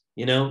not,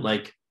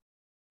 like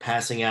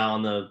passing out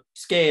on the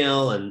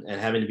scale and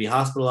having to be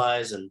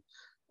hospitalized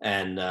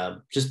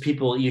and just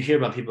people, you hear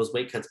about people's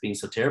weight cuts being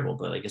so terrible,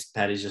 but I guess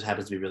Patty's just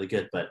happens to be really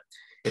good. But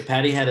if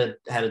Patty had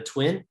a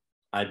twin,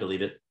 I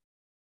believe it.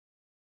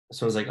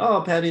 Someone's like,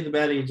 oh, Patty the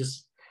Batty,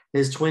 just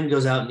his twin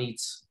goes out and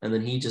eats, and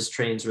then he just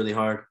trains really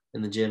hard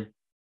in the gym.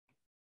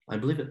 I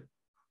believe it.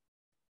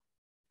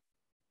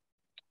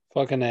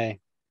 Fucking A.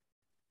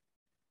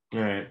 All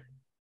right.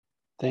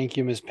 Thank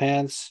you, Ms.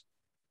 Pants.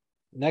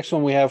 Next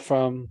one we have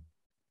from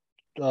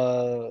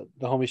the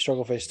homie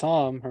Struggle Face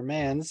Tom, her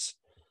mans.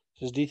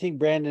 Says, do you think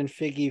Brandon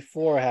Figgy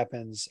 4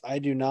 happens? I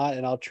do not,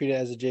 and I'll treat it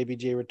as a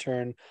JBJ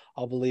return.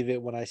 I'll believe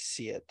it when I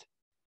see it.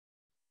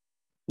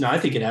 No, I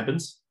think it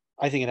happens.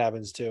 I think it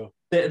happens too.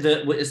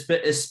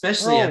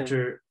 Especially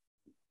after.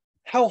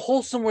 How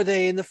wholesome were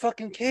they in the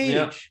fucking cage?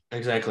 Yeah,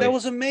 exactly. That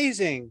was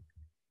amazing.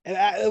 And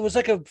it was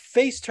like a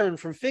face turn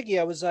from Figgy.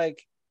 I was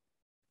like,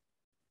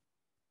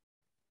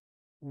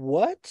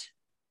 what?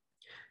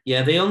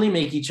 Yeah, they only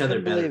make each other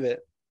better. Believe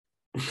it.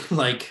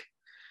 Like,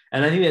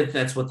 and I think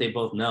that's what they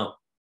both know,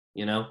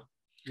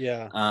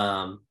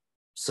 Yeah.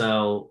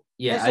 So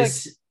yeah,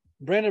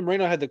 Brandon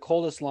Moreno had the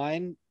coldest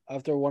line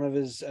after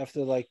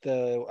like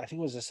I think it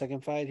was the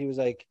second fight. He's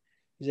like,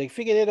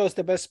 Figueiredo is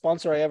the best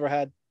sponsor I ever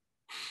had.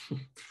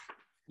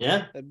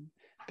 Yeah.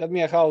 Got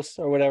me a house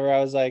or whatever. I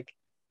was like,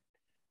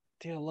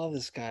 dude, I love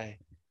this guy.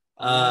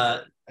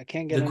 I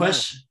can't get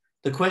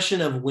the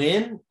question of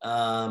when,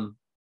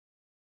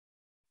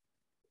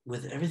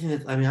 with everything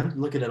that, I mean, I'm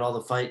looking at all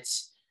the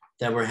fights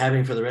that we're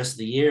having for the rest of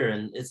the year,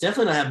 and it's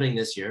definitely not happening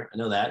this year. I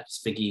know that.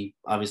 Figgy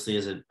obviously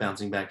isn't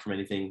bouncing back from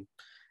anything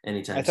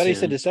anytime I thought soon. he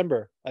said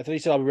December. I thought he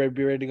said I'll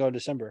be ready to go in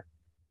December.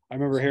 I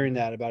remember hearing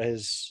that about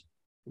his.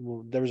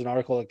 There was an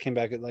article that came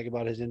back like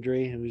about his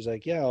injury, and he was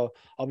like, "Yeah,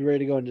 I'll be ready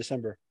to go in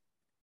December,"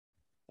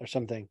 or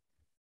something.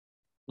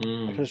 I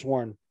could have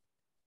sworn.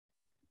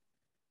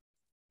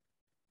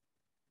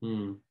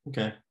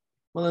 Okay.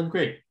 Well then,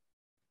 great.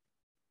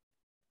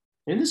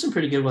 And there's some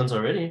pretty good ones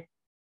already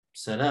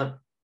set up.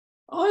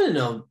 Oh, I didn't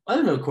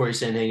know Corey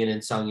Sandhagen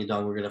and Song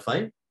Yadong were gonna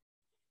fight.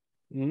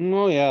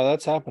 Oh yeah,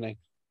 that's happening.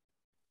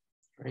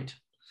 Right.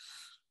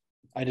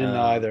 I didn't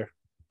know either,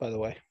 by the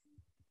way.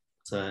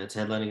 It's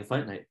headlining a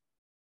fight night.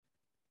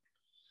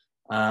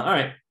 All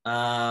right.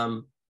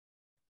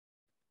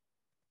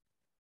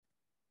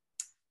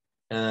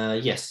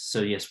 Yes.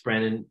 So yes,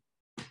 Brandon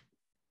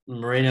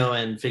Moreno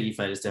and Figgy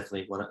fight is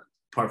definitely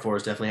part 4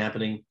 is definitely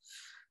happening.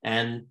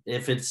 And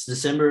if it's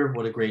December,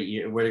 what a great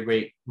year! What a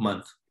great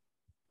month!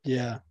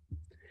 Yeah.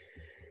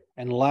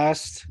 And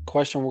last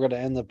question we're going to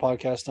end the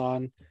podcast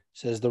on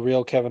says the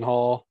real Kevin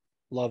Hall.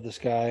 Love this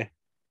guy.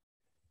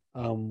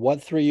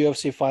 What 3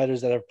 UFC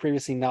fighters that have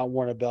previously not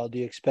worn a belt do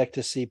you expect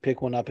to see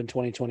pick one up in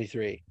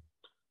 2023?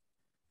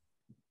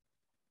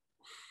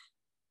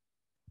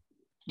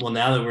 Well,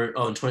 now that we're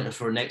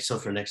for next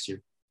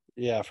year.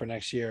 Yeah, for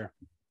next year.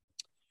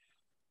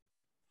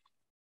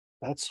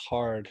 That's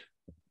hard.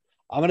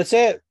 I'm going to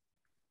say it.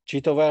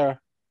 Chito Vera.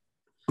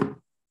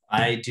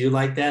 I do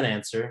like that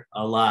answer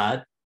a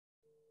lot.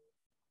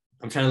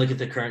 I'm trying to look at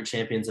the current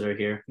champions that are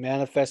here.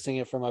 Manifesting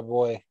it for my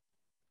boy.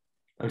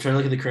 I'm trying to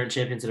look at the current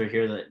champions that are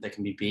here that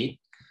can be beat.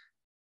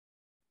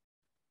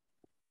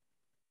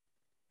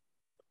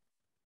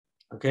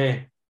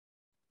 Okay.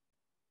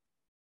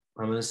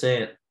 I'm going to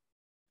say it.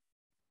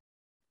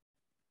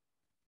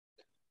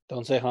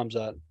 Don't say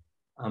Hamzat.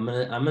 I'm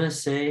gonna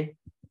say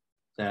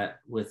that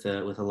with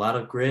a lot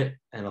of grit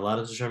and a lot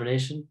of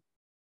determination,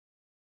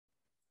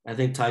 I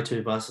think Tai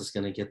Tuivasa is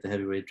gonna get the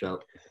heavyweight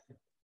belt.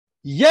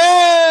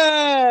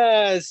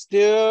 Yes,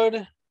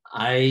 dude.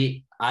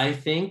 I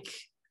think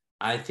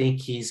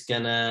he's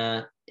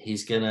gonna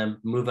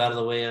move out of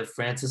the way of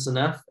Francis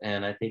enough,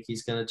 and I think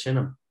he's gonna chin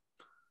him.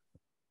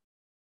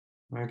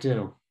 I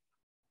do.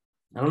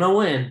 I don't know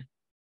when,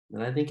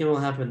 but I think it will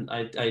happen.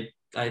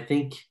 I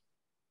think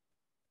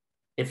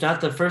if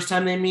not the first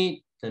time they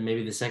meet, then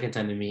maybe the second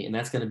time they meet, and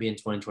that's going to be in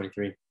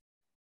 2023.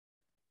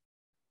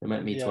 They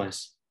might meet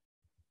twice.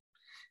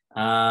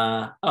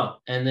 And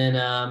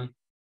then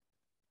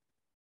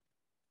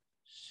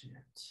shit.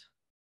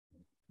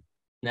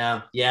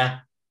 Now, yeah,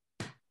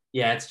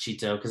 it's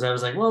Chito, because I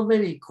was like, well,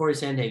 maybe Corey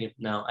Sandhagen.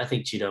 No, I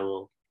think Chito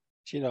will.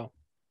 Chito.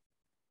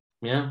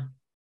 Yeah.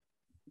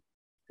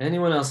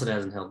 Anyone else that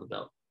hasn't held the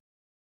belt?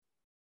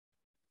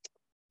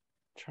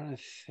 trying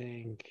to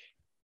think.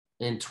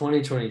 in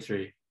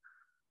 2023.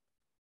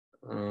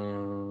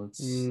 Let's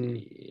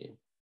see.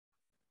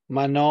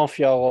 Manon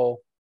Fiorot.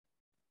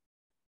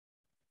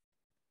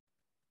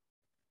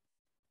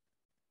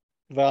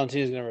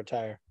 Valentina's going to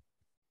retire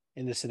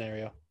in this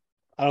scenario.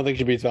 I don't think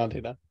she beats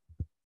Valentina.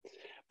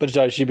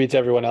 But she beats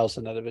everyone else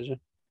in that division.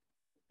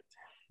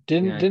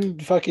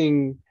 Didn't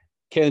fucking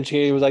Kaylin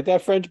Chikady was like,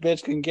 that French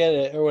bitch can get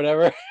it or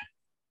whatever.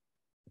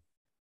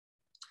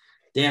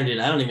 Damn, dude,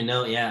 I don't even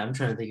know. Yeah, I'm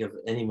trying to think of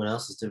anyone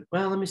else's.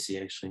 Well, let me see,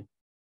 actually.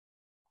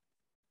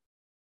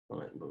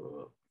 All right,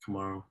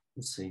 tomorrow.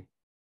 Let's see.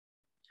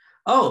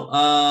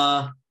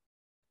 Oh,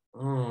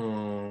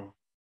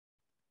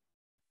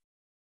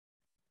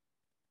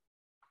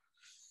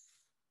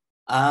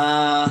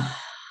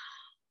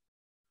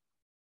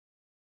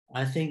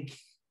 I think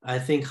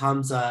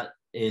Hamzat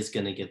is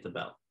gonna get the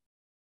belt.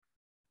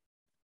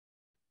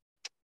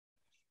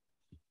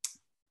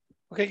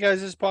 Okay,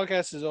 guys, this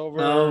podcast is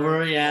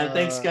over. Yeah.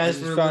 Thanks, guys, I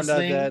just for found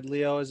listening. out that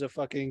Leo is a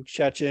fucking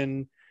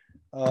Chechen.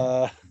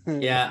 Yeah,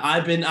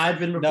 I've been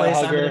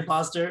replaced. I'm an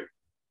imposter.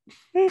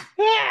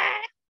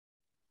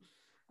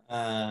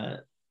 Yeah,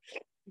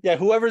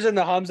 whoever's in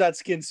the Hamzat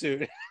skin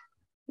suit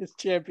is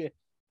champion.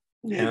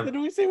 Yeah. Did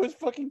we say it was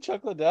fucking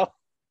Chuck Liddell?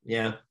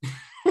 Yeah.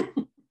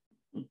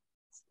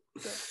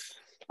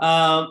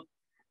 But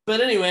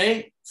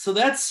anyway, so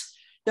that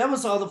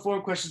was all the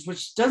 4 questions,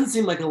 which doesn't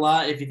seem like a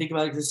lot if you think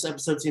about it. This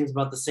episode seems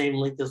about the same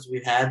length as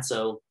we've had.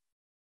 So,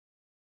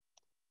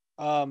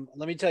 let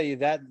me tell you,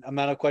 that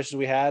amount of questions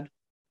we had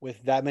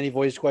with that many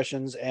voice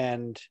questions,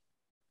 and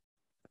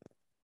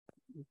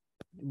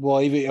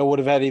well, even I would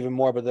have had even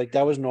more, but like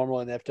that was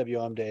normal in the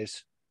FWM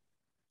days.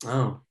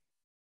 Oh,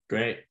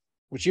 great.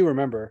 Which you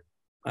remember?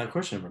 Of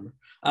course, I remember.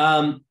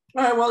 All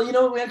right.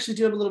 Well, we actually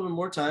do have a little bit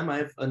more time. I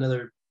have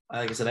another,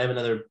 like I said, I have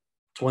another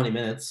 20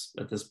 minutes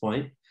at this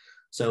point.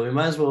 So we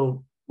might as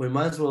well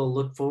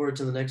look forward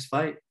to the next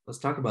fight. Let's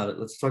talk about it.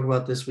 Let's talk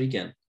about this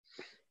weekend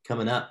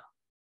coming up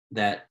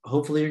that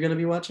hopefully you're going to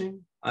be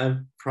watching.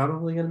 I'm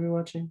probably going to be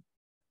watching.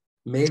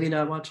 Maybe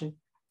not watching.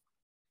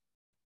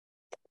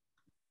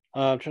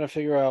 I'm trying to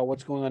figure out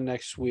what's going on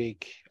next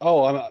week.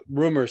 Oh, I'm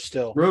rumors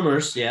still.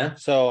 Rumors, yeah.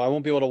 So I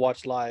won't be able to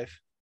watch live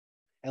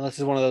unless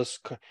it's one of those.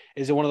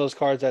 Is it one of those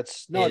cards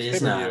that's no? It's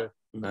pay-per-view.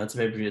 No, it's a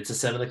pay-per-view. It's a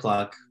 7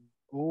 o'clock.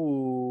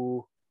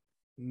 Ooh,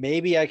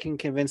 maybe I can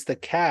convince the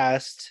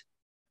cast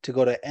to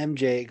go to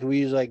MJ. Can we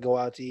usually go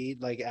out to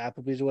eat like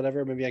Applebee's or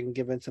whatever? Maybe I can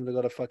convince them to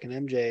go to fucking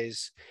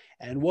MJ's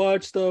and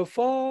watch the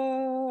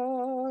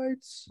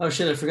fights. Oh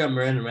shit! I forgot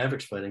Miranda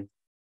Maverick's fighting.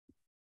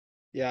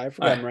 Yeah, I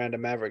forgot Miranda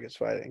Maverick is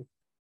fighting.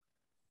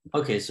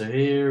 Okay, so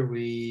here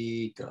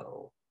we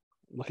go.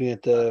 Looking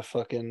at the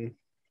fucking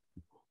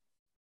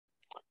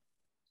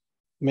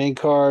main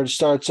card,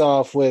 starts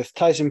off with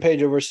Tyson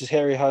Pedro versus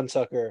Harry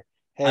Hunsucker.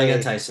 Hey, I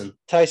got Tyson.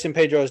 Tyson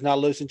Pedro is not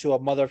losing to a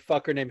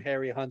motherfucker named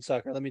Harry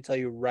Hunsucker. Let me tell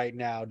you right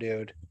now,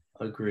 dude.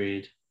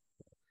 Agreed.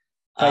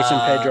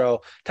 Tyson Pedro.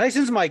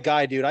 Tyson's my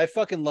guy, dude. I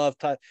fucking love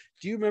Ty.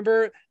 Do you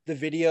remember the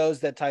videos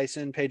that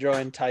Tyson Pedro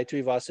and Tai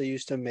Tuivasa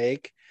used to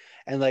make?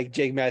 And like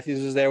Jake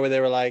Matthews was there where they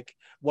were like,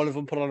 one of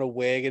them put on a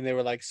wig and they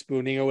were like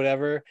spooning or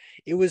whatever.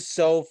 It was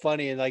so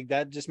funny. And like,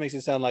 that just makes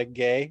it sound like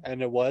gay.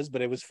 And it was,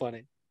 but it was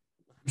funny.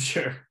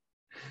 Sure.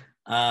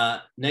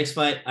 Next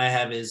fight I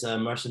have is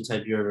Marcin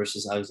Tybura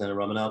versus Alexander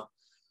Romanov.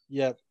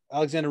 Yep.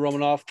 Alexander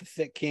Romanov, the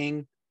Thick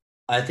King.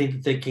 I think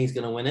the Thick King's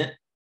going to win it.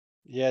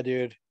 Yeah,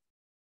 dude.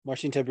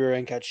 Marcin Tybura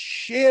ain't got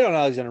shit on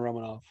Alexander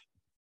Romanov.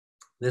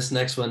 This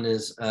next one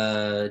is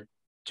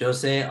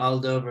Jose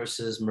Aldo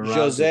versus Merab.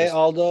 Jose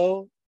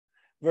Aldo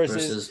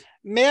versus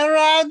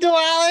Merab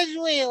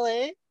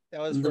Dvalishvili. That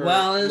was for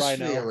Rhino.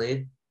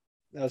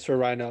 That was for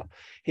Rhino.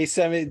 He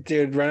sent me,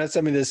 dude, Rhino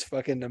sent me this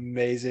fucking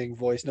amazing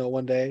voice note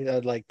one day,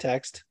 like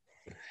text.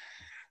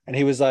 And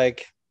he was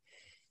like,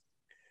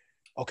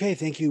 okay,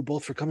 thank you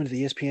both for coming to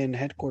the ESPN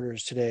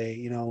headquarters today.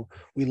 You know,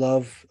 we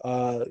love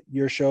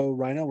your show,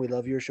 Rhino. We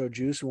love your show,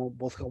 Juice. We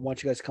both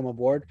want you guys to come on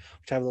board.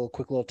 We'll have a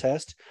quick little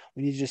test.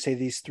 We need you to say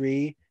these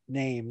 3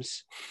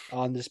 names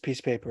on this piece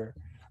of paper.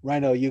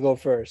 Rhino, you go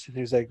first. And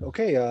he was like,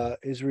 okay,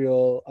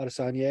 Israel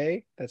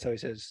Adesanya. That's how he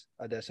says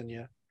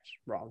Adesanya. It's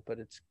wrong, but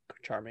it's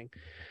charming.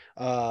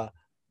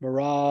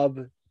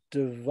 Merab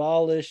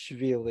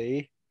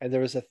Dvalishvili. And there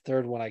was a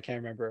third one I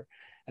can't remember.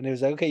 And he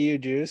was like, okay, you,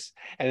 Juice.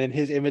 And then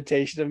his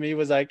imitation of me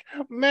was like,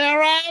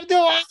 Merab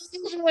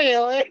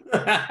Dvalishvili.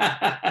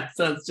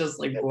 Sounds just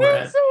like Borat.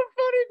 That's so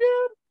funny,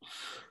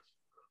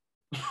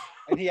 dude.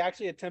 And he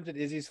actually attempted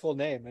Izzy's full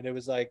name, and it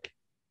was like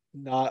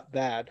not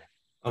bad.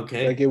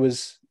 Okay. Like it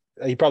was,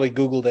 he probably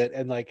Googled it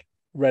and like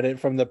read it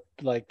from the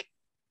like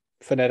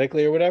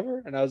phonetically or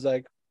whatever. And I was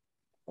like,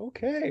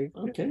 okay.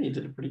 Okay, you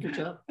did a pretty good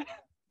job.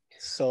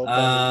 So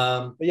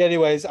funny. But yeah,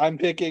 anyways, I'm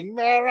picking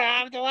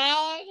Merab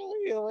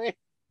Dvalishvili.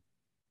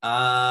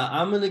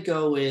 I'm gonna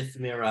go with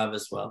Merab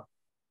as well.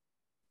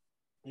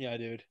 Yeah,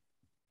 dude.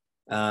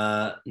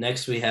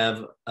 Next we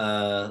have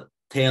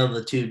Tale of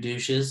the Two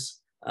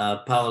Douches,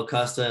 Paulo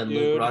Costa and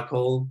Luke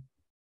Rockhold.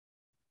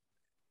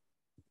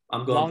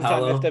 I'm going Long-time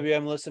Paulo.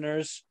 FWM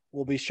listeners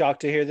will be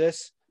shocked to hear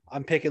this.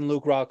 I'm picking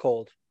Luke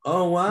Rockhold.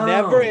 Oh wow!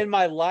 Never in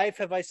my life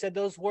have I said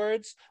those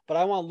words, but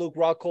I want Luke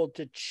Rockhold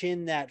to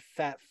chin that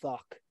fat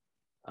fuck.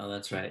 Oh,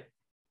 that's right.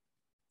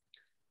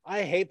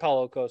 I hate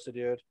Paulo Costa,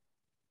 dude.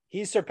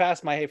 He's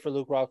surpassed my hate for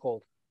Luke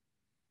Rockhold.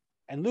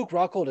 And Luke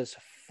Rockhold is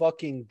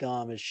fucking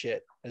dumb as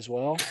shit as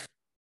well.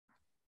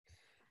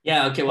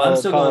 Yeah. Okay. Well, I'm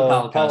still going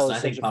Paulo Costa. I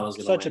think Paulo's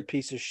gonna such win. a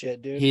piece of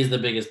shit, dude. He's the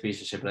biggest piece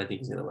of shit, but I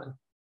think he's gonna win.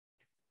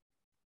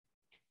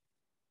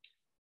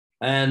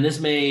 And this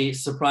may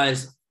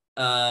surprise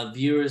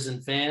viewers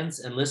and fans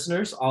and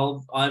listeners,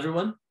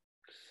 everyone.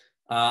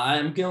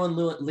 I'm going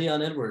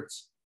Leon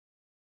Edwards.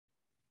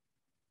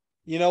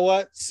 You know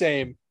what?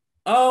 Same.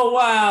 Oh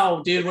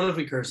wow, dude! What if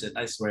we curse it?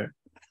 I swear.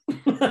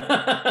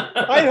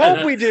 I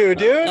hope we do,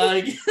 dude.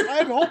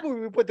 I'm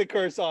hoping we put the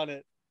curse on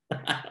it.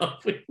 I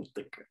hope we put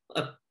the curse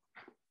on.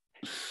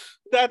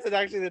 That's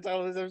actually the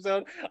title of this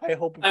episode. I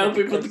hope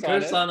we put the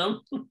curse on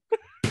him.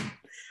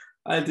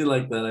 I do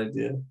like that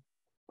idea.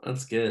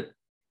 That's good.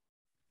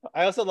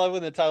 I also love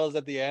when the title's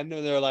at the end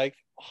and they're like,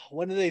 oh,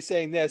 when are they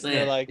saying this? And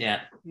they're like,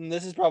 yeah,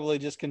 this is probably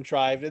just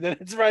contrived. And then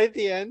it's right at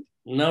the end.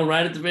 No,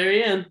 right at the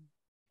very end.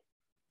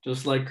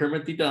 Just like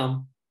Kermit the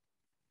Dumb.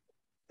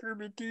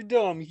 Kermit the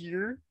Dumb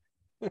here.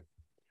 I'm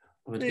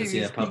going to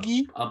see a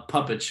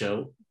puppet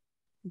show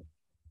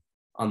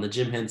on the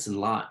Jim Henson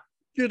lot.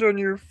 Get on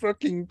your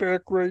fucking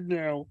back right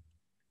now.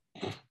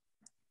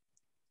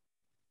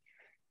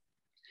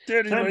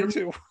 Daddy likes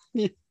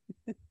it.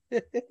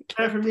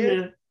 Time for me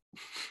to...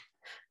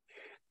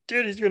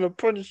 Daddy's going to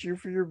punish you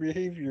for your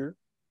behavior.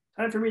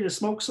 Time for me to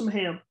smoke some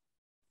ham.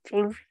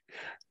 Time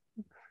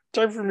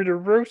for me to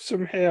roast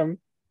some ham.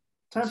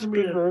 Time for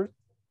me to...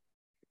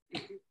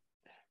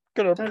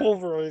 Gonna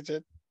pulverize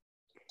it.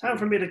 Time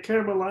for me to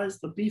caramelize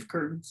the beef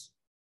curtains.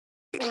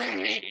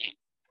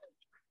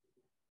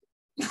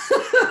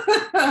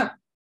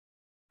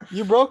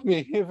 You broke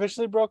me. You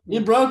officially broke me.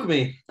 You broke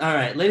me. All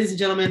right, ladies and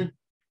gentlemen,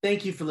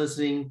 thank you for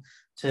listening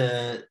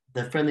to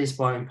the Friendly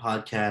Sparring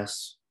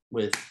Podcast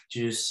with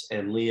Juice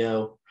and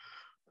Leo.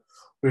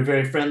 We're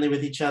very friendly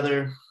with each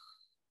other.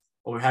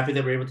 We're happy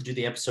that we're able to do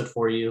the episode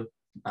for you.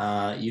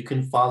 You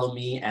can follow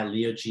me at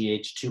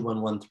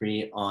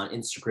LeoGH2113 on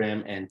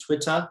Instagram and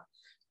Twitter.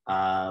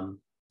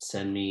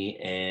 Send me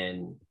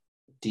an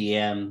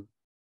DM,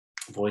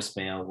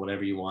 voicemail,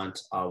 whatever you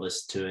want. I'll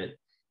listen to it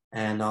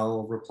and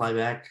I'll reply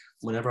back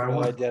whenever I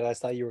want. I did. I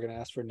thought you were going to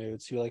ask for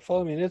nudes. You were like,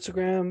 follow me on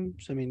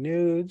Instagram, send me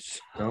nudes.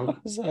 Don't. I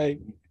was like,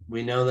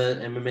 we know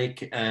that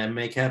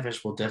MMA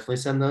Catfish will definitely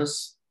send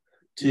those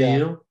to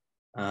you.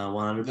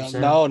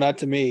 100%. No, not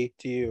to me,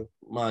 to you.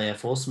 Well, yeah,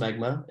 full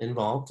smegma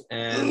involved.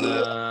 And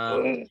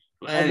I'm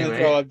anyway, gonna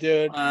throw up,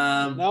 dude.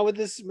 Not with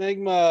this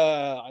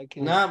smegma. I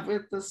can't. Not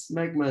with the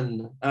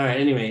smegma. All right.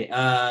 Anyway,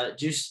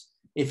 Juice,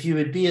 if you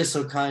would be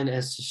so kind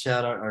as to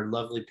shout out our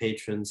lovely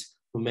patrons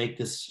who make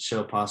this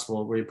show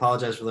possible. We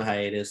apologize for the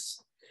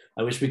hiatus.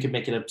 I wish we could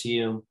make it up to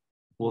you.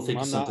 We'll think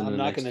of something. I'm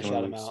not going to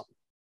shout them out.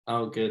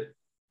 Oh, good.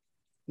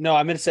 No,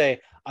 I'm going to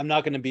say I'm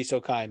not going to be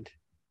so kind.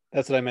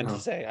 That's what I meant to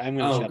say. I'm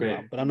going to shut them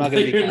out, but I'm not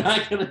going to be You're kind.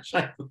 not going to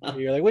shut them out.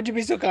 You're like, would you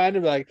be so kind?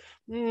 I'm like,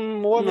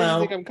 what makes you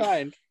think I'm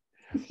kind?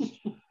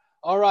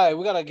 All right,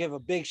 we got to give a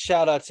big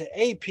shout out to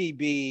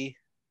APB,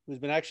 who's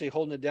been actually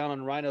holding it down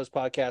on Rhino's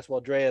podcast while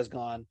Drea's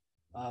gone.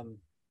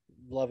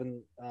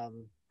 Loving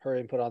her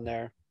input on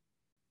there.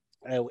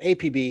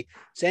 APB,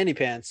 Sandy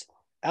Pants,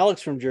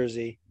 Alex from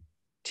Jersey,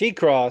 T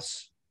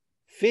Cross,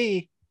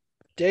 Fee,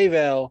 Dave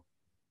L,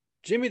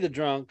 Jimmy the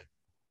Drunk,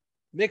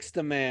 Mix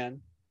the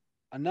Man,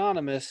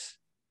 Anonymous,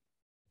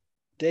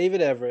 David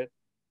Everett,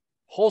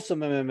 Wholesome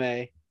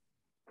MMA,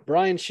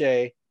 Brian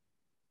Shea,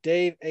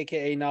 Dave,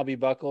 aka Nobby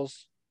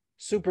Buckles,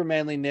 Super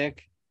Manly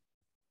Nick,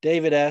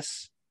 David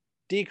S,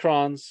 D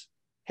Crons,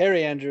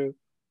 Harry Andrew,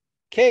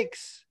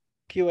 Cakes,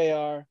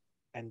 QAR,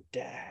 and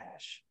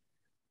Dash.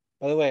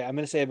 By the way, I'm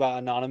going to say about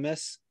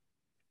Anonymous.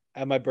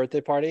 At my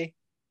birthday party,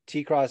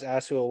 T Cross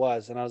asked who it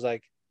was, and I was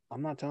like,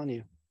 I'm not telling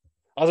you.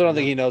 I also don't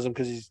think he knows him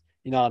because he's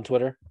on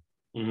Twitter.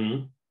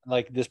 Mm-hmm.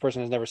 Like, this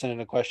person has never sent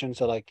in a question,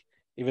 so like,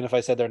 even if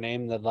I said their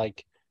name, then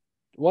like,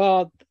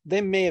 well,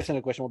 they may have sent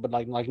a question, but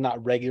like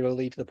not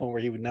regularly to the point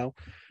where he would know.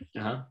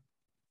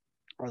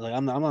 Or like,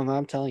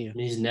 I'm telling you,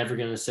 he's never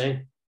gonna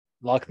say.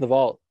 Lock in the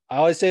vault. I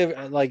always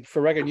say, like, for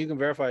record, you can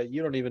verify.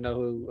 You don't even know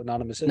who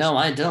Anonymous is. No,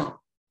 I don't.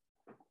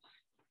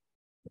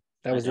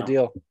 That was the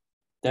deal.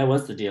 That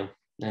was the deal,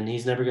 and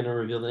he's never gonna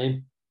reveal the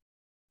name.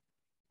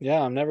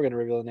 Yeah, I'm never gonna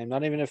reveal the name,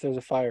 not even if there's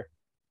a fire.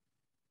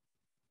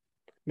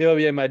 Maybe I'll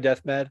be in my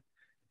deathbed,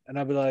 and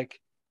I'll be like,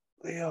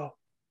 Leo,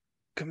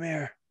 come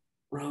here.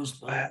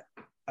 Rosebud.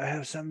 I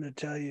have something to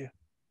tell you.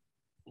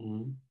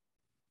 Mm-hmm.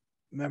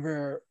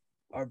 Remember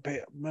our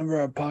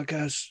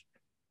podcast?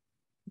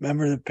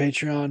 Remember the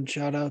Patreon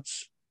shout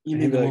outs? You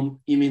mean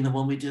the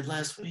one we did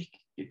last week?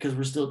 Because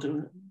we're still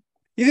doing it.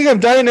 You think I'm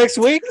dying next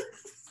week?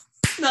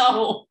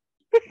 No.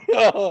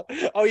 Oh,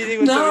 you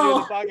think we're still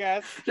doing the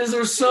podcast?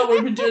 Because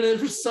we've been doing it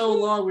for so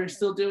long, we're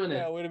still doing it.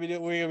 Yeah, we're gonna be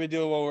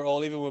doing when we're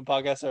old, even when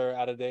podcasts are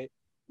out of date.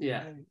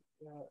 Yeah.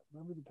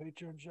 Remember the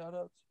Patreon shout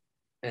outs?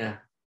 Yeah.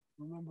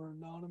 remember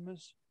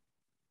Anonymous?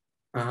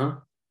 Uh huh.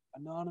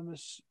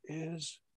 Anonymous is